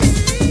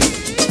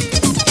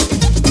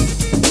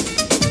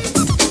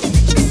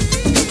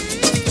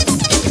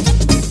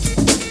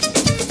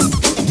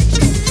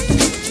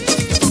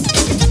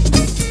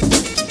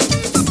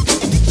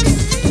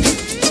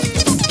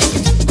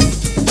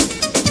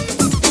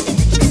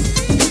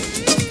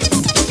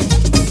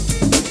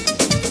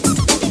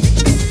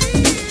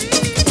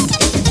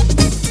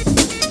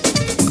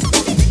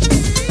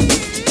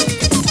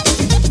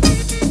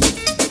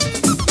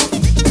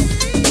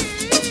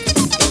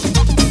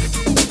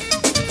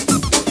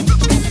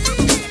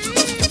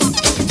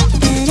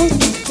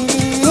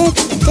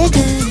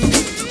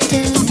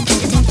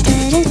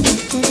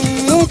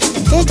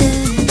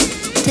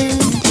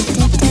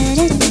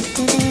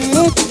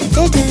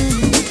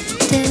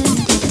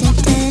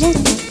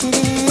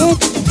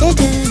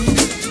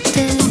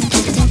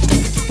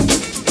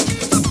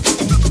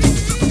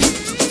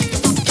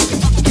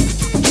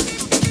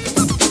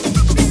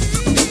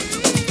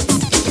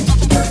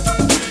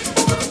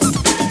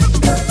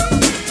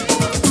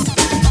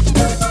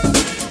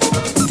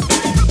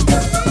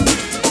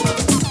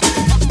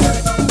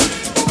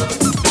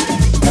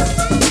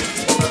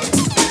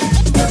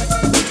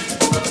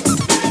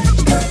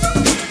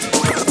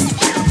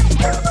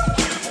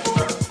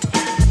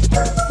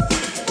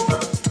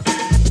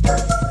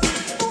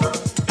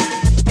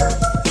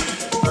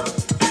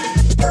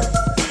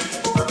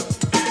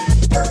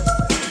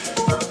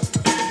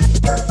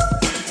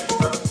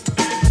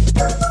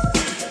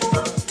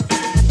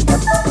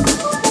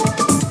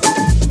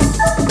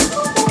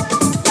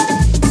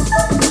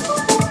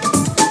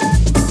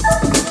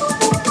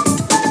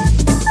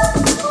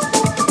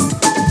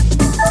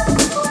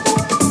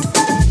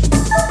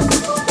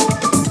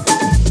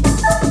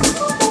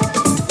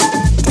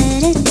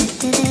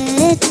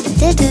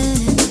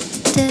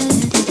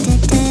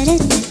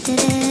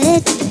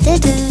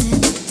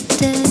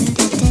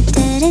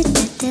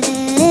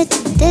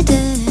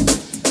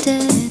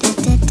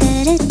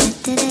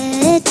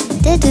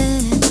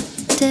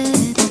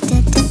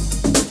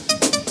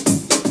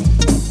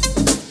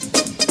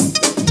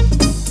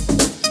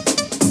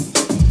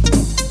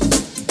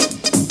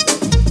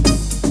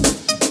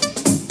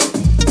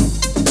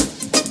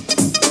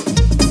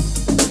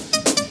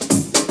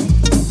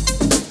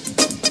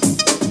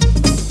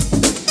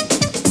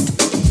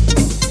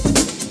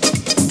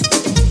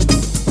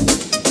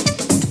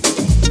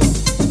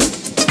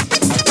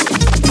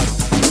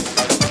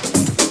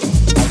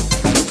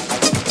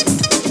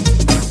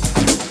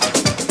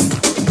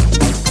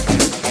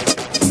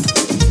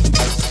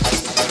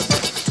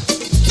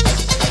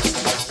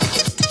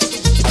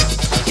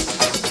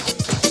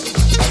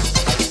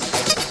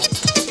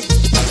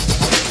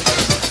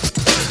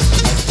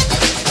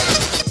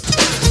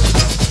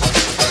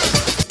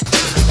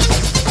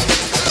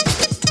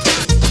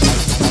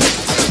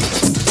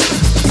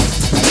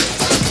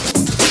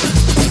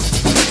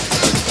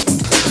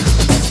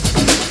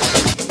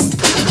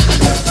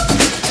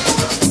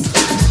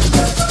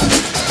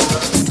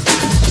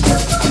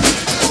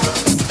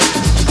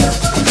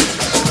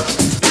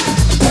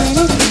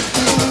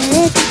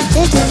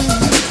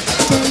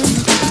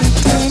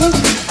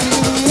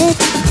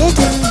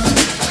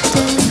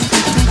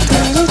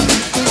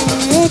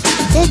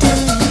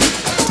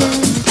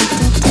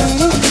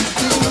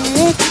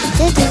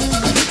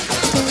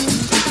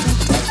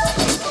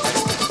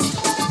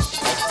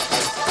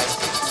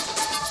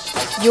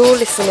 You're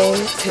listening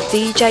to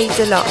DJ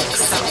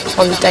Dlux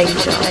on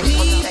Deja.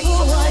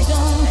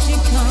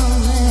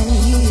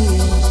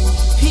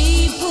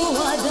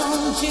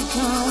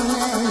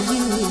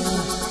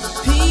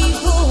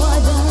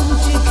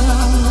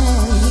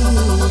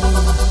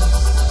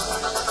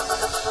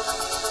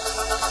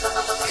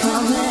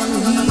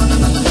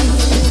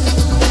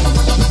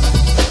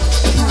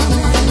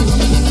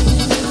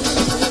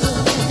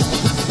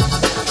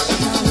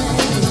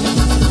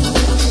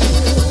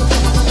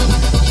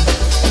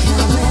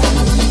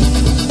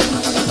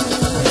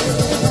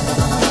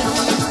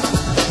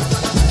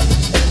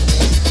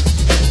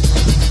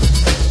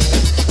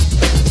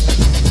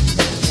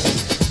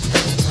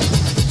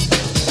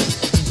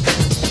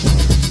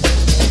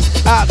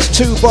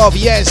 To Bob,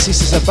 yes,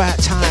 this is about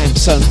time,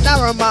 so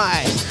narrow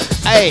mind.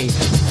 Hey,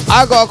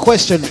 I got a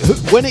question.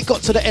 When it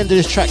got to the end of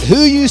this track,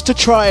 who used to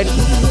try and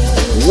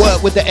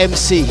work with the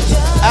MC?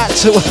 Out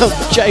to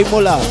Jay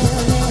Muller.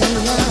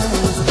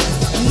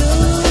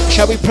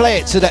 Shall we play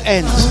it to the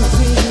end?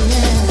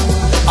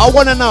 I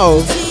want to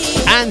know,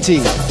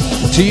 Andy,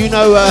 do you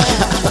know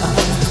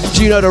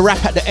the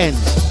rap at the end?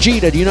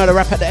 Gina, do you know the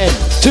rap at the end?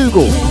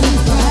 Toogle,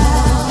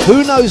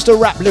 who knows the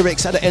rap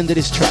lyrics at the end of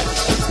this track?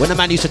 When the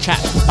man used to chat.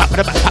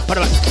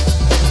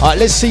 Alright,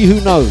 let's see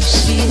who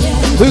knows.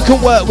 Who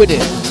can work with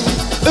it?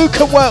 Who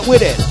can work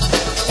with it?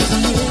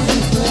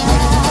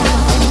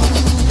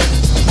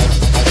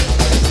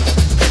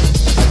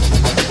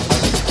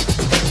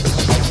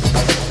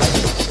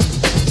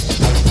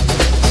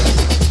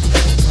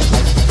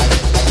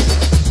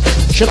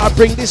 Should I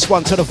bring this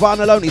one to the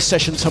Vinyl Only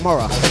session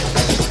tomorrow?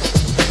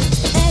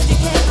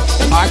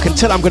 I can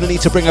tell I'm going to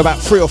need to bring about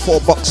 3 or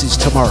 4 boxes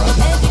tomorrow.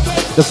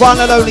 The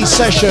Vinyl Only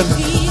session,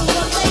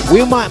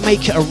 we might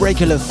make it a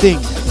regular thing.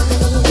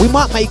 We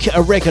might make it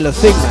a regular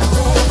thing, man.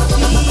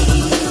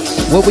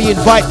 Where we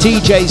invite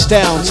DJs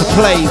down to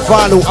play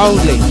vinyl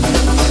only.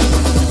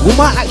 We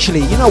might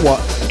actually, you know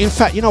what? In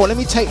fact, you know what? Let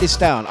me take this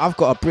down. I've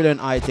got a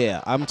brilliant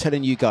idea. I'm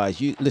telling you guys.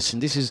 You listen.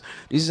 This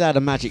is how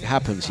the magic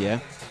happens. Yeah,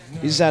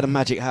 this is how the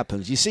magic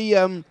happens. You see.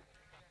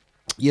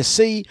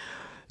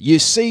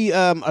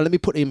 Let me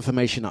put the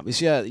information up. You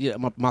see,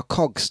 my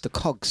cogs, the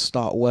cogs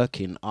start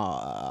working.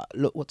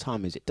 Look, what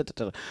time is it?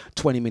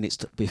 20 minutes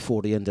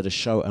before the end of the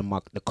show, and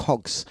the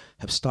cogs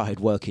have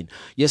started working.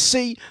 You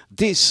see,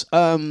 this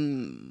what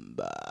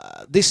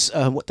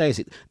day is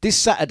it? This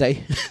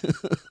Saturday.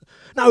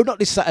 No, not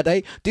this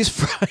Saturday. This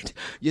Friday.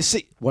 You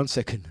see, 1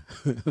 second.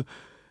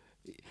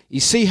 You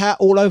see how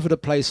all over the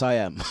place I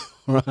am,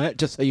 right?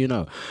 Just so you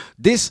know.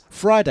 This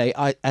Friday,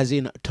 as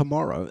in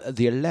tomorrow,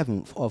 the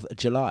 11th of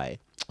July.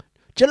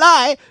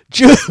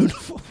 June.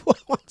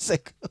 1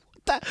 second.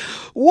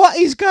 What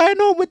is going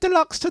on with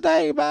Dlux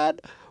today, man?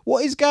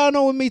 What is going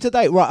on with me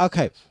today? Right,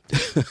 okay.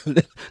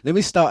 Let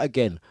me start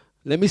again.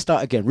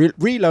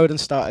 Reload and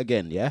start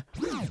again, yeah?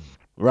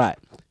 Right.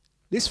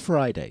 This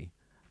Friday,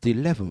 the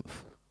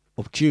 11th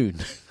of June.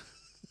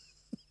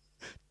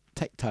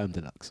 Take time,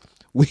 Dlux.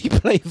 We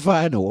play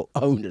vinyl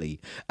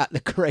only at the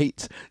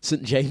Crate,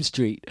 St James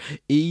Street,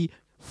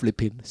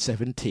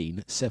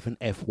 E-17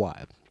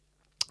 7FY.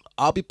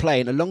 I'll be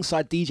playing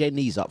alongside DJ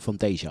Knees Up from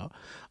Deja,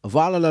 a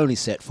vinyl only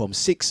set from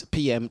 6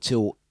 p.m.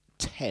 till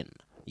 10.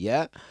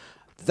 Yeah?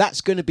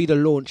 That's going to be the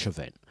launch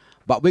event.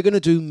 But we're going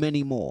to do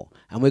many more.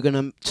 And we're going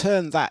to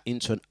turn that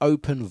into an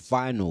open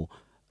vinyl,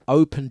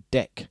 open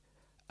deck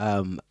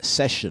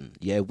session.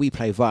 Yeah, we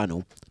play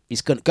vinyl.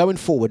 It's going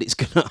forward. It's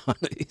going to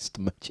it's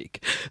the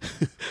magic.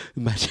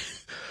 Magic.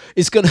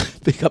 It's going to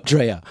pick up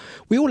Drea.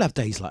 We all have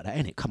days like that,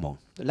 innit? Come on,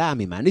 allow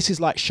me, man. This is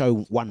like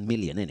show 1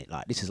 million, innit?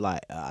 Like this is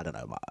like I don't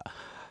know.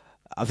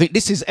 I think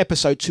this is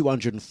episode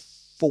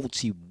 204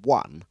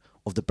 41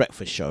 of the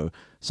Breakfast Show.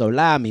 So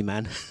allow me,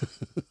 man.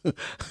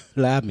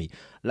 allow me.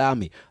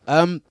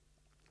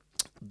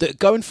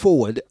 Going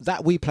forward,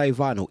 that We Play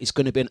Vinyl is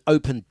going to be an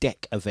open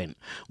deck event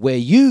where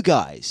you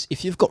guys,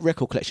 if you've got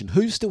record collection,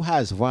 who still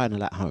has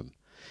vinyl at home?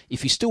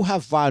 If you still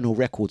have vinyl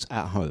records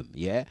at home,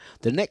 yeah,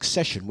 the next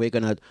session we're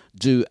going to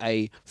do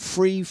a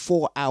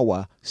 3-4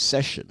 hour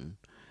session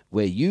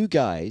where you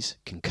guys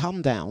can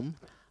come down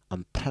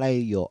and play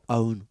your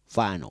own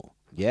vinyl,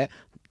 yeah.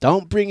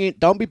 Don't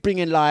be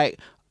bringing like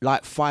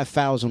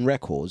 5,000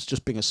 records.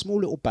 Just bring a small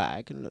little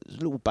bag, and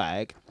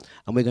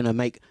we're gonna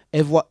make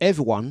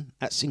everyone.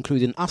 That's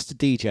including us, the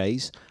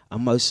DJs,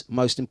 and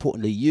most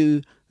importantly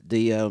you,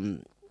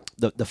 the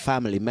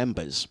family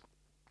members,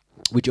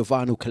 with your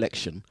vinyl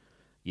collection.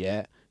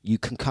 Yeah, you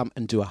can come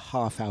and do a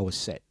half-hour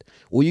set.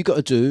 All you got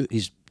to do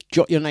is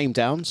jot your name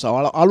down. So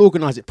I'll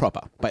organise it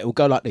proper, but it will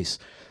go like this: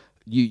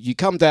 you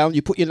come down,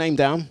 you put your name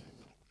down,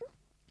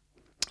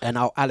 and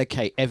I'll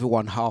allocate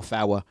everyone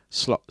half-hour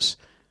slots.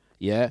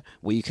 Yeah,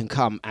 where you can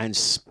come and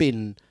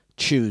spin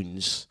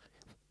tunes,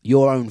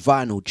 your own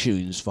vinyl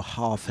tunes, for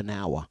half an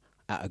hour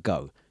at a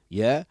go.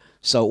 Yeah,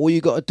 so all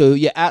you got to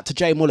do, out to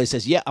Jay Muller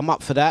says, I'm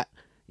up for that.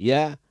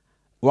 Yeah,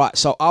 right.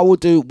 So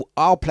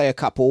I'll play a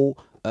couple.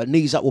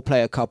 Knees Up will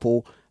play a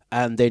couple,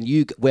 and then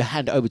we'll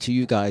hand it over to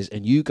you guys,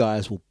 and you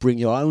guys will bring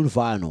your own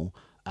vinyl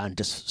and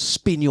just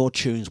spin your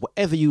tunes,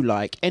 whatever you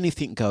like,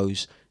 anything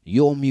goes.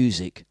 Your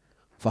music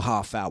for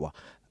half hour.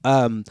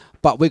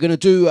 But we're gonna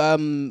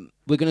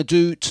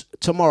do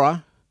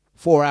tomorrow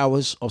 4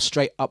 hours of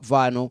straight up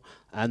vinyl,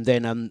 and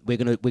then we're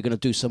gonna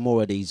do some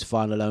more of these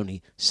vinyl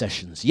only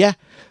sessions. Yeah.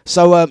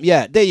 So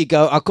there you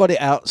go. I got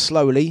it out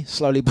slowly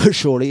but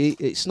surely.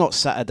 It's not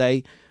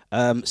Saturday.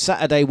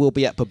 Saturday we'll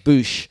be at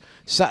Babouche.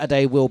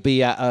 Saturday we'll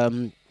be at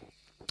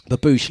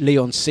Babouche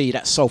Leon C.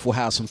 That's Soulful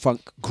House and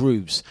Funk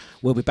Grooves.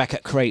 We'll be back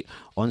at Crate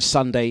on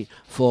Sunday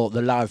for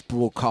the live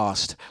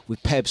broadcast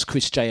with Pebs,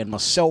 Chris J and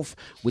myself,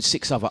 with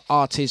 6 other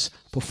artists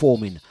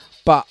performing.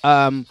 But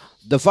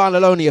the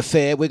Vinyl Only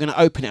affair, we're going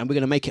to open it, and we're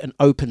going to make it an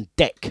open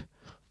deck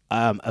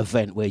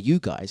event where you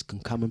guys can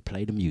come and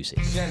play the music.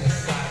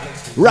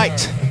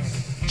 Right.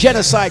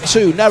 Genocide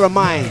 2, Narrow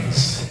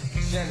Minds.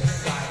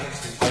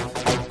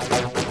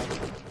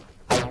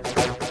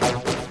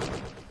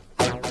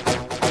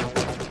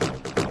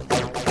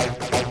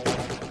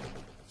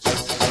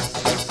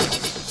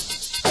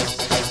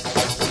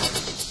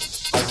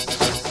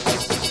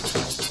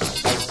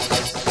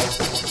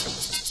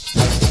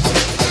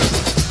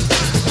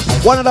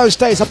 One of those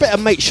days, I better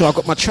make sure I've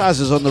got my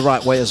trousers on the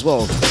right way as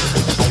well.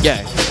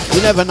 Yeah,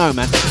 you never know,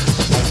 man.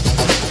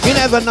 You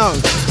never know.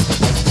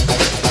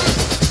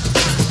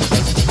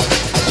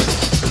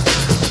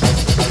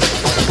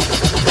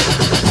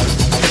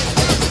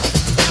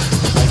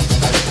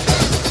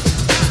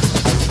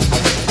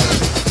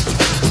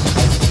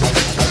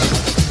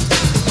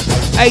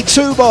 Hey,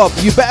 2 Bob,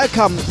 you better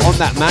come on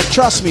that, man.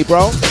 Trust me,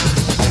 bro.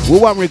 We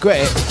won't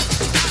regret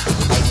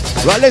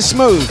it. Right, let's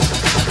move.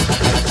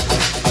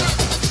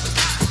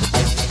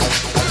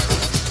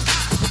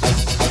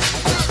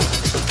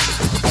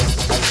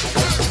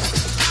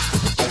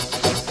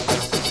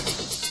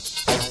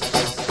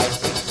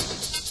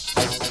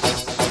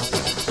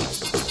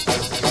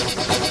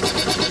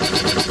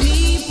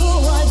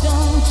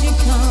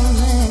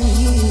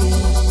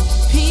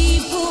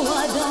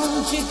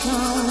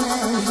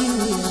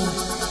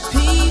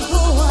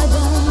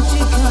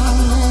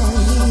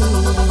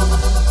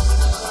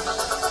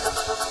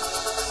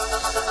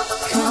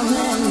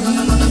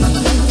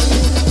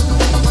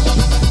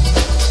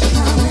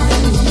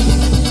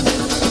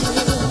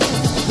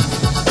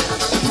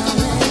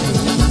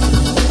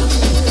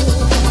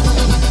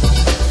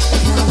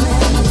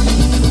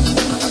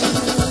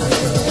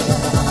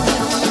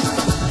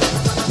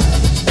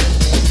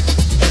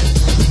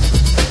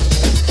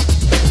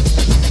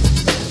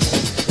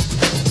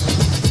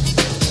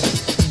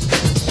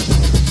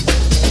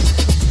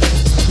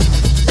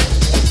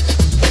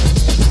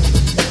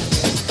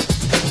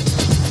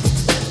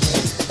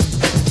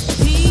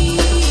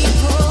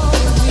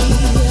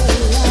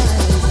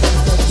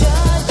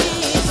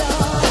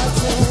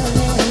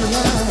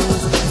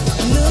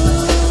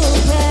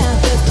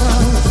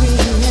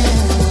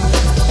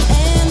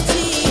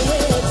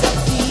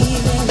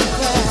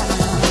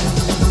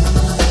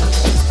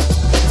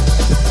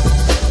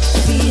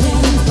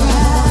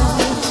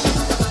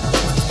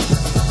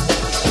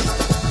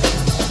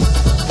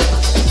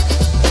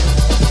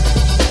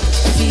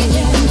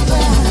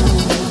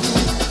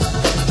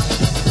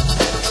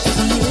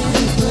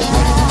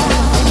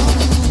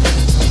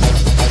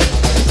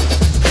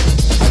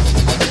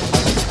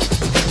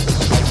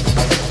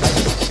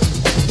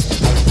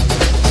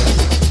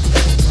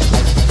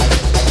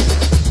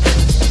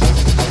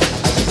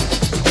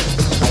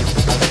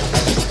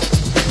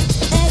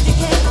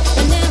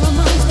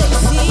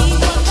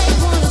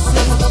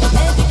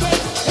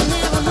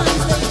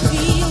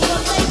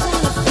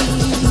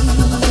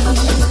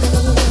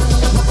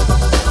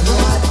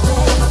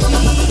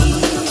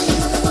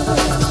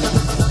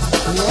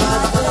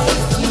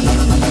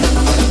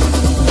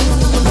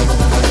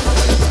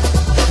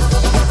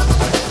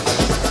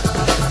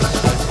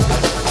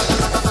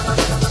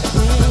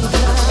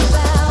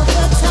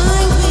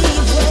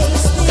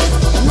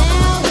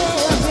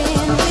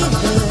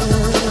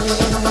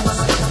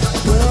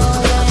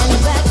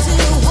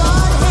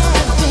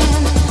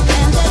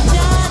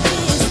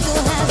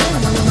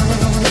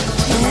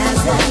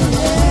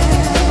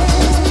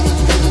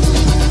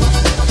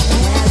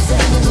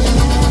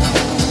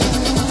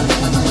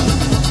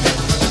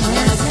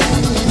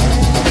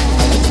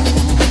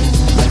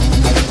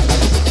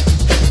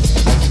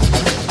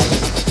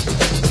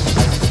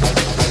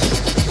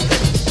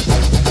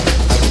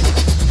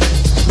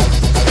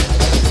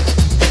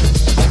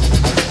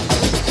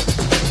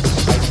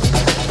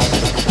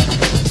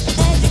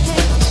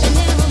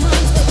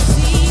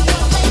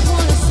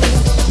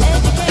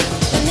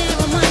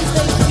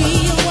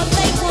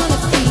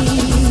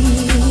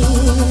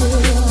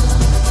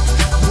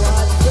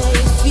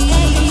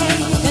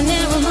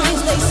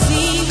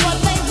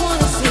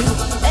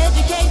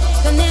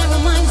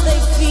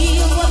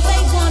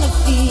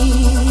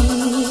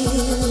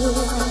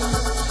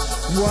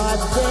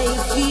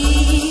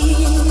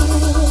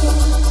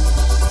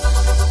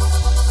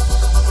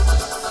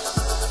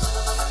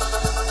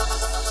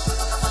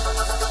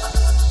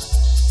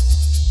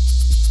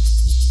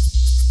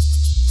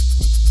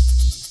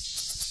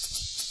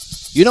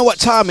 You know what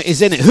time it is,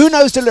 innit? Who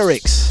knows the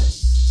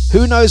lyrics?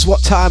 Who knows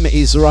what time it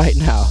is right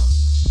now?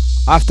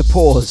 I have to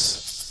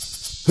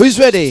pause. Who's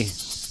ready?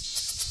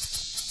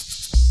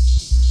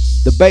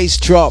 The bass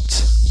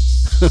dropped.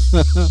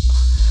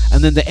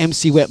 And then the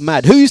MC went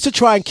mad. Who used to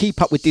try and keep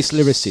up with this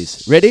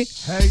lyricist? Ready?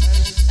 Hey.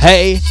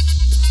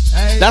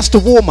 Hey. That's the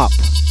warm-up.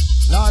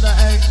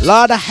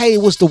 Lada Hey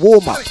was the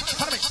warm-up.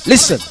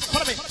 Listen.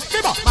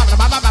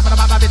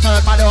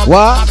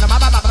 What?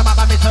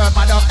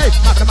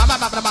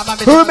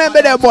 Who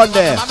remember that one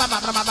there?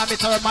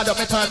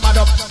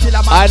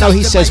 I know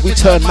he says we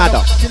turn mad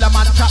up.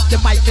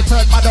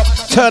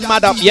 Turn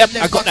mad up, yep,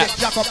 I got that.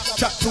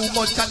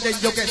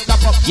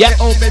 Yep,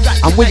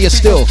 I'm with you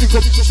still.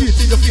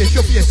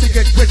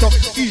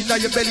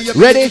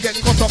 Ready?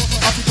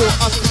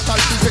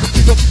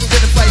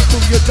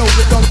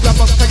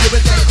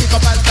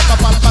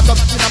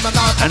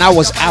 And I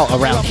was out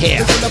around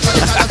here.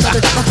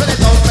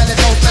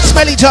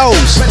 Smelly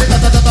toes.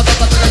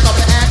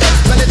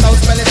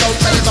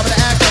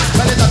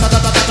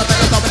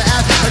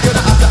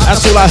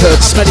 That's all I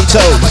heard, smelly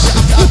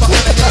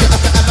toes.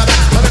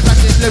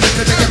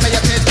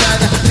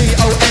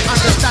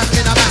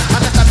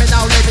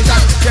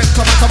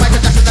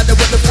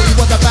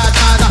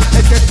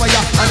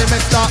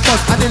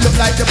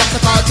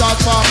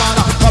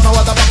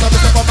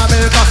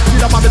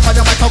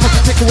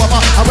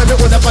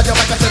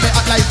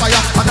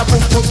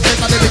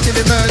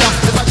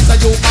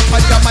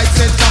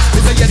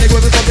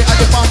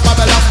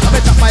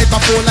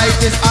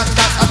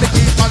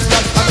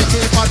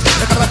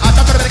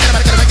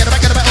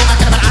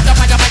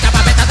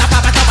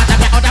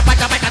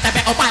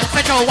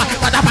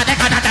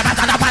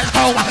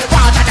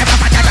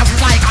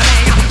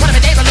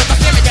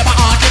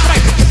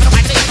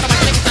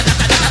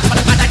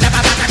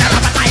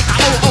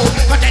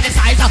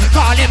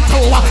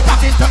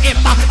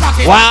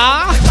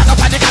 Wow.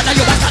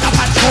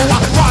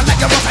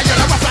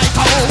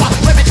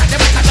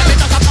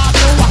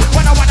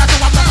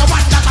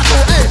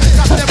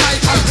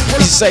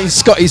 He's saying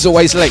Scotty's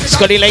always late.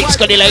 Scotty late,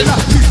 Scotty late.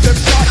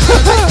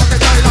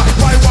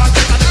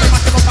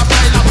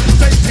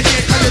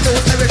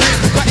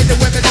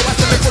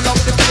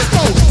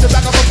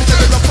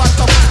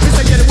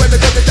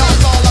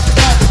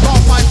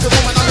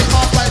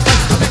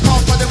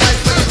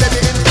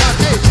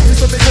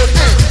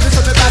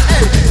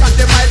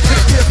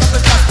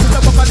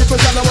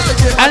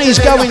 And he's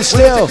going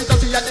still.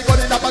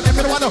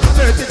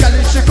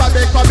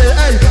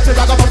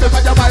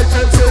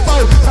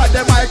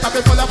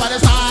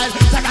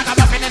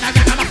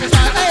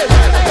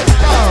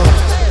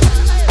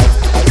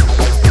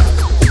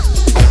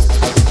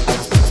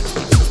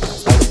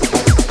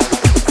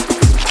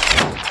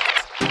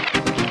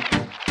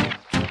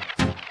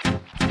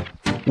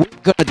 We're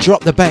gonna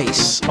drop the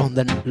bass on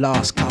the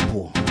last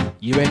couple.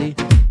 You ready?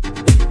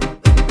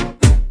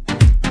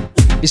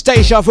 It's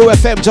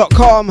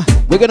dejavufm.com.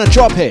 We're gonna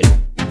drop it.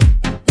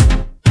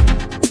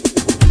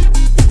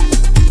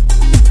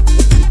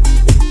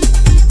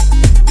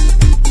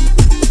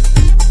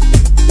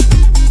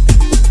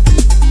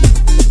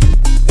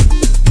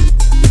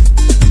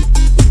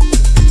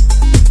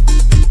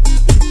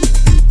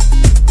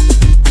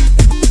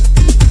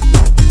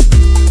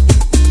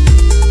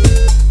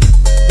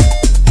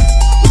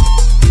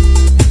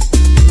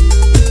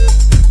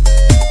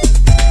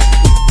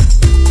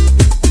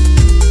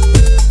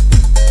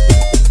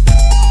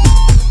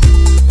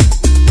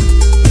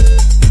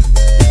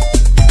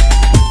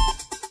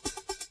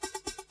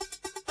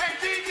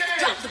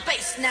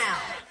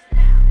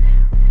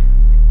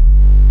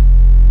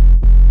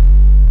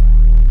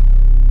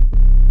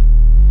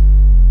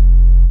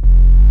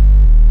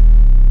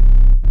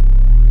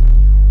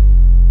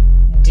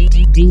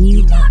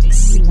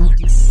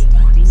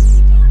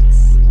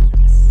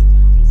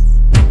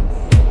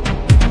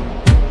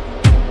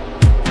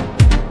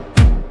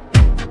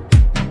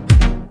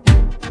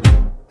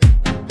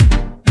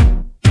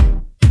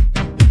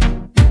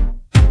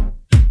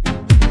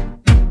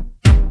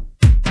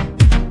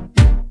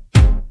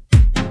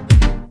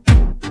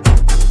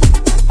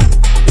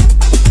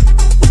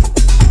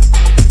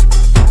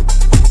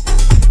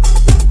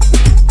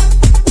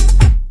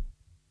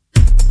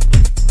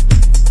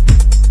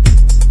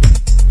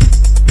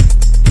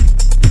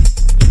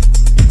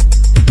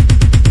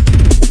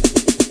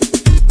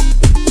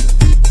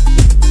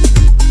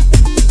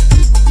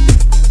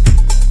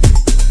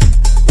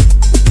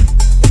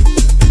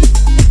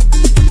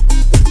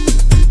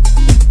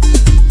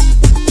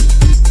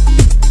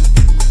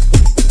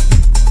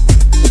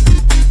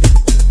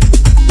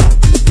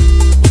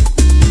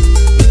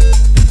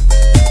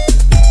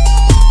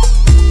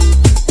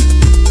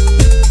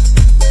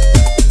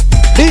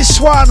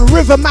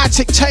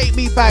 Rhythmatic, take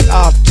me back.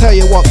 I'll tell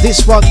you what,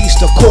 this one used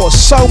to cause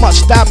so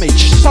much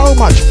damage, so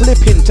much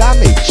flipping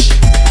damage.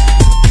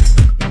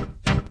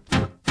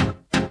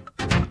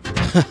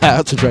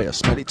 Out to Drea,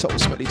 smelly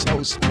toes, smelly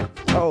toes,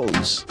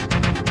 toes.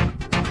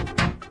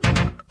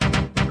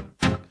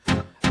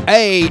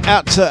 Hey,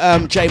 out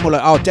to Jay Muller.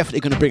 I'm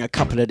definitely going to bring a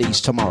couple of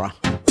these tomorrow.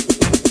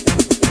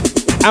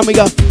 And we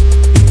go.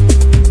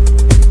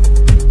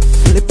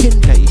 Flipping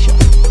Deja.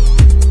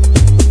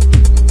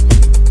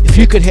 If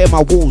you could hear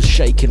my walls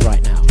shaking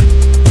right now.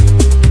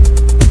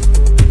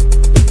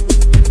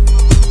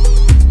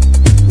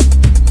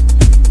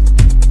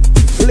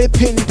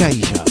 Flipping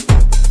Deja.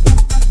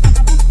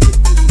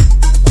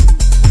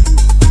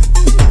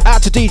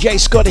 Out to DJ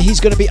Scotty, he's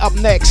going to be up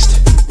next.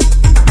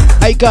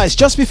 Hey guys,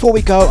 just before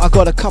we go, I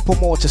got a couple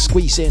more to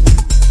squeeze in.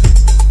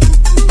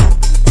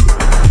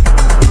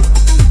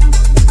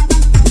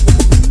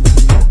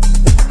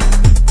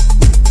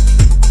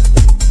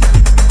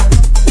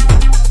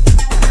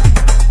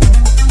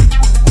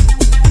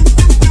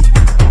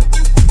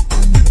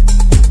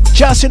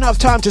 Just enough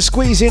time to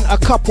squeeze in a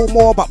couple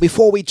more, but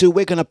before we do,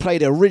 we're going to play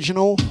the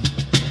original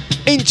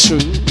into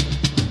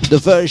the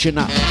version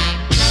that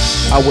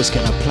I was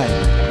going to play.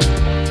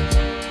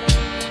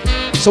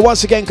 So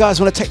once again, guys,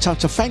 I want to take time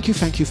to thank you.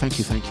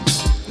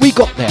 We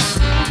got there.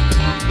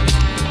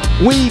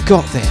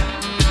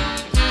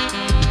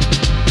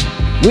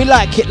 We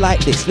like it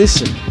like this,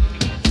 listen.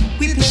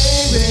 We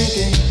play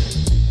reggae,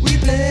 we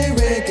play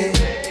reggae,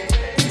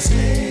 we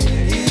say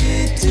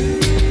it too.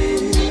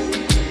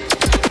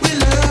 We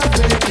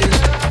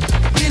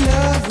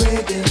love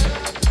reggae,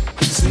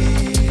 we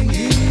sing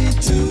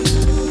it too.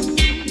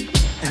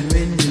 And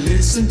when you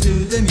listen to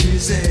the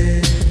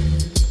music,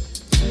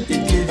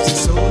 it gives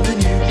us all a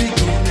new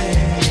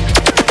beginning.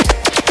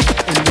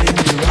 And when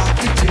you rock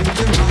it to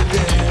the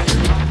rhythm,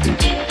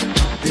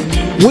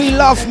 We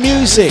love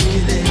music,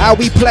 how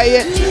we play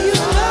it.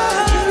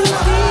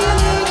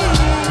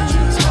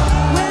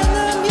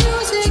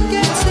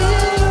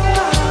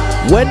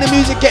 When the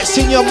music gets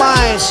in your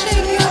mind,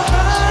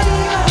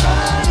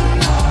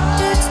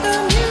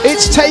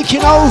 it's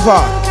taking over.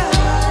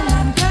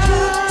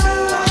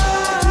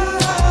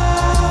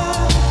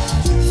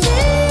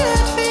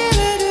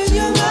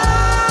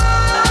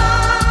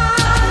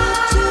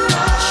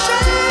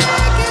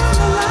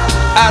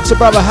 Out to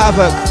Brother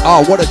Havoc.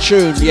 Oh, what a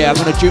tune. Yeah, I'm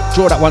going to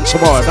draw that one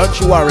tomorrow. Don't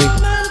you worry.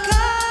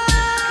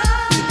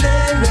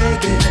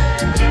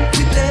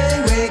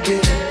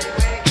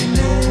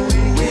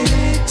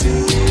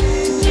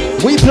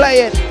 We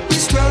play it.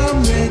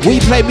 We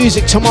play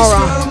music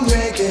tomorrow.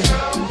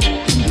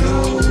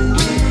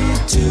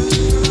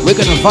 We're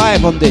going to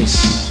vibe on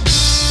this.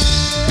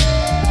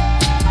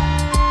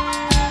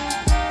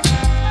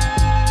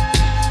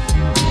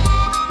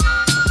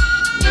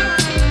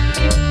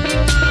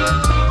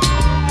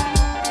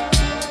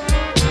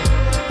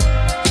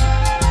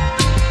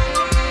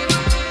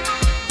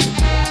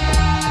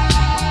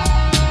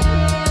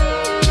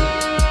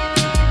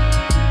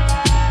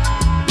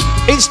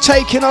 It's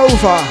taking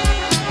over.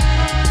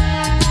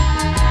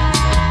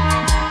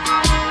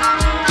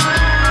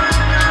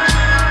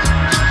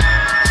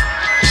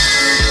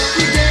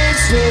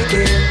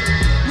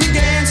 We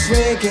dance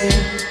reggae,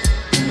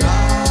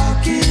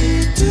 rock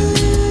it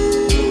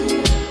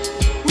too.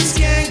 We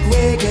skank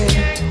reggae,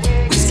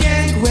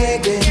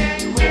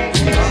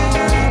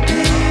 rock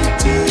it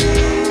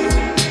too.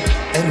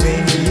 And when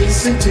you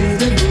listen to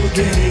the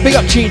reggae, Big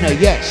up Gino,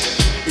 yes.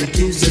 it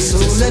gives us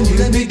all a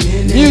new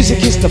beginning.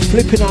 Music is the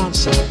flipping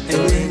answer. And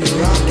when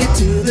you rock it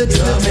to the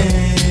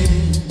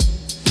drumming,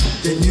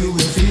 then you will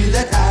feel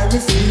that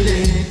Irish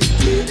feeling.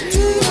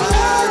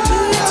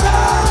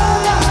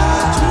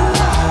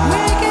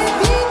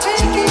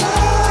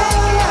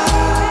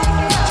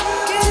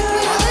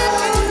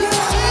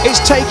 It's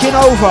taking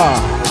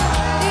over.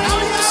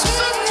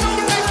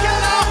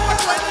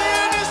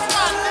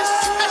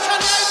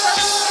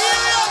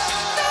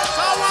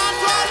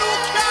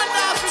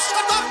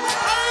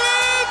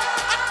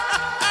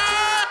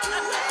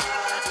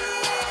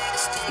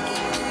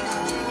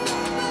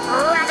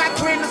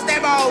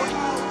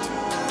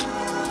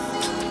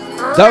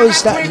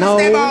 Those that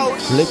know,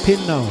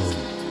 flipping know.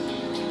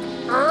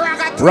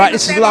 Right,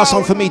 this is the last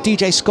one for me.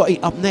 DJ Scotty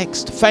up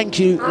next. Thank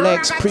you,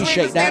 Legs.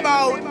 Appreciate that.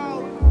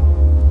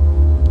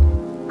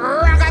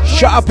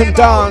 Shut up and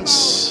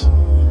dance.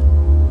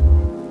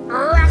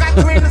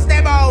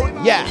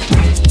 Yeah.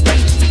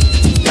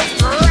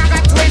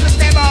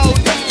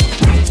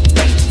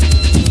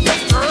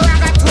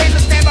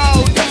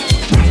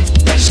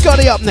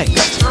 Scotty up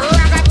next.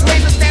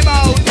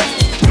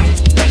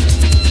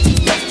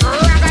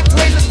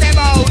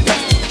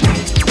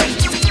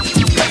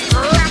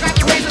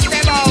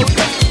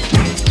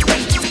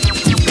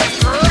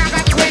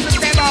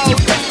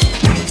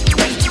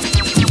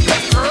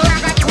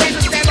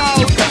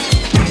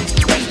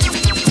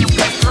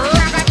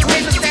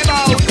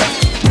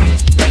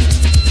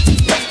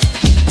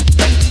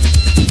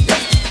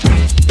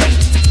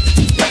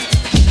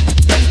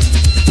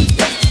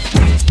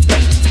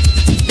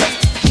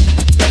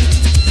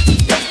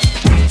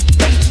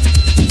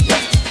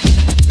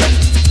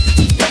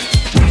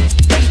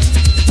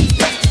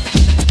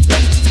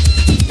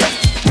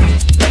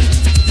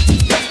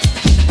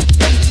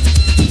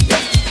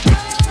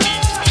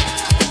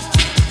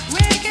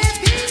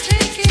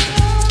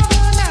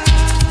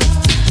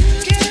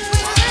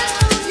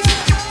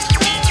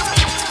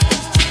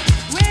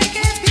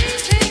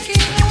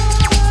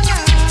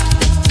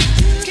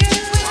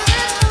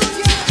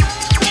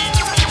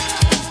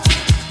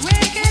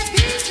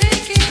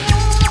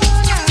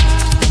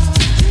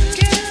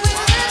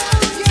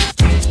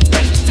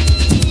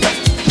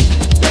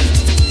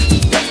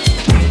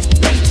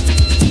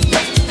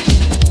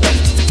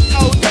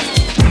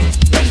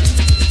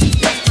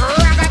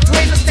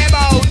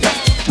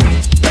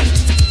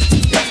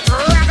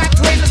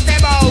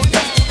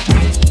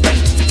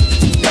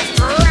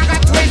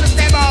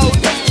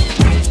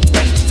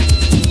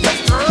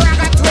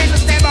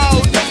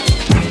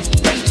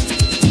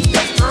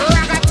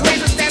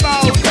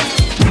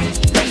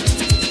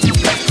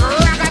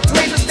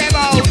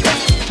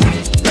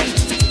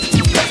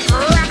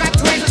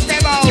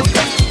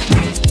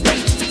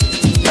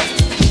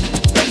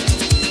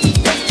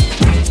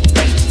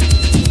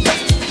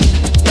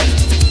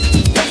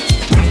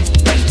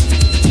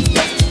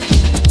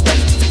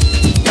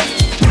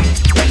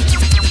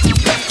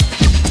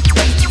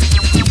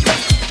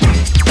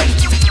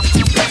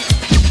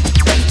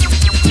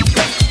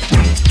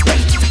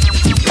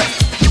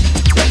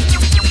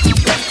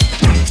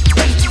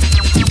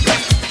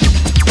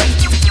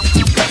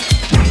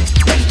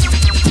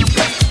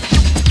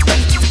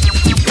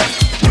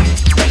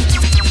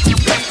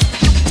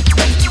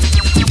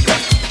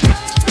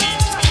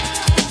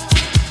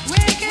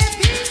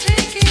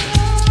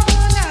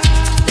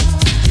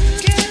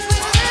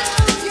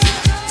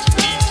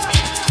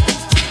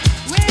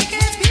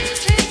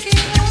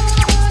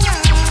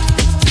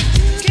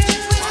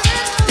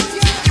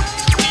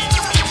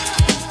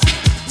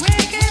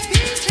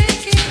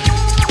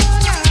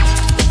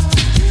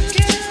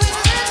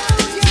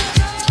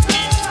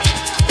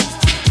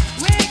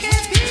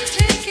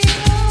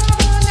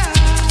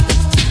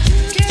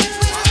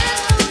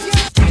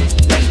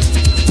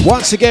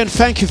 Once again,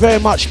 thank you very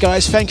much,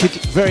 guys. Thank you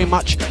very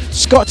much.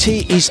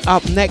 Scotty is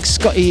up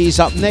next.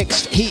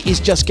 He is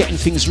just getting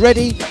things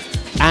ready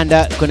and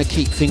going to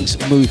keep things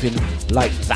moving like that.